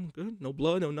like, all right, I'm good. No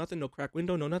blood, no nothing, no cracked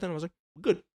window, no nothing. I was like,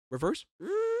 good. Reverse.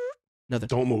 Nothing.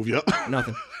 Don't move. Yep.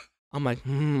 Nothing. I'm like,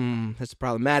 that's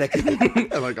problematic.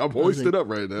 Like, I'm hoisted up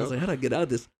right now. I was like, how do I get out of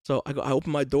this? So I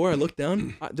open my door. I look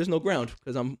down. There's no ground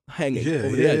because I'm hanging over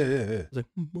the edge. Yeah. I was like,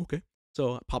 okay.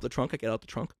 So I pop the trunk. I get out the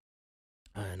trunk.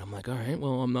 And I'm like, all right,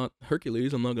 well, I'm not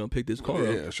Hercules. I'm not going to pick this car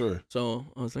up. Yeah, sure. So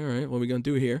I was like, all right, what are we going to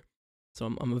do here? So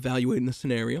I'm evaluating the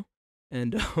scenario.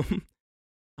 And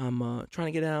I'm trying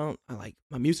to get out.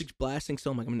 My music's blasting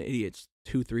still. I'm like, I'm an idiot. It's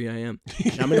 2, 3 a.m.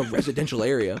 And I'm in a residential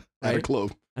area. Right? At a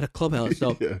club. At a clubhouse.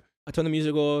 So Yeah. I turn the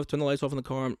music off, turn the lights off in the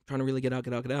car. I'm trying to really get out.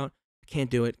 I can't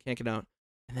do it. Can't get out.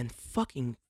 And then fuck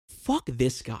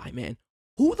this guy, man.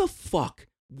 Who the fuck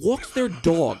walks their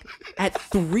dog at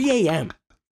 3 a.m.?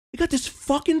 You got this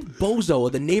fucking bozo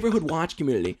of the neighborhood watch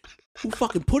community who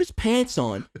fucking put his pants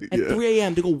on at 3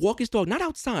 a.m. to go walk his dog, not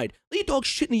outside. Let your dog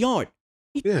shit in the yard.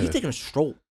 He's taking a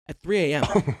stroll at 3 a.m.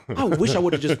 I wish I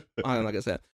would have just, like I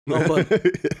said. But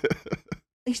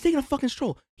he's taking a fucking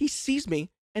stroll. He sees me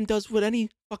and does what any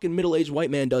fucking middle-aged white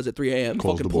man does at 3 a.m.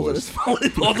 Calls fucking the pulls on boys. his phone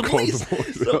and calls the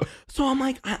police. Yeah. So I'm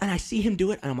like, and I see him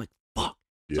do it, and I'm like, fuck.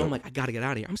 So Yeah. I'm like, I gotta get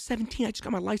out of here. I'm 17. I just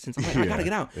got my license. I'm like, I gotta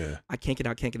get out. Yeah. I can't get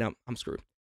out. I'm screwed.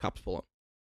 Cops pull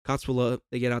up.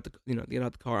 They get out the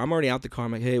car. I'm already out the car.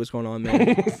 I'm like, hey, what's going on, man?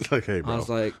 It's like, hey, bro. I was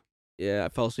like, yeah, I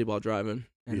fell asleep while driving,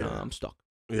 and Yeah. I'm stuck.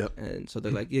 Yep. And so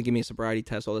they're like, yeah, give me a sobriety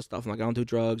test, all this stuff. I'm like, I don't do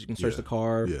drugs. You can search the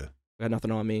car. Yeah. I got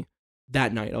nothing on me.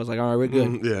 That night, I was like, all right, we're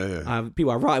good. Yeah.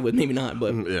 People I ride with, maybe not,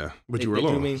 but Yeah. But they- you were they do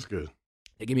alone. me. It's good.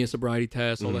 they give me a sobriety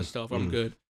test, all that Mhm. stuff. I'm Mhm.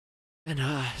 good. And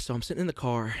so I'm sitting in the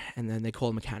car, and then they call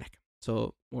a mechanic.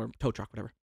 So, or tow truck,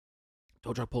 whatever.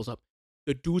 Tow truck pulls up.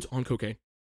 The dude's on cocaine.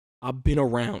 I've been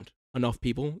around enough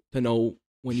people to know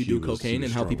when you He do was- he cocaine was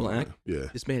and how strong people on act. it. Yeah.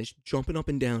 This man is jumping up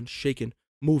and down, shaking,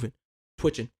 moving,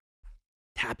 twitching,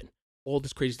 tapping, all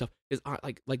this crazy stuff. Is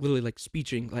like literally like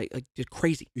speeching, like just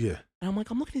crazy. Yeah. And I'm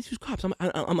like, I'm looking at these cops. I'm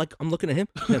looking at him.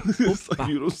 It's like,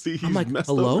 you don't see he's I'm like, messed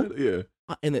hello? up. Right? Yeah.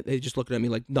 And they just looking at me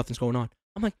like nothing's going on.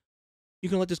 I'm like, you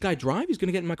gonna let this guy drive? He's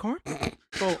gonna get in my car?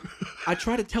 So I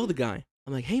try to tell the guy,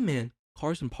 I'm like, hey man,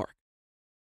 car's in park.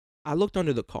 I looked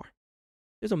under the car.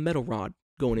 There's a metal rod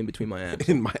going in between my axles.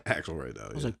 In my axle right now.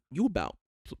 I was like, you about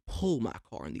to pull my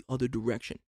car in the other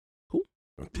direction. Cool.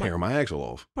 I'm tearing my axle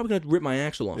off. Probably gonna rip my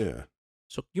axle off. Yeah.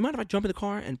 So you mind if I jump in the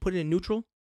car and put it in neutral?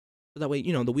 So that way,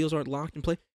 the wheels aren't locked in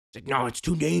place? He's like, no, it's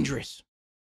too dangerous.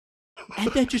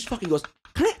 And then just fucking goes,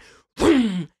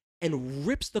 and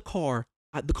rips the car.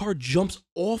 The car jumps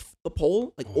off the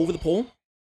pole, like over the pole,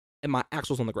 and my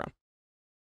axle's on the ground.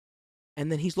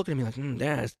 And then he's looking at me like,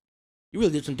 Dad, you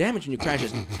really did some damage in your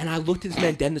crashes. And I looked at this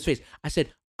man dead in his face. I said,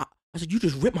 you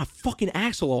just ripped my fucking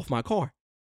axle off my car,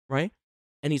 right?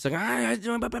 And he's like,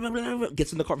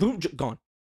 gets in the car, gone.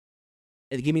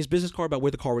 And he gave me his business card about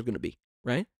where the car was going to be,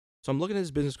 right? So I'm looking at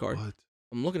his business card. What?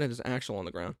 I'm looking at his axle on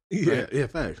the ground. Yeah. Right? Yeah.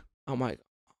 Thanks. I'm like,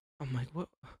 what?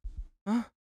 Huh?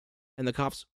 And the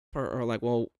cops are like,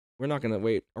 well, we're not going to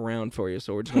wait around for you,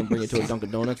 so we're just going to bring you to a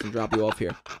Dunkin' Donuts and drop you off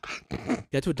here.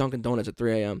 Get to a Dunkin' Donuts at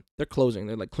 3 a.m. They're closing.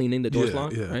 They're like cleaning the doors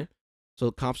locked, right? So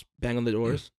the cops bang on the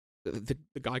doors. The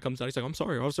guy comes out. He's like, I'm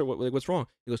sorry, officer. What's wrong?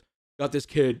 He goes, got this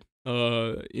kid.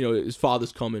 His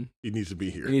father's coming. He needs to be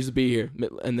here. He needs to be here.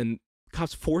 And then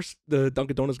cops forced the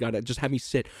Dunkin' Donuts guy to just have me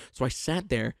sit. So I sat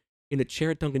there in a chair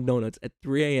at Dunkin' Donuts at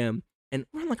 3 a.m. and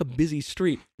we're on like a busy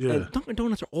street. Yeah. And Dunkin'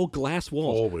 Donuts are all glass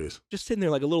walls. Always. Just sitting there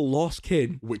like a little lost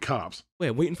kid. With cops.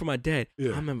 Waiting for my dad.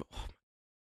 Yeah. I remember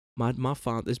my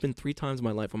father, there's been 3 times in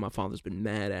my life where my father's been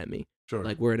mad at me. Sure.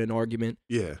 Like we're in an argument.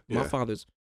 Yeah. My father's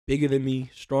bigger than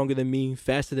me, stronger than me,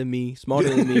 faster than me, smarter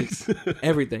than me,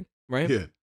 everything, right? Yeah.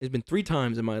 There's been 3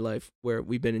 times in my life where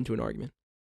we've been into an argument.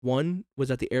 One was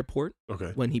at the airport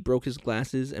Okay. when he broke his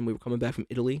glasses and we were coming back from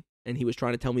Italy and he was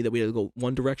trying to tell me that we had to go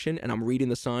one direction and I'm reading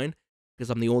the sign because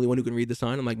I'm the only one who can read the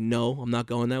sign. I'm like, no, I'm not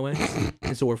going that way.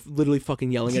 And so we're literally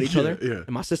fucking yelling at each other. Yeah. And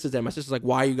my sister's there. My sister's like,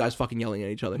 why are you guys fucking yelling at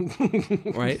each other?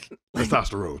 Right?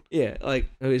 Testosterone. Yeah, like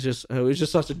it was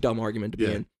just such a dumb argument to be Yeah.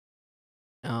 in.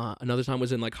 Another time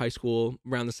was in like high school,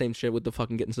 around the same shit with the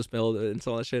fucking getting suspended and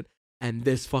all that shit. And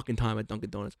this fucking time at Dunkin'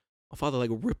 Donuts, my father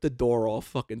like ripped the door off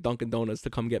fucking Dunkin' Donuts to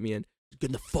come get me in. Get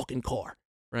in the fucking car,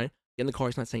 right? Get in the car.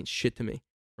 He's not saying shit to me,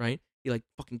 right? He like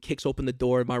fucking kicks open the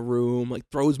door in my room, like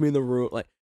throws me in the room, like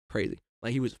crazy.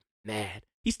 Like he was mad.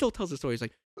 He still tells the story. He's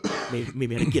like,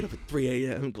 maybe I had to get up at 3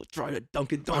 a.m. and go try to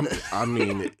Dunkin' Donuts. I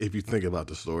mean, if you think about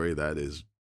the story,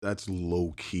 that's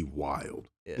low key wild.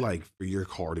 Yeah. Like for your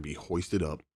car to be hoisted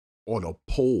up, on a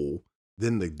pole,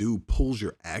 then the dude pulls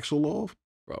your axle off.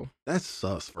 Bro. That's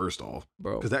sus, first off.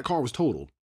 Bro. Because that car was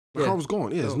totaled. The car was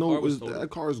gone. Yeah, that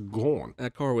car is gone.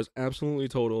 That car was absolutely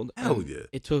totaled. Hell yeah.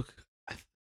 It took,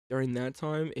 during that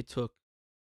time, it took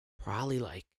probably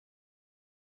like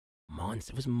months.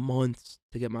 It was months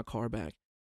to get my car back.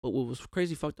 But what was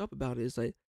crazy fucked up about it is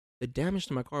like the damage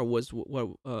to my car was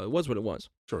what it was.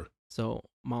 Sure. So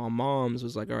my mom's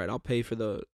was like, all right, I'll pay for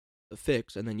the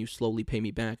fix, and then you slowly pay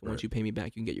me back. And once you pay me back,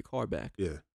 you can get your car back.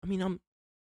 Yeah. I mean, I'm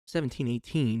 17,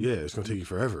 18. Yeah, it's going to take you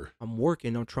forever. I'm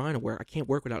working. I'm trying to work. I can't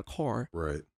work without a car.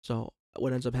 Right. So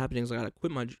what ends up happening is I got to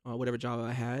quit my whatever job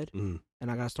I had, and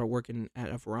I got to start working at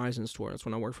a Verizon store. That's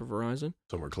when I worked for Verizon.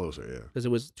 Somewhere closer, yeah. Because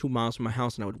it was 2 miles from my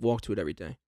house, and I would walk to it every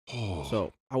day. Oh,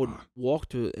 so I would walk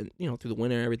to, through the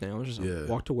winter and everything. I was just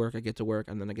walk to work. I get to work,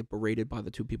 and then I get berated by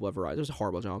the two people at Verizon. It was a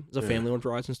horrible job. It was a family-owned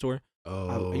Verizon store.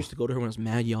 Oh. I used to go to her when I was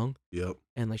mad young. Yep.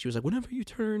 And like she was like, whenever you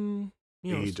turn,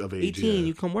 age 18,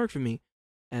 you come work for me.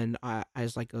 And I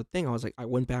was like a thing. I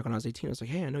went back when I was 18. I was like,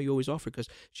 hey, I know you always offer, because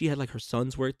she had like her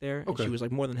sons work there, and she was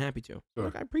like more than happy to. Sure.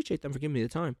 Like, I appreciate them for giving me the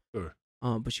time. Sure.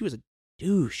 But she was a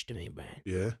douche to me, man.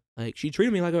 Yeah. Like she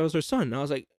treated me like I was her son. And I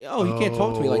was like, oh, you can't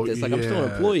talk to me like this. Like I'm still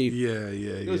an employee. Yeah.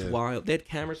 It was wild. They had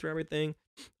cameras for everything.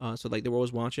 So like they were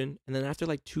always watching. And then after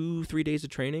like 2-3 days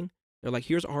of training, they're like,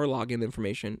 here's our login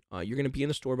information. You're gonna be in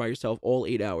the store by yourself all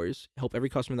 8 hours. Help every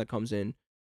customer that comes in.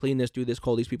 Clean this, do this,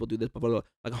 call these people, do this, blah, blah, blah.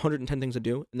 Like 110 things to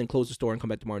do, and then close the store and come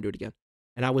back tomorrow and do it again.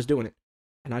 And I was doing it.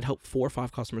 And I'd help 4 or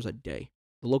 5 customers a day.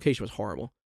 The location was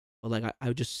horrible. But like I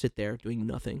would just sit there doing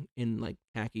nothing in like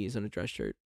khakis and a dress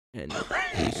shirt. And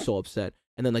he's so upset.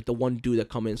 And then like the one dude that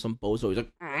come in, some bozo, he's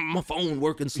like, my phone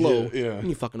working slow. Yeah. And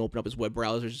you fucking open up his web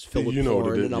browser, just filled with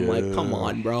porn. And I'm like, come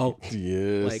on, bro.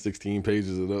 Yeah, like, 16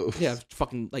 pages of those. Yeah,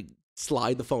 fucking like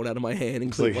slide the phone out of my hand.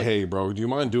 And it's like, hey, bro, do you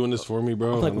mind doing this for me,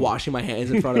 bro? I'm like washing my hands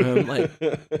in front of him. Like,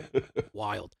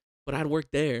 wild. But I'd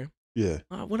worked there. Yeah.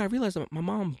 When I realized that my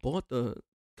mom got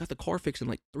the car fixed in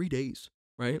like 3 days,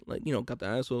 right? Like, got the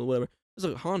asshole or whatever. It was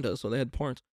a Honda, so they had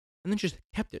parts. And then just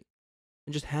kept it.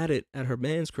 And just had it at her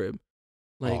man's crib.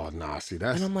 Like, oh, nah, see,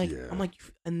 that's... And I'm like,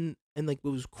 and like,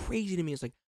 what was crazy to me is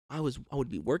like, I would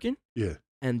be working. Yeah.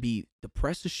 And be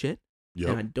depressed as shit. Yep.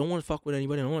 And I don't want to fuck with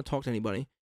anybody. I don't want to talk to anybody.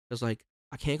 Because, like,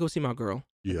 I can't go see my girl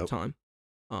at the time,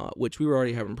 which we were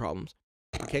already having problems.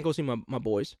 I can't go see my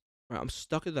boys. Right? I'm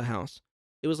stuck at the house.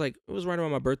 It was right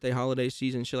around my birthday, holiday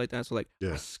season, shit like that. So, like,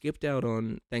 I skipped out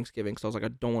on Thanksgiving because I was like, I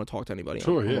don't want to talk to anybody.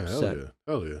 Sure, I'm upset.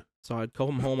 Hell yeah. So I'd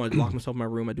come home, I'd lock myself in my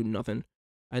room, I'd do nothing.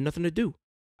 I had nothing to do.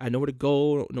 I had nowhere to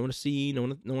go, no one to see, no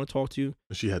one to talk to.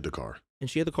 And she had the car. And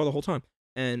she had the car the whole time.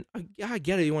 And I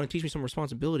get it, you want to teach me some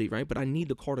responsibility, right? But I need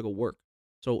the car to go work.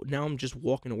 So now I'm just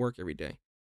walking to work every day.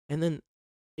 And then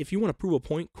if you want to prove a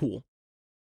point, cool.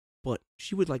 But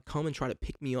she would like come and try to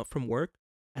pick me up from work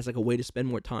as like a way to spend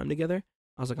more time together.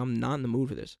 I was like, I'm not in the mood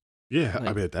for this. Yeah, like,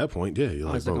 I mean, at that point, yeah, you're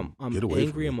like, bro, I'm get away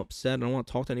angry, from me. I'm upset, I don't want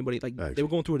to talk to anybody. Like, Thanks. They were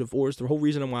going through a divorce. The whole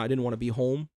reason why I didn't want to be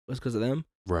home was because of them.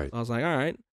 Right. So I was like, all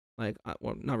right. Like,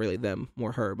 well, not really them,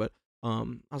 more her, but I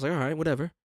was like, all right,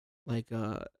 whatever. Like,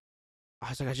 I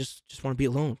was like, I just want to be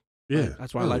alone. Yeah. Like,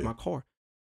 that's why I like my car.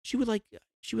 She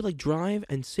would drive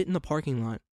and sit in the parking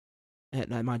lot at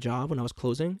my job when I was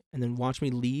closing, and then watch me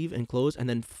leave and close, and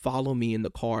then follow me in the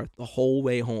car the whole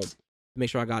way home to make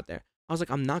sure I got there. I was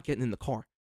like, I'm not getting in the car.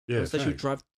 Yeah. Instead, she would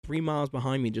drive 3 miles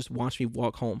behind me, just watch me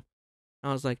walk home.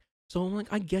 I was like, so I'm like,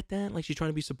 I get that. Like, she's trying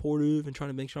to be supportive and trying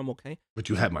to make sure I'm okay. But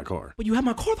you had my car. But you had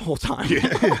my car the whole time. Yeah.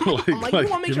 I'm like, you want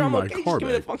to make sure I'm okay? Just give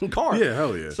me the fucking car. Yeah,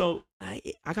 hell yeah. So I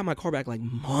got my car back like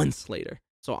months later.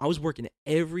 So I was working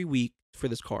every week for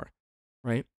this car,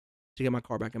 right? To get my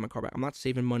car back, I'm not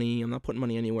saving money. I'm not putting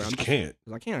money anywhere. You can't.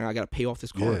 I can't. I got to pay off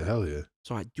this car. Yeah, hell yeah.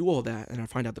 So I do all that, and I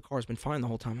find out the car's been fine the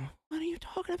whole time. What are you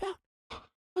talking about? I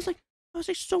was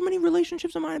like, so many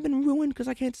relationships of mine have been ruined because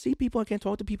I can't see people. I can't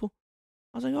talk to people.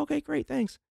 I was like, okay, great,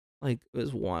 thanks. Like, it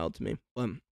was wild to me.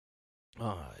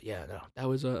 Yeah, no, that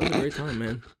was a great time,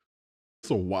 man.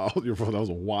 So wild. That was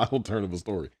a wild turn of a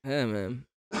story. Yeah, man.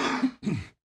 Has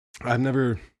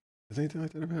anything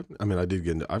like that ever happened? I mean, I've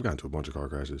gotten into a bunch of car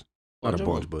crashes. Not a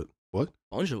bunch, but what?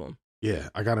 Bunch of them. Yeah,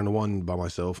 I got into one by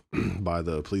myself by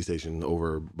the police station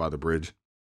over by the bridge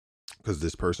because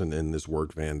this person in this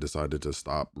work van decided to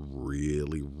stop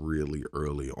really, really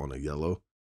early on a yellow,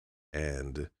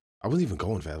 and I wasn't even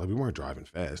going fast. Like, we weren't driving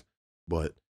fast,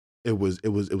 but it was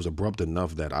abrupt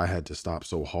enough that I had to stop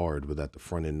so hard that the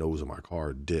front end nose of my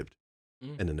car dipped,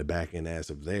 and then the back end ass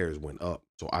of theirs went up.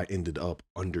 So I ended up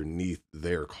underneath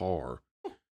their car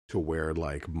to where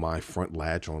like my front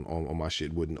latch on my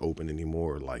shit wouldn't open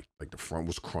anymore. Like the front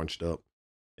was crunched up,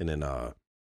 and then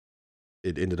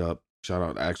it ended up shout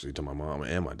out actually to my mom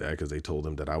and my dad because they told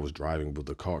them that I was driving with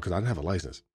the car because I didn't have a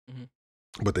license. Mhm.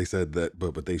 But they said that,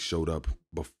 but they showed up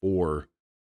before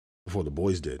the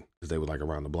boys did because they were like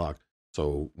around the block.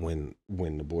 So when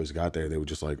the boys got there, they were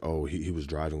just like, oh, he was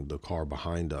driving the car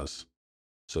behind us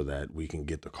so that we can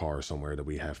get the car somewhere that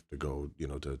we have to go, you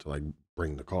know, to like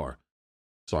bring the car.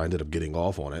 So I ended up getting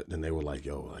off on it, and they were like,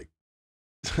 yo, like,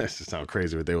 that just sound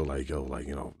crazy, but they were like, yo, like,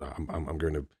 you know, I'm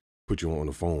going to put you on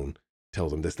the phone, tell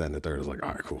them this, that, and the third. I was like,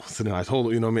 all right, cool. So then I told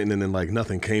them, you know what I mean? And then like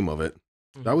nothing came of it.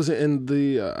 Mhm. That was in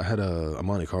the, I had a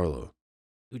Monte Carlo.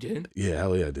 You did? Yeah,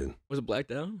 hell yeah, I did. Was it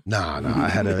blacked out? Nah, I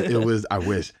had I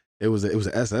wish. It was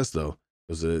an SS though.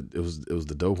 It was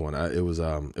the dope one. It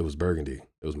was burgundy.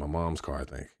 It was my mom's car, I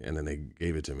think. And then they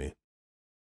gave it to me.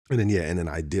 And then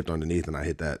I dipped underneath and I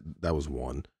hit that. That was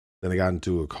one. Then I got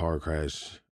into a car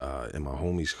crash in my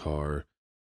homie's car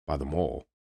by the mall.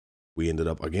 We ended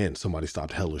up, again, somebody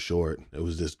stopped hella short. It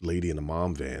was this lady in a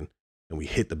mom van, and we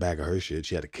hit the back of her shit.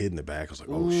 She had a kid in the back. I was like,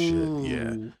 oh, shit,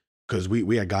 yeah. Because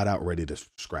we had got out ready to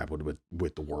scrap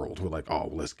with the world. We're like, oh,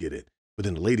 well, let's get it. But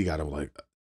then the lady got him like,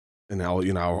 and all,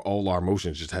 you know, all our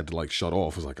emotions just had to like shut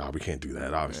off. It was like, oh, we can't do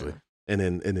that, obviously. Yeah.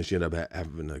 And then she ended up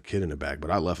having a kid in the back,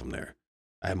 but I left him there.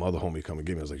 I had my other homie come and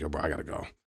get me. I was like, yo, bro, I got to go.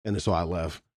 And then so I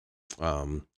left.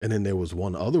 And then there was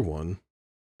one other one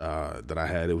that I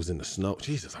had. It was in the snow.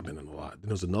 Jesus, I've been in a lot.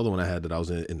 There was another one I had that I was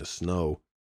in the snow.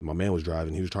 My man was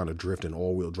driving. He was trying to drift an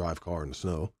all-wheel drive car in the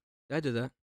snow. I did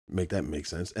that. Make that make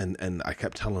sense. And I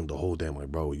kept telling him the whole damn,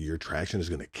 like, bro, your traction is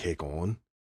going to kick on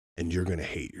and you're going to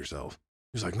hate yourself.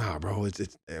 He was like, nah, bro,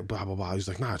 it's blah, blah, blah. He was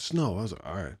like, nah, it's snow. I was like,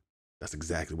 all right. That's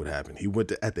exactly what happened. He went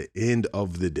to, at the end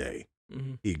of the day,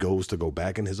 he goes to go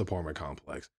back in his apartment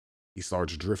complex. He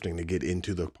starts drifting to get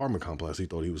into the apartment complex. He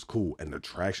thought he was cool. And the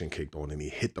traction kicked on and he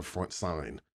hit the front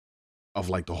sign of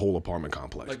like the whole apartment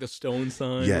complex. Like the stone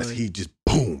sign? Yes, like... he just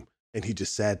boom. And he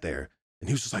just sat there and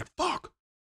he was just like, fuck.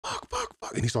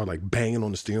 And he started like banging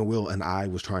on the steering wheel. And I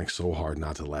was trying so hard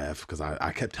not to laugh because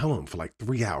I kept telling him for like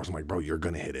 3 hours, I'm like, bro, you're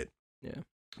going to hit it. Yeah.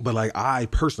 But like I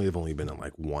personally have only been in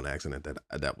like one accident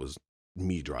that was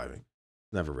me driving.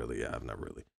 Never really. Yeah, I've never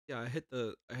really. Yeah, I hit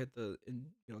the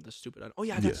the stupid. Oh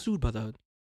yeah, I got sued by the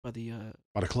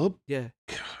club. Yeah.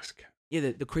 Gosh.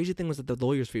 Yeah, the crazy thing was that the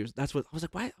lawyer's fees. That's what I was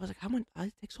like. Why? I was like, how much?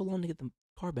 It take so long to get the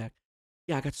car back?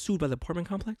 Yeah, I got sued by the apartment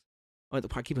complex. Oh,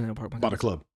 I keep it in the apartment. By the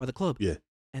club. By the club. Yeah.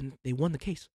 And they won the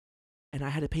case, and I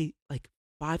had to pay like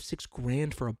 $5-6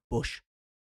 grand for a bush,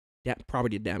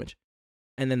 property damage,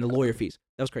 and then the lawyer fees.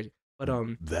 That was crazy. But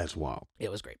that's wild. Yeah,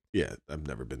 it was great. Yeah, I've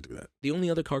never been through that. The only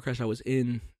other car crash I was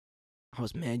in, I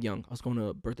was mad young. I was going to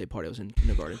a birthday party. I was in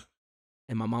kindergarten,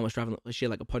 and my mom was driving. She had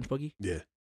like a punch buggy. Yeah.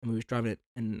 And we was driving it,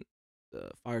 and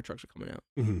the fire trucks were coming out.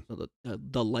 Mm-hmm. So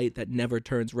the light that never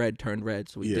turns red turned red.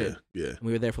 So we did. Yeah. And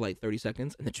we were there for like 30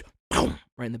 seconds, and then boom,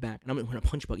 right in the back. And I'm in a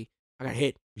punch buggy. I got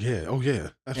hit. Yeah. Oh yeah.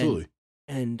 Absolutely.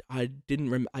 And I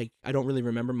didn't I don't really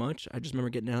remember much. I just remember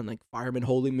getting out and like firemen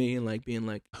holding me and like being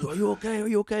like, "Are you okay? Are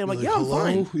you okay?" I'm like, "Yeah, I'm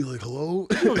fine." You're like, "Hello."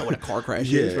 You don't know what a car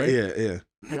crash is, right? Yeah.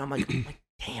 And I'm like,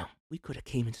 damn, we could have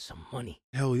came into some money.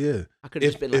 Hell yeah. I could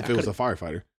have been like, if it was a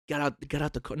firefighter. Got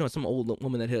out the car. No, some old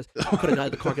woman that hit us. I could have got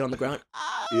out the car, get on the ground.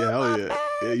 Yeah, hell yeah.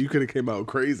 Yeah, you could have came out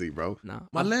crazy, bro. Nah,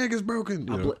 my leg is broken.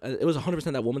 It was 100%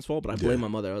 that woman's fault, but I blame my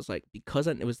mother. I was like, because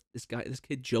it was this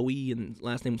kid Joey, and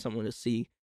last name something with a C.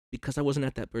 Because I wasn't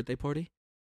at that birthday party,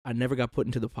 I never got put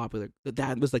into the popular.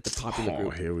 That was like the popular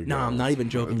group. Here we go. Nah, I'm not even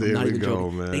joking. There I'm not we even go,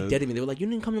 joking. Man. They deaded me. They were like, "You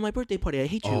didn't come to my birthday party. I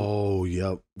hate you." Oh,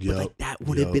 yep. But like that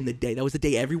would have been the day. That was the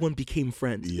day everyone became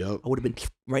friends. Yep. I would have been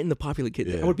right in the popular kid.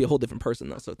 Yeah. I would be a whole different person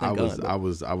though. So thank God. I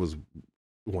was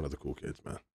one of the cool kids,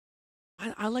 man.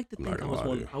 I like to think I was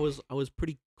one. I was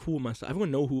pretty cool myself.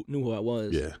 Everyone knew who I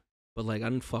was. Yeah. But like I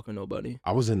didn't fuck with nobody.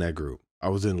 I was in that group. I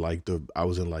was in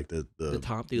the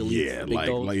top, the elite. Yeah,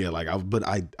 but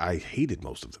I hated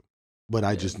most of them. But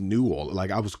I just knew all.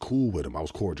 Like I was cool with them. I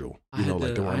was cordial. They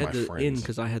were my friends.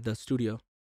 Because I had the studio.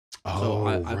 Oh, so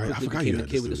right. I forgot became you the had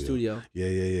kid with the studio.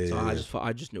 Yeah. So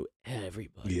I just knew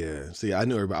everybody. Yeah. See, I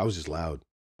knew everybody. I was just loud.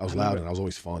 I was loud and I was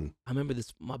always fun. I remember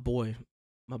this. My boy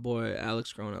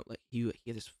Alex, growing up, like he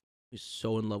was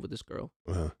so in love with this girl,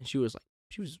 and she was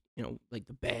like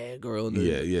the bad girl in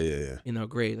in our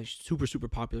grade, like super super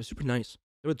popular, super nice.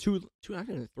 There were two I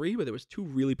think three, but there was two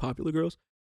really popular girls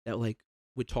that like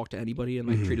would talk to anybody and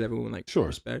like treated everyone with like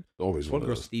respect. Always one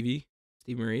girl, Stevie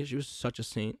Marie. She was such a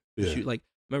saint. Yeah. She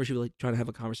remember she was like trying to have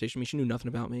a conversation with me. She knew nothing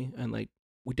about me, and like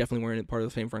we definitely weren't part of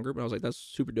the same friend group. And I was like, that's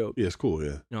super dope. Yeah, it's cool.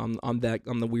 Yeah. You know, I'm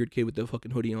the weird kid with the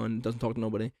fucking hoodie on, doesn't talk to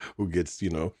nobody. Who gets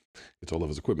all of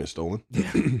his equipment stolen. Yeah,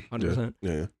 100%.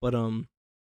 Yeah. But I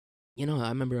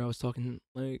remember I was talking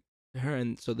like her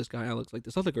and so this guy Alex, like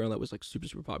this other girl that was like super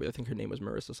super popular. I think her name was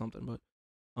Marissa something, but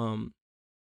um,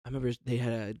 I remember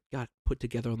they got put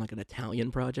together on like an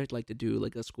Italian project, like to do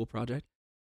like a school project,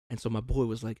 and so my boy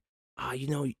was like,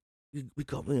 we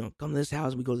come, come to this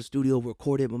house, we go to the studio, we'll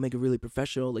record it, we'll make it really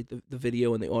professional, like the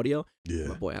video and the audio. Yeah.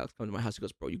 My boy Alex comes to my house, he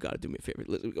goes, bro, you gotta do me a favor.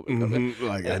 Listen,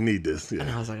 Like, I need this. Yeah.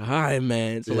 And I was like, all right,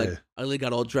 man. So like, I really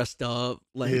got all dressed up,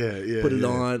 like, put it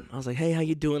on. I was like, hey, how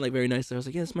you doing? Like, very nice. I was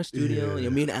like, yeah, it's my studio. Yeah.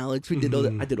 Me and Alex, we did all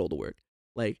the, I did all the work.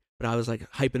 Like, but I was like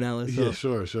hyping Alex up.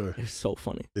 Sure. It was so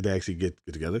funny. Did they actually get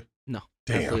together? No,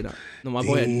 Damn. absolutely not. No, my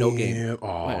boy had no game.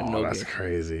 Oh, that's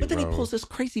crazy. But then bro. he pulls this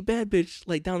crazy bad bitch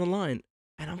like down the line,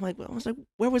 and I was like,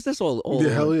 where was this all? Yeah,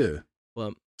 hell yeah.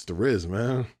 Well, it's the Riz,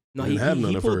 man. No, he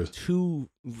pulled first. 2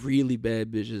 really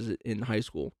bad bitches in high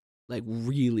school, like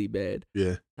really bad. Yeah.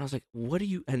 And I was like, what are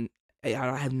you? And I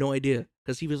have no idea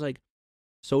because he was like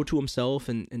so to himself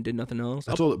and did nothing else.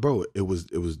 I told it, bro. It was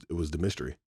the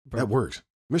mystery. Bro. That works.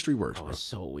 Mystery works, bro. It's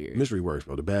so weird. Mystery works,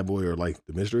 bro. The bad boy or like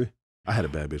the mystery. I had a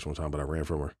bad bitch one time, but I ran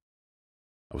from her.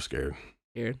 I was scared.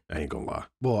 Scared? I ain't gonna lie.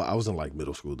 Well, I was in like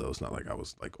middle school though. It's not like I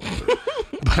was like older.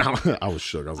 But I was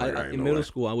shook. I was like, I ain't in middle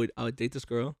school, I would date this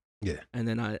girl. Yeah. And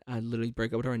then I literally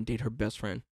break up with her and date her best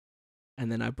friend.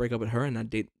 And then I break up with her and I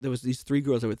date. There was these 3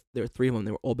 girls. There were 3 of them.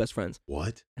 They were all best friends.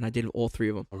 What? And I dated all 3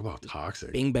 of them. Talk about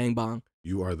toxic. Bing bang bong.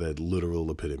 You are the literal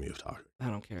epitome of toxic. I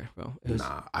don't care, bro.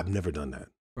 Nah, I've never done that.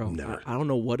 Bro, never. I don't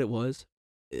know what it was.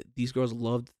 These girls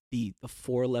loved the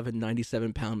 4'11",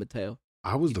 97 pound Mateo.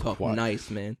 I was the quiet.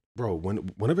 Nice, man. Bro,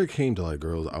 whenever it came to like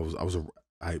girls,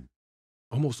 I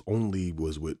almost only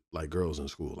was with like girls in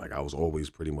school. Like I was always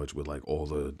pretty much with like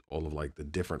all of like the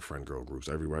different friend girl groups.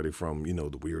 Everybody from, the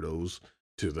weirdos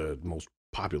to the most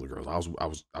popular girls. I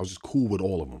was just cool with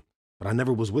all of them. But I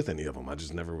never was with any of them. I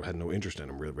just never had no interest in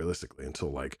them realistically until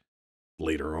like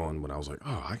later on when I was like,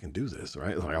 oh, I can do this,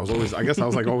 right? Like I guess I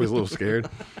was like always a little scared,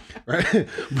 right?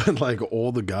 But like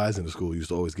all the guys in the school used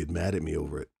to always get mad at me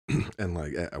over it. And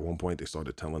like at one point they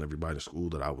started telling everybody in school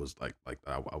that I was like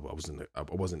I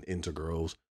wasn't into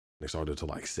girls. They started to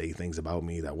like say things about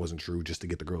me that wasn't true just to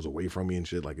get the girls away from me and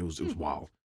shit. Like it was wild.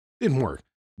 Didn't work,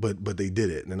 but they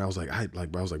did it. And then I was like,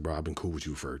 bro, I've been cool with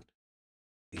you for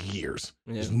years.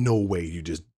 Yeah. There's no way you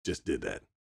just did that.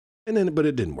 And then, but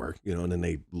it didn't work, and then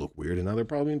they look weird and now they're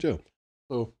probably in jail.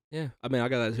 So, yeah, I mean, I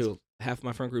got that too. Half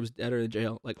my friend group's dead or in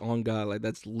jail. Like, on God, like,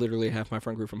 that's literally half my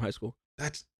friend group from high school.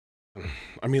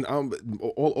 I mean,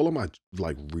 all of my,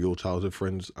 like, real childhood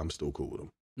friends, I'm still cool with them.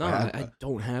 No, I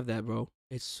don't have that, bro.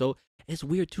 It's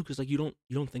weird too, because, like, you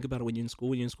don't think about it when you're in school.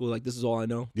 When you're in school, like, this is all I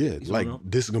know. Yeah, like,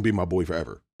 this is going to be my boy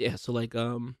forever. Yeah, so, like,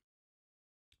 fucking,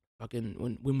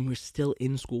 when we were still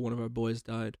in school, one of our boys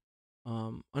died.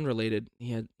 Unrelated.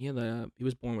 He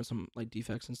was born with some like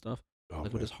defects and stuff,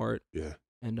 with his heart. Yeah.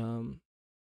 And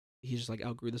he just like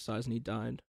outgrew the size and he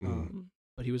died.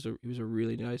 But he was a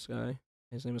really nice guy.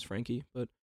 His name was Frankie. But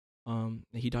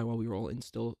he died while we were all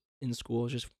still in school.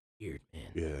 It's just weird,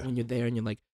 man. Yeah. When you're there and you're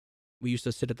like, we used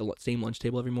to sit at the same lunch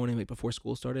table every morning, like before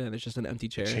school started, and it's just an empty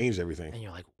chair. It changed everything. And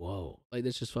you're like, whoa, like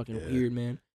that's just fucking weird,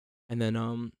 man. And then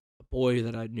a boy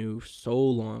that I knew so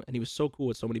long, and he was so cool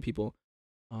with so many people.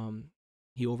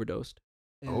 He overdosed.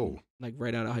 Like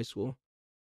right out of high school.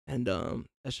 And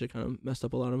that shit kind of messed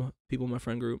up a lot of people in my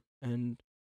friend group. And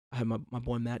I had my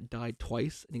boy Matt died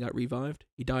twice and he got revived.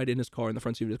 He died in his car, in the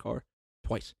front seat of his car,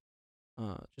 twice.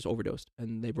 Just overdosed.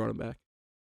 And they brought him back.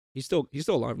 He's still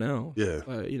alive now. Yeah.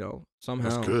 Somehow.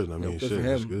 That's good. I mean, good for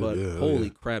him. Good. But yeah, holy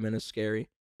crap, man, it's scary.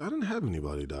 I didn't have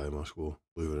anybody die in my school,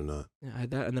 believe it or not. Yeah, I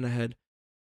had that. And then I had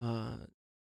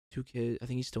 2 kids. I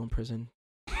think he's still in prison.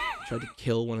 Tried to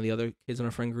kill one of the other kids in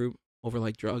our friend group over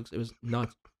like drugs. It was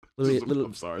nuts.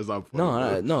 I'm sorry, it's not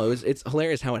funny. No. It's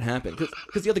hilarious how it happened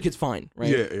because the other kid's fine, right?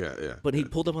 Yeah. But he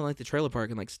pulled up on like the trailer park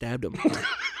and like stabbed him,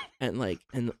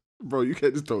 and bro, you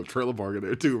can't just throw a trailer park in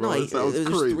there too, bro. No, that sounds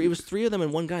crazy. It was 3 of them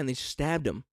and one guy, and they stabbed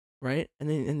him, right?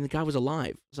 And the guy was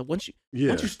alive. So once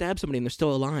you stab somebody and they're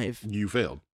still alive, you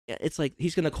failed. It's like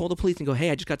he's gonna call the police and go, "Hey,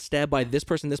 I just got stabbed by this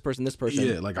person, this person, this person."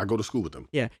 Yeah, like I go to school with them.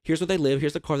 Yeah, here's where they live.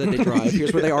 Here's the car that they drive.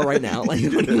 Here's where they are right now. Like,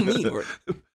 what do you mean?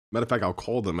 Matter of fact, I'll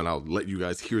call them and I'll let you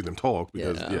guys hear them talk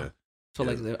because So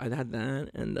like I had that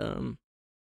and and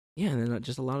then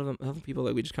just a lot of them, other people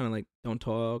that we just kind of like don't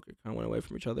talk or kind of went away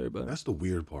from each other. But that's the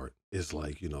weird part. Is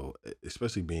like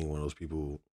especially being one of those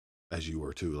people as you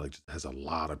were too, like has a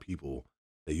lot of people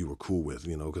that you were cool with,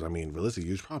 because I mean, realistically,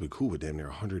 you was probably cool with damn near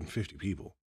 150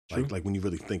 people. Like when you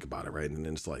really think about it, right? And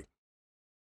then it's like,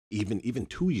 even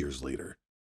 2 years later,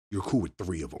 you're cool with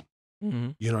 3 of them. Mm-hmm.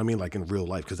 You know what I mean? Like in real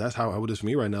life, because that's how it is for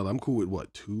me right now. I'm cool with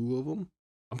what, 2 of them?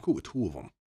 I'm cool with 2 of them.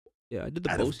 Yeah, I did the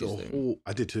Bosie's thing.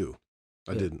 I did too.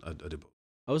 I didn't. I did both.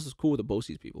 I was just cool with the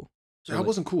BOCES people. So I like,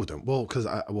 wasn't cool with them. Well, because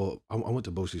I went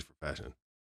to BOCES for fashion.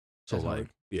 So That's like hard.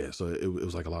 yeah, so it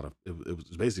was like a lot of it was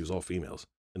basically it was all females,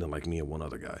 and then like me and one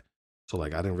other guy. So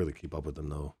like I didn't really keep up with them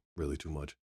though, really too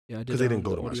much, yeah, I did because they didn't go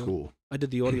the to my audio. school. I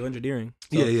did the audio engineering.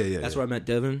 So Yeah. That's where I met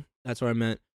Devin. That's where I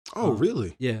met. Oh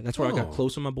really? Yeah, that's where I got Oh.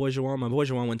 close with my boy Jawan. My boy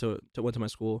Jawan went to my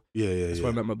school. Yeah. That's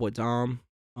where I met my boy Dom.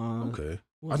 Okay.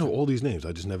 who I else know did- all these names.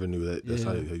 I just never knew that. That's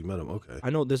how Yeah. you met them. Okay. I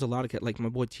know there's a lot of kids, like my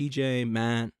boy TJ,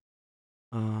 Matt.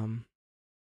 I'm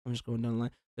just going down the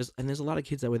line. There's a lot of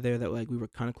kids that were there that like we were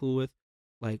kind of cool with.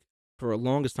 Like for a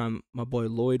longest time, my boy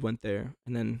Lloyd went there,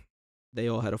 and then they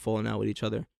all had a falling out with each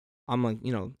other. I'm like,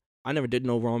 I never did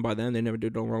no wrong by them. They never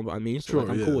did no wrong by me. So like,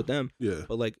 Sure, I'm yeah. cool with them. Yeah.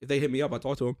 But like if they hit me up, I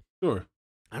talk to them. Sure.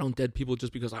 I don't dead people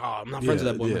just because like, I'm not friends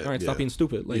with that boy. I'm like, Yeah, all right, stop yeah. being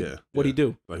stupid. Like, Yeah, what'd he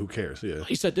do? Like who cares? Yeah.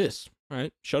 He said this. All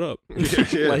right, shut up.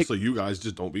 yeah. Like, So you guys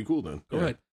just don't be cool then. go Yeah.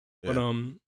 ahead. Yeah. But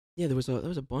yeah, there was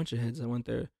a bunch of heads that went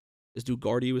there. This dude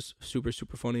Gardy was super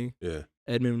funny. Yeah.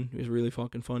 Edmund was really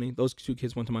fucking funny. Those two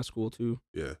kids went to my school too.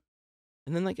 Yeah.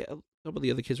 And then like a couple of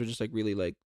the other kids were just like really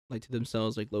like to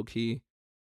themselves, like low key.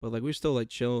 But like we were still like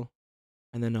chill.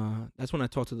 And then that's when I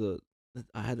talked to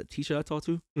I had a teacher I talked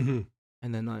to. Mm-hmm.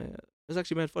 And then it was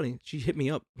actually mad funny. She hit me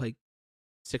up like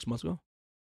 6 months ago.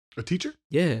 A teacher?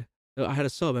 Yeah. I had a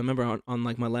sub. I remember on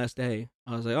like my last day,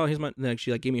 I was like, "Oh, here's my." Like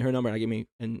she like gave me her number.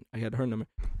 And I had her number.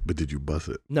 But did you bust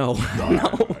it? No, No.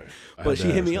 no. But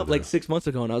she hit me up like 6 months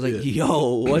ago, and I was like, Yeah.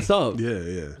 "Yo, what's up?" Yeah.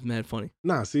 It was mad funny.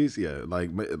 Nah, see, yeah,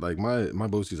 like my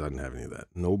BOCES, I didn't have any of that.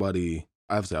 Nobody.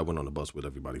 Obviously, I went on the bus with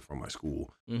everybody from my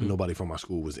school. But Mhm. nobody from my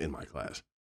school was in my class.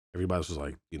 Everybody was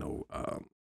like,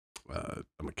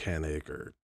 a mechanic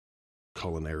or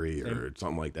culinary or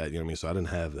something like that. You know what I mean? So I didn't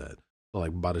have that. So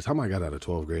like by the time I got out of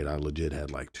 12th grade, I legit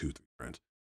had like 2-3 friends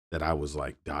that I was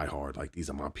like die hard. Like these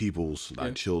are my peoples that I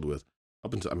Yeah. chilled with.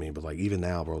 Up until but like even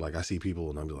now, bro, like I see people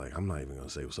and I'm like, I'm not even gonna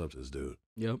say what's up to this dude.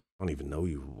 Yep. I don't even know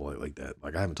you like that.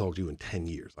 Like I haven't talked to you in 10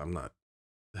 years. I'm not.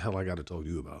 The hell I got to talk to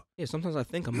you about? Yeah. Sometimes I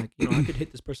think I'm like, I could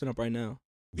hit this person up right now,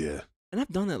 Yeah. and I've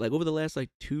done that. Like over the last like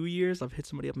 2 years, I've hit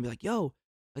somebody up and be like, "Yo,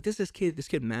 like this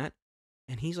kid Matt,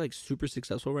 and he's like super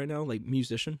successful right now, like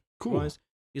musician Cool. wise.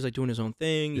 He's like doing his own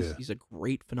thing. Yeah. He's a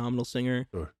great, phenomenal singer.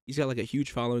 Sure. He's got like a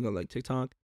huge following on like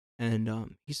TikTok, and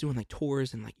he's doing like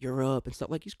tours in like Europe and stuff.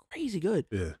 Like he's crazy good.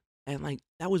 Yeah. And like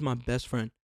that was my best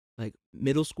friend. Like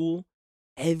middle school,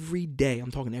 every day,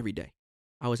 I'm talking every day,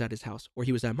 I was at his house or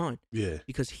he was at mine Yeah.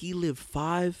 because he lived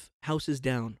 5 houses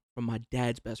down from my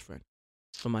dad's best friend.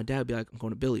 So my dad would be like, "I'm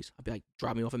going to Billy's." I'd be like,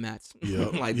 "Drop me off at Matt's." Yeah.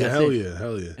 Like yeah. that's Hell it. yeah.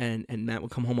 Hell yeah. And Matt would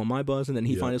come home on my bus, and then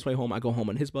he'd Yeah. find his way home. I go home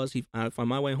on his bus. I'd find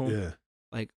my way home. Yeah.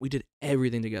 Like we did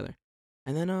everything together.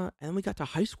 And then we got to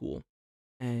high school,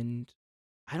 and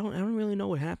I don't really know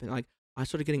what happened. Like I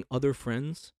started getting other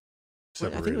friends.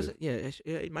 Well, I think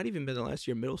it might even been the last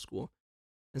year of middle school.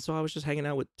 And so I was just hanging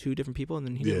out with 2 different people, and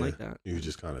then he didn't Yeah. like that. You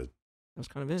just kind of That was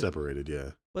kind of it. separated.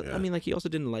 Yeah. But yeah. I mean, like he also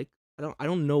didn't like. I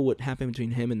don't know what happened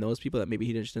between him and those people that maybe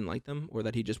he just didn't like them, or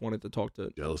that he just wanted to talk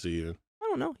to. Jealousy. Even. I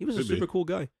don't know. He was a Could be. super cool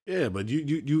guy. Yeah, but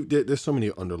there's so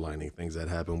many underlining things that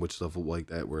happen with stuff like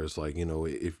that, where it's like,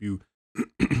 if you,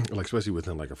 like, especially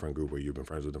within like a friend group where you've been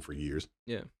friends with them for years.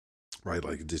 Yeah. Right.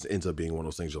 Like it just ends up being one of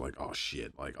those things you're like, oh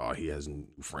shit, like, oh, he has new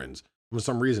friends. For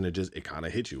some reason, it kind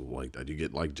of hits you like that. You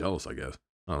get like jealous, I guess.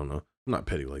 I don't know. I'm not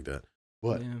petty like that,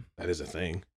 but Yeah. that is a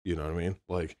thing. You know what I mean?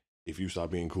 Like, if you stop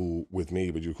being cool with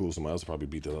me, but you're cool with somebody else, probably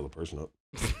beat that other person up.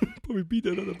 Probably beat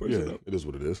that other person Yeah, up. it is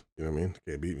what it is. You know what I mean?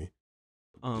 Can't beat me.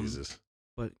 Jesus.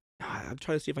 But I'm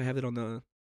trying to see if I have it on the.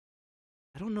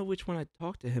 I don't know which one I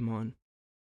talked to him on.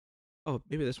 Oh,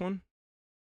 maybe this one.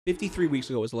 53 weeks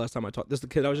ago was the last time I talked. This is the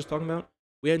kid I was just talking about.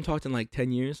 We hadn't talked in like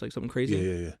 10 years, like something crazy.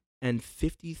 Yeah. And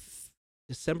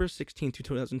December 16th,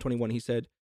 2021, he said,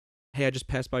 "Hey, I just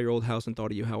passed by your old house and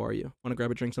thought of you. How are you? Want to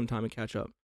grab a drink sometime and catch up?"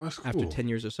 That's cool. After 10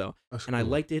 years or so. That's And I cool.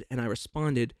 liked it and I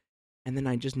responded, and then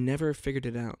I just never figured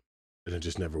it out. And it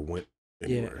just never went Yeah,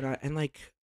 anywhere. and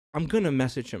like I'm gonna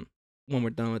message him when we're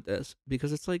done with this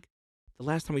because it's like the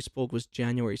last time we spoke was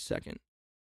January 2nd.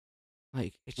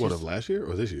 Like it's What, just of last year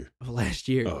or this year? of last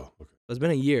year. Oh, okay. So it's been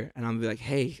a year, and I'm be like,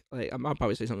 hey, like I'll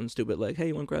probably say something stupid like, hey,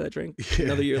 you want to grab that drink? Yeah.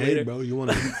 Another year Hey, later, bro, you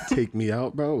want to take me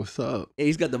out, bro? What's up? Hey,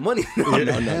 he's got the money. No, Yeah,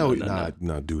 no, hell, no.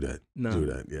 nah, do that. No. Do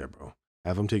that. Yeah, bro.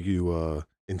 Have him take you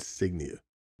Insignia.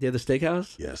 Yeah, the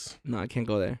steakhouse. Yes. No, I can't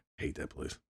go there. Hate that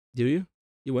place. Do you?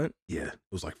 You went? Yeah. It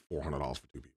was like $400 for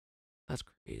 2 people. That's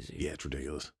crazy. Yeah, it's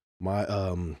ridiculous. My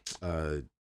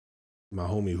my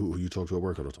homie who you talk to at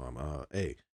work all the time,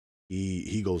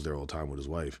 he goes there all the time with his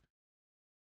wife.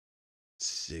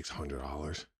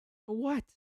 $600. For what?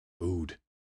 Food.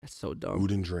 That's so dumb.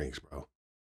 Food and drinks, bro.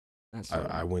 That's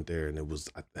I went there and it was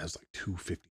like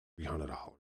 $250,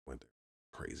 $300. Went there,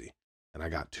 crazy, and I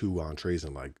got 2 entrees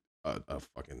and like a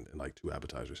fucking and like 2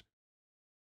 appetizers.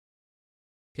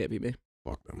 can't be me.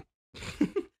 Fuck them.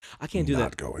 I can't do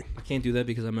Not that. going. I can't do that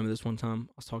because I remember this one time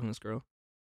I was talking to this girl,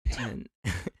 and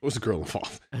What's the girl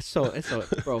involved? so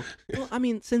bro. Well, I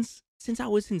mean, since I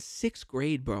was in 6th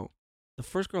grade, bro, the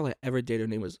first girl I ever dated, her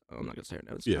name was, I'm not gonna say her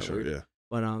name. It's Yeah, kinda sure, weird. yeah.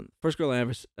 But first girl I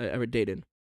ever dated,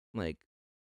 like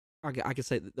I could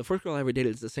say the first girl I ever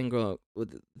dated is the same girl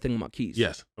with the thing about keys.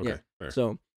 Yes. Okay. Yeah. Fair.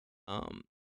 So,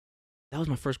 that was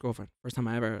my first girlfriend. First time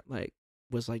I ever like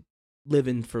was like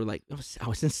living for like I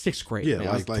was in 6th grade. Yeah, man.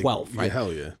 I was 12, yeah, right?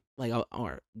 hell yeah. Like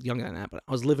or younger than that, but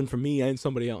I was living for me and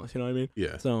somebody else. You know what I mean?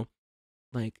 Yeah. So,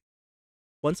 like,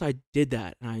 once I did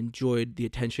that and I enjoyed the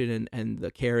attention and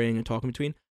the caring and talking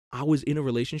between, I was in a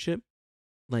relationship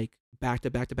like back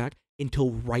to back to back until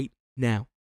right now.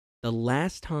 The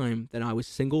last time that I was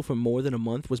single for more than a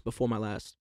month was before my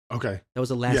last. Okay. That was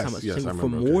the last Yes, time I was yes, I single for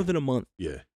remember, more okay. than a month.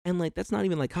 Yeah. And like that's not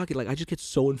even like cocky. Like I just get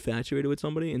so infatuated with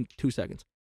somebody in 2 seconds,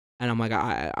 and I'm like,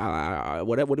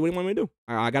 what do you want me to do?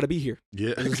 I got to be here.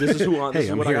 Yeah. This is who I. This Hey, is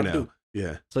I'm what here I got to now. do.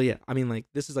 Yeah. So yeah, I mean, like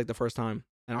this is like the first time,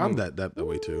 and I'm that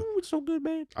way too. Ooh, it's so good,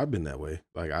 man. I've been that way.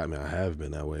 Like I mean, I have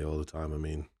been that way all the time. I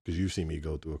mean, because you've seen me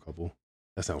go through a couple.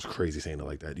 That sounds crazy saying it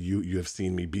like that. You have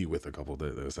seen me be with a couple.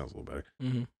 That sounds a little better.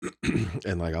 Mm-hmm.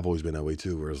 And like I've always been that way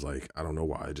too. Where it's like I don't know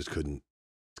why I just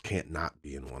can't not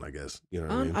be in one. I guess you know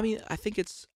what I mean. I think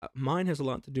it's mine has a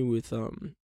lot to do with at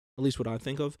least what I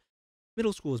think of.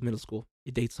 Middle school is middle school.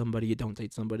 You date somebody, you don't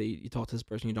date somebody. You talk to this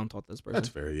person, you don't talk to this person. That's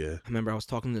fair. Yeah. I remember I was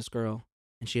talking to this girl,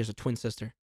 and she has a twin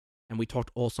sister, and we talked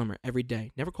all summer, every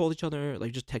day. Never called each other,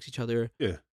 like just text each other.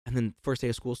 Yeah. And then first day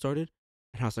of school started,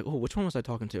 and I was like, oh, which one was I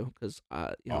talking to? Because Oh,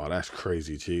 that's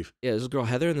crazy, Chief. yeah, there's this girl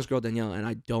Heather and this girl Danielle, and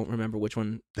I don't remember which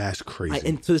one. That's crazy.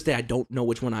 And to this day, I don't know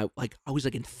which one I was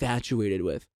like infatuated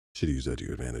with. Should have used that to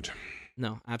your advantage.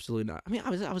 No, absolutely not. I mean, I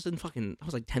was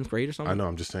like 10th grade or something. I know.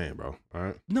 I'm just saying, bro. All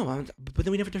right. No, but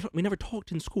then we never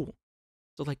talked in school.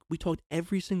 So like we talked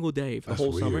every single day for the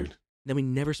whole weird. summer. Then we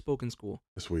never spoke in school.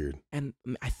 That's weird. And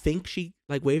I think she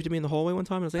like waved at me in the hallway one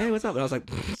time. And I was like, "Hey, what's up?" And I was like,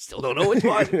 "Still don't know which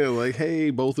one." Like, hey,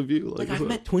 both of you. Like what's I've up?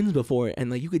 met twins before, and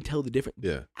like you could tell the difference.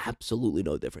 Yeah. Absolutely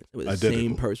no difference. It was the Identical.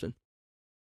 same person.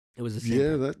 It was the same.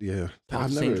 Yeah. person. Yeah. Talked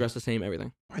the same, dressed the same,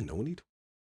 everything. I know any.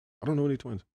 I don't know any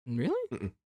twins. Really?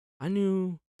 Mm-mm. I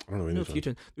knew. I don't know I any knew a few twins.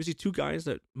 twins. There was these 2 guys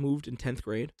that moved in 10th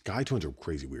grade. Guy twins are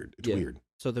crazy weird. It's Yeah. weird.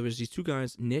 So there was these 2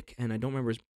 guys, Nick, and I don't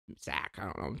remember his Zach. I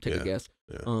don't know. Take a guess.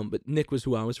 Yeah. But Nick was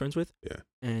who I was friends with. Yeah.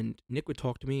 And Nick would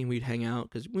talk to me, and we'd hang out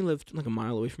because we lived like a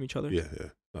mile away from each other. Yeah. Yeah.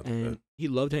 Not too And bad. he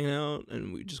loved hanging out,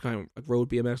 and we just kind of like rode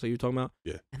BMX like you were talking about.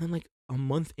 Yeah. And then like a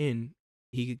month in,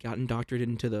 he got indoctrinated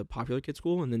into the popular kid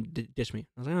school, and then ditched me.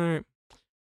 I was like, all right,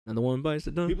 another one bites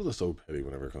it done. People are so petty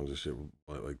whenever it comes to shit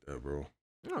like that, bro.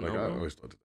 I don't Like know. I Bro. always thought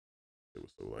that it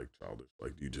was so like childish.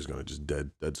 Like you just gonna just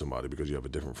dead somebody because you have a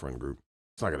different friend group.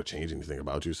 It's not gonna change anything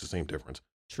about you. It's the same difference.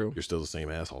 True. You're still the same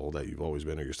asshole that you've always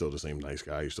been, or you're still the same nice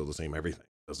guy. You're still the same everything.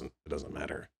 It doesn't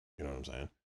matter. You know what I'm saying?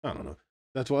 I don't know.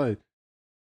 That's why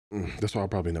I'll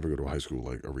probably never go to a high school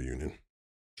like a reunion.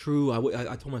 True.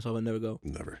 I told myself I'd never go.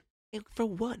 Never. For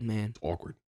what, man? It's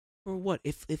awkward. For what?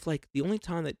 If like the only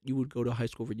time that you would go to a high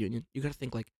school reunion, you got to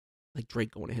think like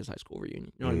Drake going to his high school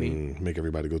reunion. You know what I mean? Make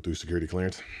everybody go through security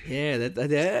clearance. Yeah.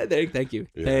 Thank you.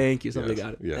 Yeah. Thank you. Somebody Yes.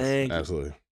 got it. Yes, Thank you.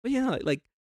 absolutely. But yeah, like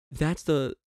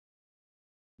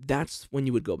that's when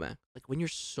you would go back. Like when you're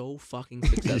so fucking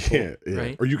successful, yeah.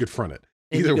 right? Or you could front it.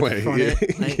 And Either you could way, front yeah.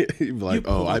 it, like, You'd be like,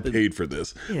 pull I up in- paid for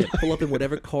this. Yeah, pull up in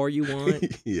whatever car you want.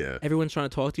 Yeah. Everyone's trying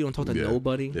to talk to you. Don't talk to Yeah.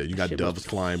 nobody. Yeah, you got Shit was doves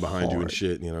flying behind you and hard.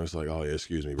 shit. You know, it's like, oh yeah,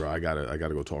 excuse me, bro. I gotta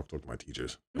go talk to my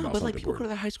teachers. No, about but like something people go to important.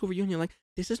 that high school reunion, like,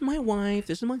 this is my wife,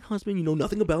 this is my husband. You know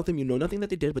nothing about them. You know nothing that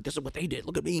they did, but this is what they did.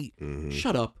 Look at me. Mhm,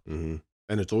 Shut up. mhm.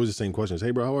 And it's always the same questions.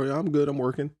 Hey, bro, how are you? I'm good. I'm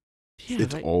working. Yeah,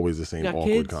 It's like, always the same got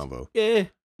awkward kids? convo. yeah.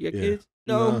 You got Yeah. kids?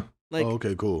 No. Nah. Like, Oh,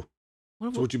 okay, cool.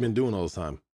 what, So what you been doing all this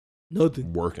time?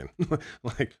 nothing. Working.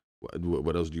 Like,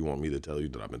 what else do you want me to tell you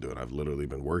that I've been doing? I've literally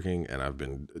been working and I've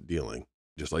been dealing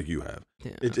just like you have.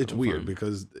 Yeah, It's weird fine.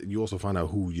 because you also find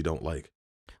out who you don't like.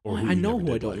 Well, who I you know never who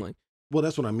I did don't like. Well,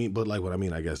 that's what I mean. But like what I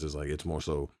mean, I guess, is like it's more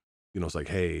so, it's like,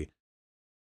 hey,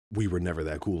 we were never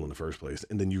that cool in the first place.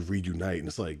 And then you reunite and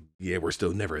it's like, yeah, we're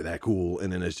still never that cool.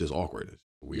 And then it's just awkward. It's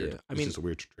weird. Yeah, I It's mean- just a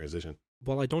weird transition.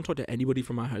 While I don't talk to anybody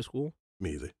from my high school,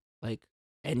 Me either. like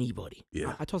anybody.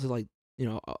 Yeah. I talk to like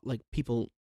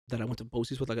people that I went to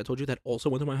BOCES with, like I told you, that also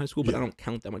went to my high school, but I Yeah. don't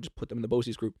count them. I just put them in the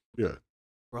BOCES group. Yeah.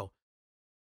 Bro,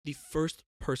 the first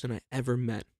person I ever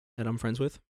met that I'm friends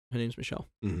with, her name's Michelle.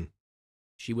 Mhm.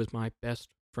 She was my best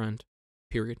friend,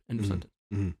 period. End of Mhm. sentence.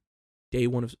 Mhm. day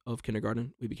one of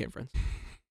kindergarten, we became friends.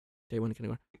 Day one of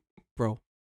kindergarten, bro.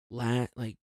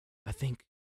 Like I think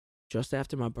just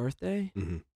after my birthday,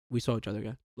 we saw each other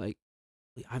again. Like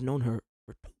I've known her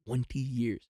for 20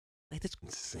 years. Like that's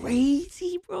Insane.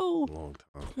 crazy, bro. Long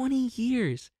time. 20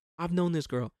 years. I've known this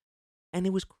girl, and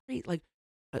it was great. Like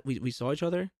we saw each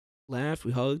other, laughed,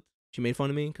 we hugged. She made fun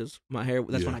of me because my hair.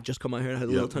 That's when I just cut my hair. I had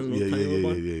a little tiny little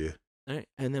bun. Yeah. All right,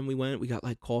 and then we got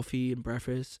like coffee and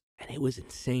breakfast, and it was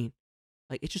insane.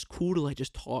 Like it's just cool to like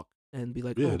just talk and be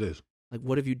like, yeah, oh, it is. like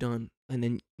what have you done? And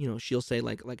then she'll say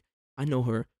like I know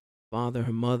her father,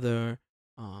 her mother,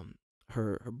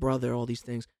 her brother, all these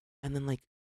things, and then like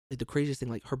the craziest thing,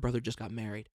 like her brother just got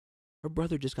married. Her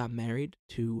brother just got married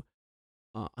to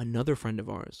another friend of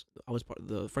ours. I was part of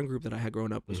the friend group that I had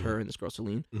growing up was her and this girl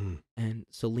Celine, and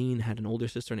Celine had an older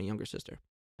sister and a younger sister.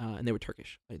 And they were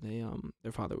Turkish. Like they,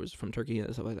 their father was from Turkey.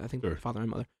 And stuff like that. I think father and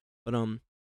mother. But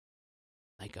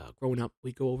growing up,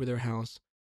 we'd go over their house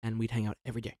and we'd hang out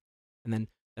every day. And then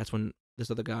that's when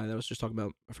this other guy that I was just talking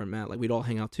about, my friend Matt, like we'd all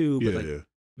hang out too. But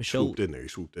Michelle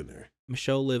swooped in there.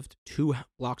 Michelle lived 2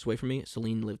 blocks away from me.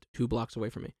 Celine lived 2 blocks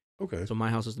away from me. Okay. So my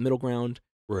house is the middle ground,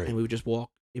 right? And we would just walk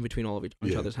in between all of each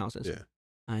other's houses. Yeah.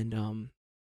 And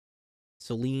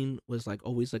Celine was like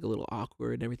always like a little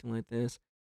awkward and everything like this,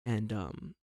 and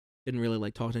didn't really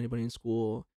like talk to anybody in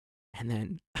school. And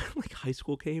then like high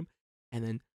school came, and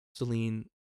then Celine,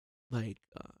 like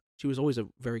she was always a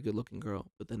very good looking girl,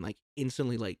 but then like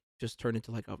instantly like just turned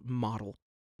into like a model.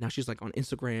 Now she's like on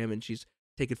Instagram and she's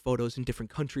taking photos in different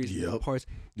countries and different parts.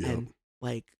 And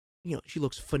like she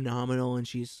looks phenomenal, and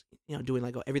she's doing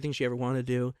like everything she ever wanted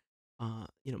to do.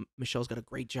 Michelle's got a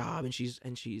great job, and she's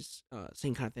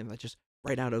same kind of thing, like just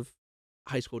right out of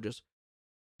high school. Just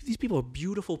these people are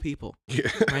beautiful people,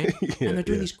 right? And they're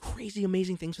doing these crazy,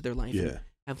 amazing things with their life. And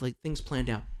have like things planned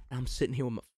out. And I'm sitting here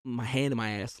with my hand in my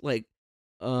ass, like,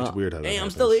 it's weird how that I'm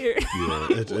still here.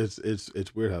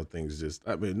 It's weird how things just.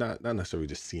 I mean, not necessarily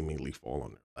just seemingly fall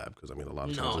on their lap, because I mean, a lot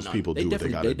of times people do what they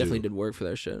got to do. They definitely did work for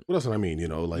their shit. Well, that's what I mean.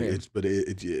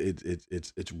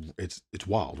 It's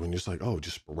wild when you're just like, oh,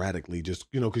 just sporadically, just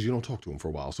because you don't talk to them for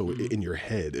a while. So in your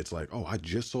head, it's like, oh, I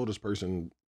just saw this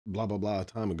person, blah blah blah,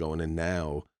 time ago, and then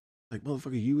now, like,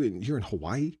 motherfucker, you're in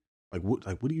Hawaii. Like what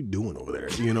are you doing over there?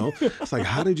 It's like,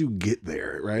 how did you get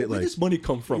there, right? Where does money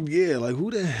come from? Yeah, like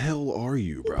who the hell are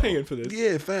you, bro? Who's paying for this?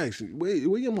 Yeah, facts. Where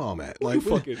your mom at? Like,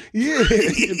 fucking? Yeah,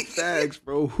 facts,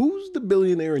 bro. Who's the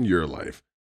billionaire in your life?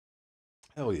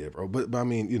 Hell yeah, bro. But I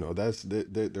mean, that's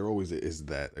there always is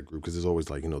that a group, because there's always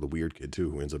like the weird kid too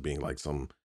who ends up being like some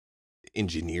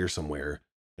engineer somewhere,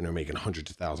 and they're making hundreds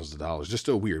of thousands of dollars. Just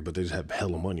still weird, but they just have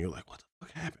hella money. You're like, what the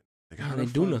fuck happened? Like, how they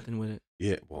do nothing with it.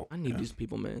 Yeah, well, I need these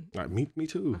people, man. Me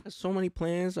too. I got so many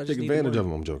plans. I take just advantage of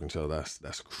them. I'm joking. So that's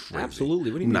crazy. Absolutely.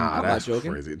 What do you mean? Nah, I'm that's not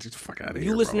joking. crazy. Just fuck out of here.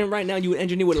 You listening right now? You an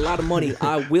engineer with a lot of money.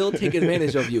 I will take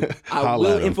advantage of you. I Holla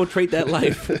will at 'em. infiltrate that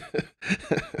life.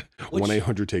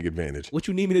 1-800 take advantage. What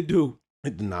you need me to do?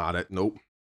 Nah, nope.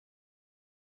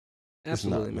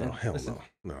 Absolutely, man. No, hell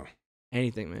no.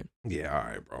 Anything, man. Yeah, all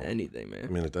right, bro. Anything, man. I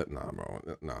mean, bro.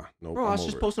 Nah, no. Bro, I was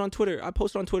just posting on Twitter. I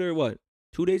posted on Twitter, what,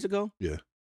 2 days ago? Yeah.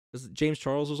 Because James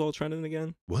Charles was all trending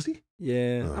again. Was he?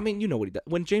 Yeah. I mean, you know what he did.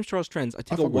 When James Charles trends, I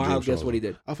take a wild guess what he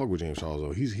did. I fuck with James Charles,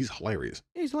 though. He's hilarious.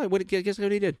 Yeah, he's hilarious. Guess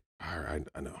what he did? All right,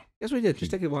 I know. Guess what he did? Just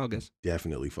take a wild guess.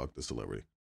 Definitely fucked the celebrity.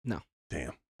 No.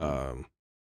 Damn. I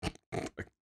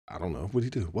don't know. What'd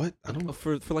he do? What? I don't know.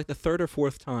 For like the 3rd or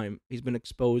 4th time, he's been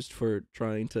exposed for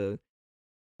trying to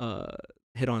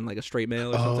hit on like a straight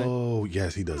male or something. Oh,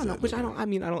 yes, he does that. Which I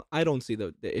don't see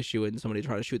the issue in somebody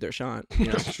trying to shoot their shot.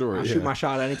 Sure, I'll shoot my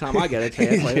shot anytime I get a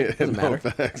chance. Like, it doesn't matter.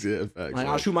 Facts. Like,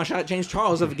 I'll shoot my shot at James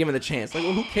Charles if given the chance. Like,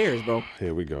 well, who cares, bro?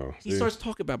 Here we go. He starts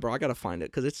talking about, bro. I gotta find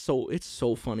it because it's so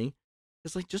funny.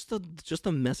 It's like just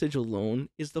the message alone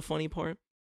is the funny part.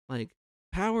 Like,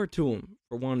 power to him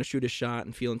for wanting to shoot a shot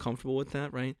and feeling comfortable with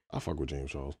that, right? I fuck with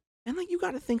James Charles. And like, you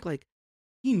got to think like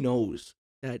he knows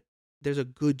that there's a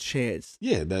good chance.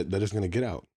 Yeah, that it's gonna get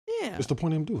out. Yeah, it's the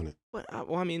point of him doing it. But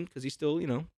I mean, because he's still,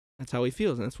 that's how he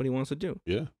feels and that's what he wants to do.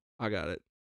 Yeah, I got it.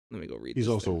 Let me go read. He's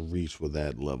also reached with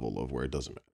that level of where it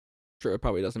doesn't matter. Sure, it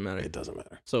probably doesn't matter. It doesn't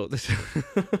matter. So this,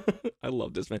 I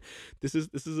love this, man. This is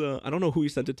I don't know who he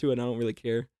sent it to, and I don't really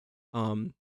care.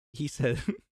 He said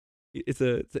it's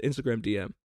an Instagram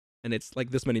DM, and it's like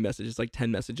this many messages, like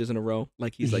 10 messages in a row,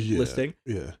 like he's like listing.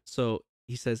 Yeah. So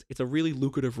he says it's a really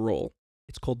lucrative role.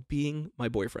 It's called being my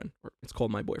boyfriend, or it's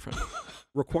called my boyfriend.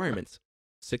 Requirements: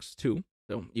 6'2".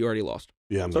 So you already lost.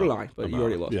 Yeah, so did I, but you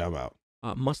already lost. Yeah, I'm out.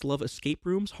 Must love escape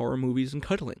rooms, horror movies, and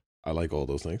cuddling. I like all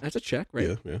those things. That's a check,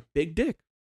 right? Yeah. Big dick.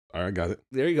 All right, got it.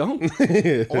 There you go.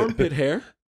 Armpit hair.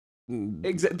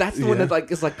 That's the one that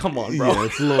like it's like, come on, bro. Yeah,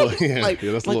 it's a little, that's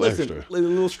a little listen, extra. a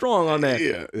little strong on that.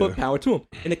 Yeah, But power to him.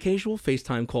 An occasional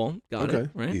FaceTime call. Got it,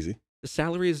 right? Easy. The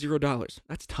salary is $0.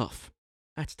 That's tough.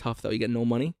 That's tough, though. You get no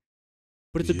money.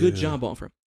 But it's a good job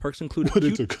offer. Perks include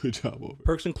it's a good job offer.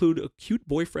 Perks include a cute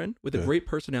boyfriend with a great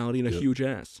personality and a huge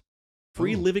ass.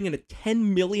 Free living in a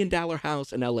 $10 million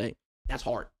house in LA. That's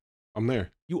hard. I'm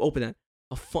there. You open that.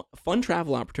 Fun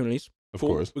travel opportunities. Of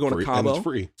course. We're going to Cabo. And it's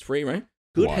free. It's free, right?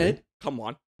 Good Why? head. Come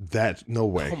on. That, no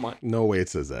way. Come on. No way it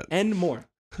says that. And more.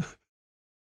 Look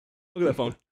at that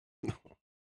phone.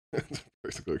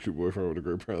 Basically, your boyfriend with a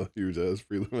great parallel, huge ass,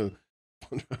 free living.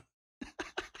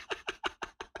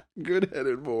 Good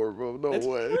headed more, bro. No That's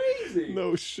way. Crazy.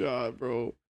 No shot,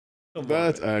 bro. Come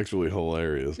That's on. actually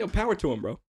hilarious. Yo, power to him,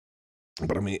 bro.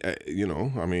 But I mean,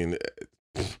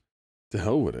 to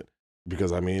hell with it.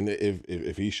 Because I mean,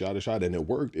 if he shot a shot and it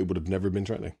worked, it would have never been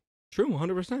trending. True,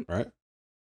 100%. Right?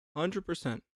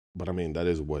 100%. But I mean, that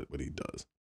is what he does.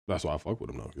 That's why I fuck with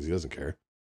him though, because he doesn't care.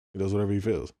 He does whatever he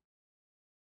feels.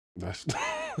 That's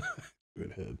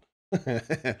good head.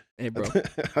 Hey, bro.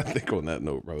 I think on that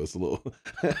note, bro, it's a little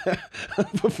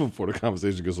before the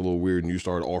conversation gets a little weird and you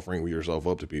start offering yourself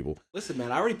up to people. Listen,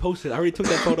 man, I already posted. I already took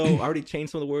that photo. I already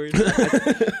changed some of the words.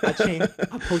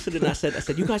 I posted it and I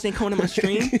said, you guys ain't coming to my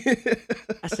stream?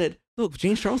 I said, look,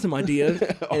 James Charleston idea.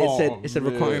 And it said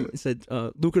requirement. It said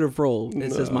lucrative role. And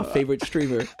it says my favorite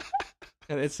streamer.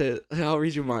 And it said, I'll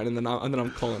read you mine, and then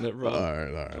I'm calling it, bro. All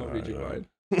right. I'll read you mine.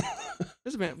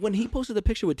 Listen, man, when he posted the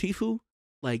picture with Tfue,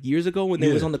 like years ago when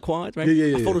they was on the quads, right? I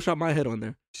photoshopped my head on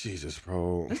there. Jesus,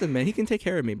 bro. Listen, man, he can take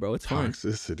care of me, bro. It's fine.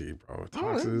 Toxicity, bro.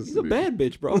 Toxicity. He's a bad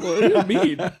bitch, bro. What do you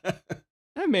mean?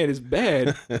 That man is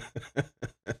bad.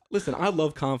 Listen, I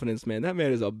love confidence, man. That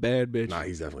man is a bad bitch. Nah,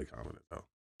 he's definitely confident, though.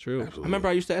 True. Absolutely. I remember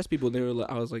I used to ask people,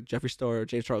 I was like, Jeffree Star or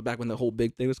James Charles, back when the whole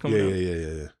big thing was coming out.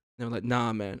 Yeah. They were like,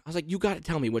 nah, man. I was like, you got to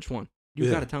tell me which one. You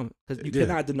got to tell me. Because you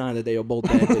cannot deny that they are both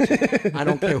bad bitches. I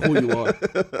don't care who you are.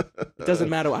 It doesn't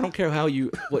matter. I don't care how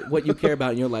what you care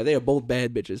about in your life. They are both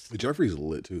bad bitches. Jeffree's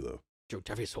lit, too, though.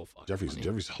 Jeffree's so fucking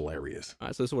Jeffree's hilarious. All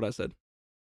right, so this is what I said.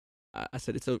 I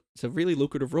said, it's a really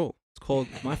lucrative role. It's called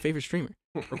My Favorite Streamer.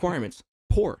 Requirements.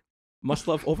 Poor. Must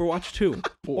love Overwatch 2.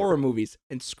 Horror movies.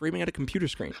 And screaming at a computer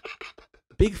screen.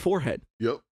 Big forehead.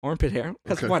 Yep. Armpit hair.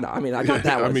 Because why not? I mean, I got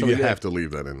that one. I mean, you have to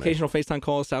leave that in there. Occasional FaceTime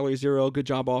calls, salary $0, good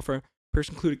job offer.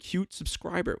 Person include a cute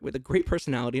subscriber with a great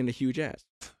personality and a huge ass.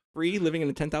 Free living in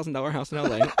a $10,000 house in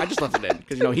LA. I just left it in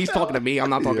because he's talking to me. I'm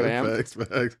not talking to him.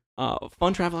 Facts.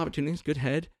 Fun travel opportunities, good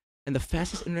head, and the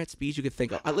fastest internet speeds you could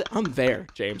think of. I'm there,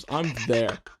 James. I'm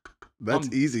there.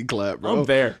 That's easy clap, bro. I'm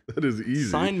there. That is easy.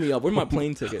 Sign me up. Where's my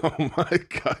plane ticket? Oh my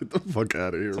God, get the fuck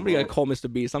out of here. Somebody gotta call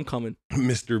Mr. Beast. I'm coming.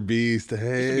 Mr. Beast, hey.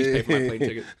 Mr. Beast pay for my plane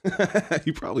ticket.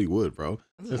 He probably would, bro.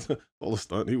 That's all a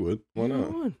stunt. He would. Why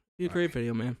not? Be a great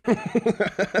video, man.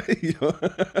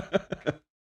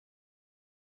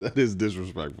 That is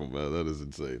disrespectful, man. That is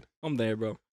insane. I'm there,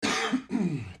 bro.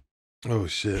 Oh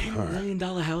shit! $10 million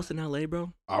house in LA,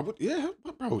 bro. I would,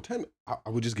 bro. I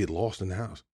would just get lost in the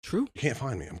house. True. You can't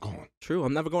find me. I'm gone. True.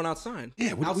 I'm never going outside.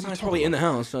 Yeah, outside's probably in the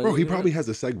house. So bro, he probably has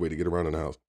a Segway to get around in the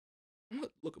house. I'm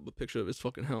gonna look up a picture of his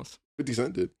fucking house. 50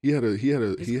 Cent did. He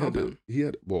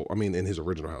had. Well, I mean, in his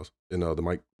original house, in the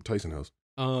Mike Tyson house.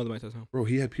 Oh, the Mike Tyson house. Bro,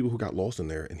 he had people who got lost in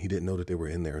there, and he didn't know that they were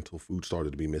in there until food started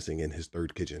to be missing in his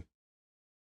third kitchen.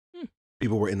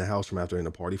 People were in the house from after in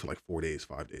the party for like 4 days,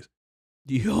 5 days.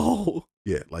 Yo.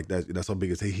 Yeah, like that's how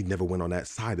big it's. He never went on that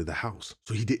side of the house,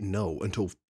 so he didn't know until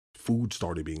food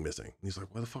started being missing. And he's like,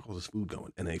 "Where the fuck was this food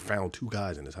going?" And they found 2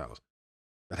 guys in his house.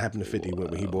 That happened to 50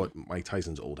 when he bought Mike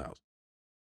Tyson's old house,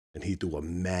 and he threw a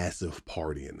massive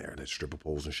party in there, that stripper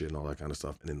poles and shit and all that kind of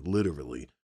stuff. And then literally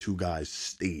 2 guys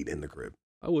stayed in the crib.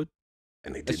 I would.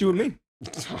 And they did. That's you and me.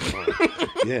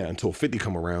 Yeah, until 50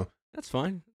 come around. That's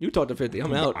fine. You talk to 50.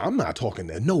 I'm out. I'm not talking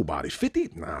to nobody.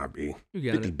 50? Nah, B. You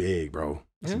got 50 it. big, bro.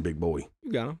 That's a big boy.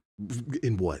 You got him.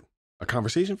 In what? A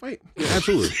conversation fight? Yeah,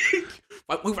 absolutely.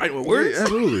 We fight with words? Yeah,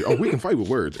 absolutely. Oh, we can fight with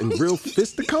words. And real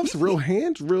fisticuffs, real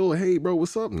hands, real, hey, bro,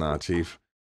 what's up? Nah, chief.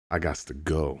 I got to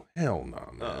go. Hell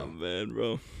nah, man. Oh, man,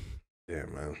 bro. Yeah,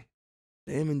 man.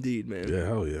 Damn indeed, man. Yeah,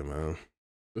 hell yeah, man.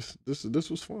 This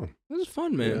was fun. This was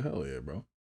fun, man. Yeah, hell yeah, bro.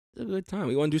 It's a good time.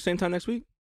 We want to do same time next week?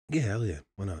 Yeah, hell yeah.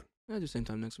 Why not? Yeah, do same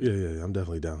time next week. Yeah. I'm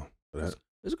definitely down for that.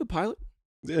 It's a good pilot.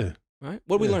 Yeah. All right.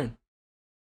 What did we learn?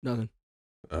 Nothing.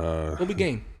 What we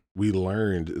gain? We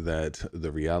learned that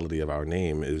the reality of our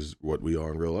name is what we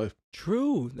are in real life.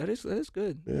 True. That is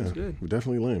good. Yeah. That's good. We're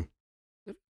definitely lame.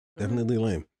 Definitely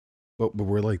lame. But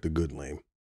we're like the good lame.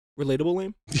 Relatable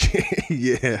lame?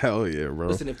 Yeah, hell yeah, bro.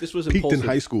 Listen, if this was peaked impulsive, in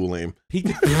high school lame.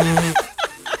 Peaked.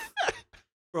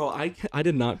 Bro, I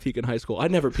did not peak in high school. I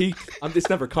never peaked. It's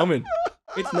never coming.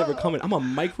 It's never coming. I'm a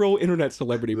micro internet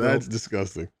celebrity, bro. That's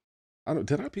disgusting.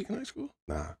 Did I peak in high school?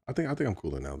 Nah. I think I'm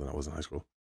cooler now than I was in high school.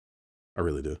 I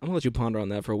really do. I'm gonna let you ponder on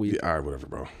that for a week. Yeah, all right, whatever,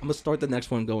 bro. I'm gonna start the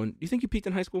next one going. Do you think you peaked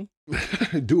in high school?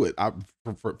 Do it.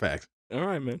 For facts. All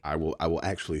right, man. I will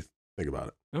actually think about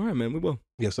it. All right, man. We will.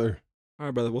 Yes, sir. All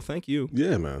right, brother. Well, thank you.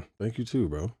 Yeah, man. Thank you too,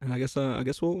 bro. And I guess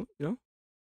we'll we'll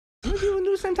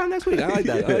do the same time next week. I like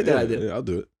that. I like that idea. Yeah, I'll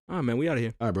do it. All right, man. We out of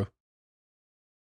here. All right, bro.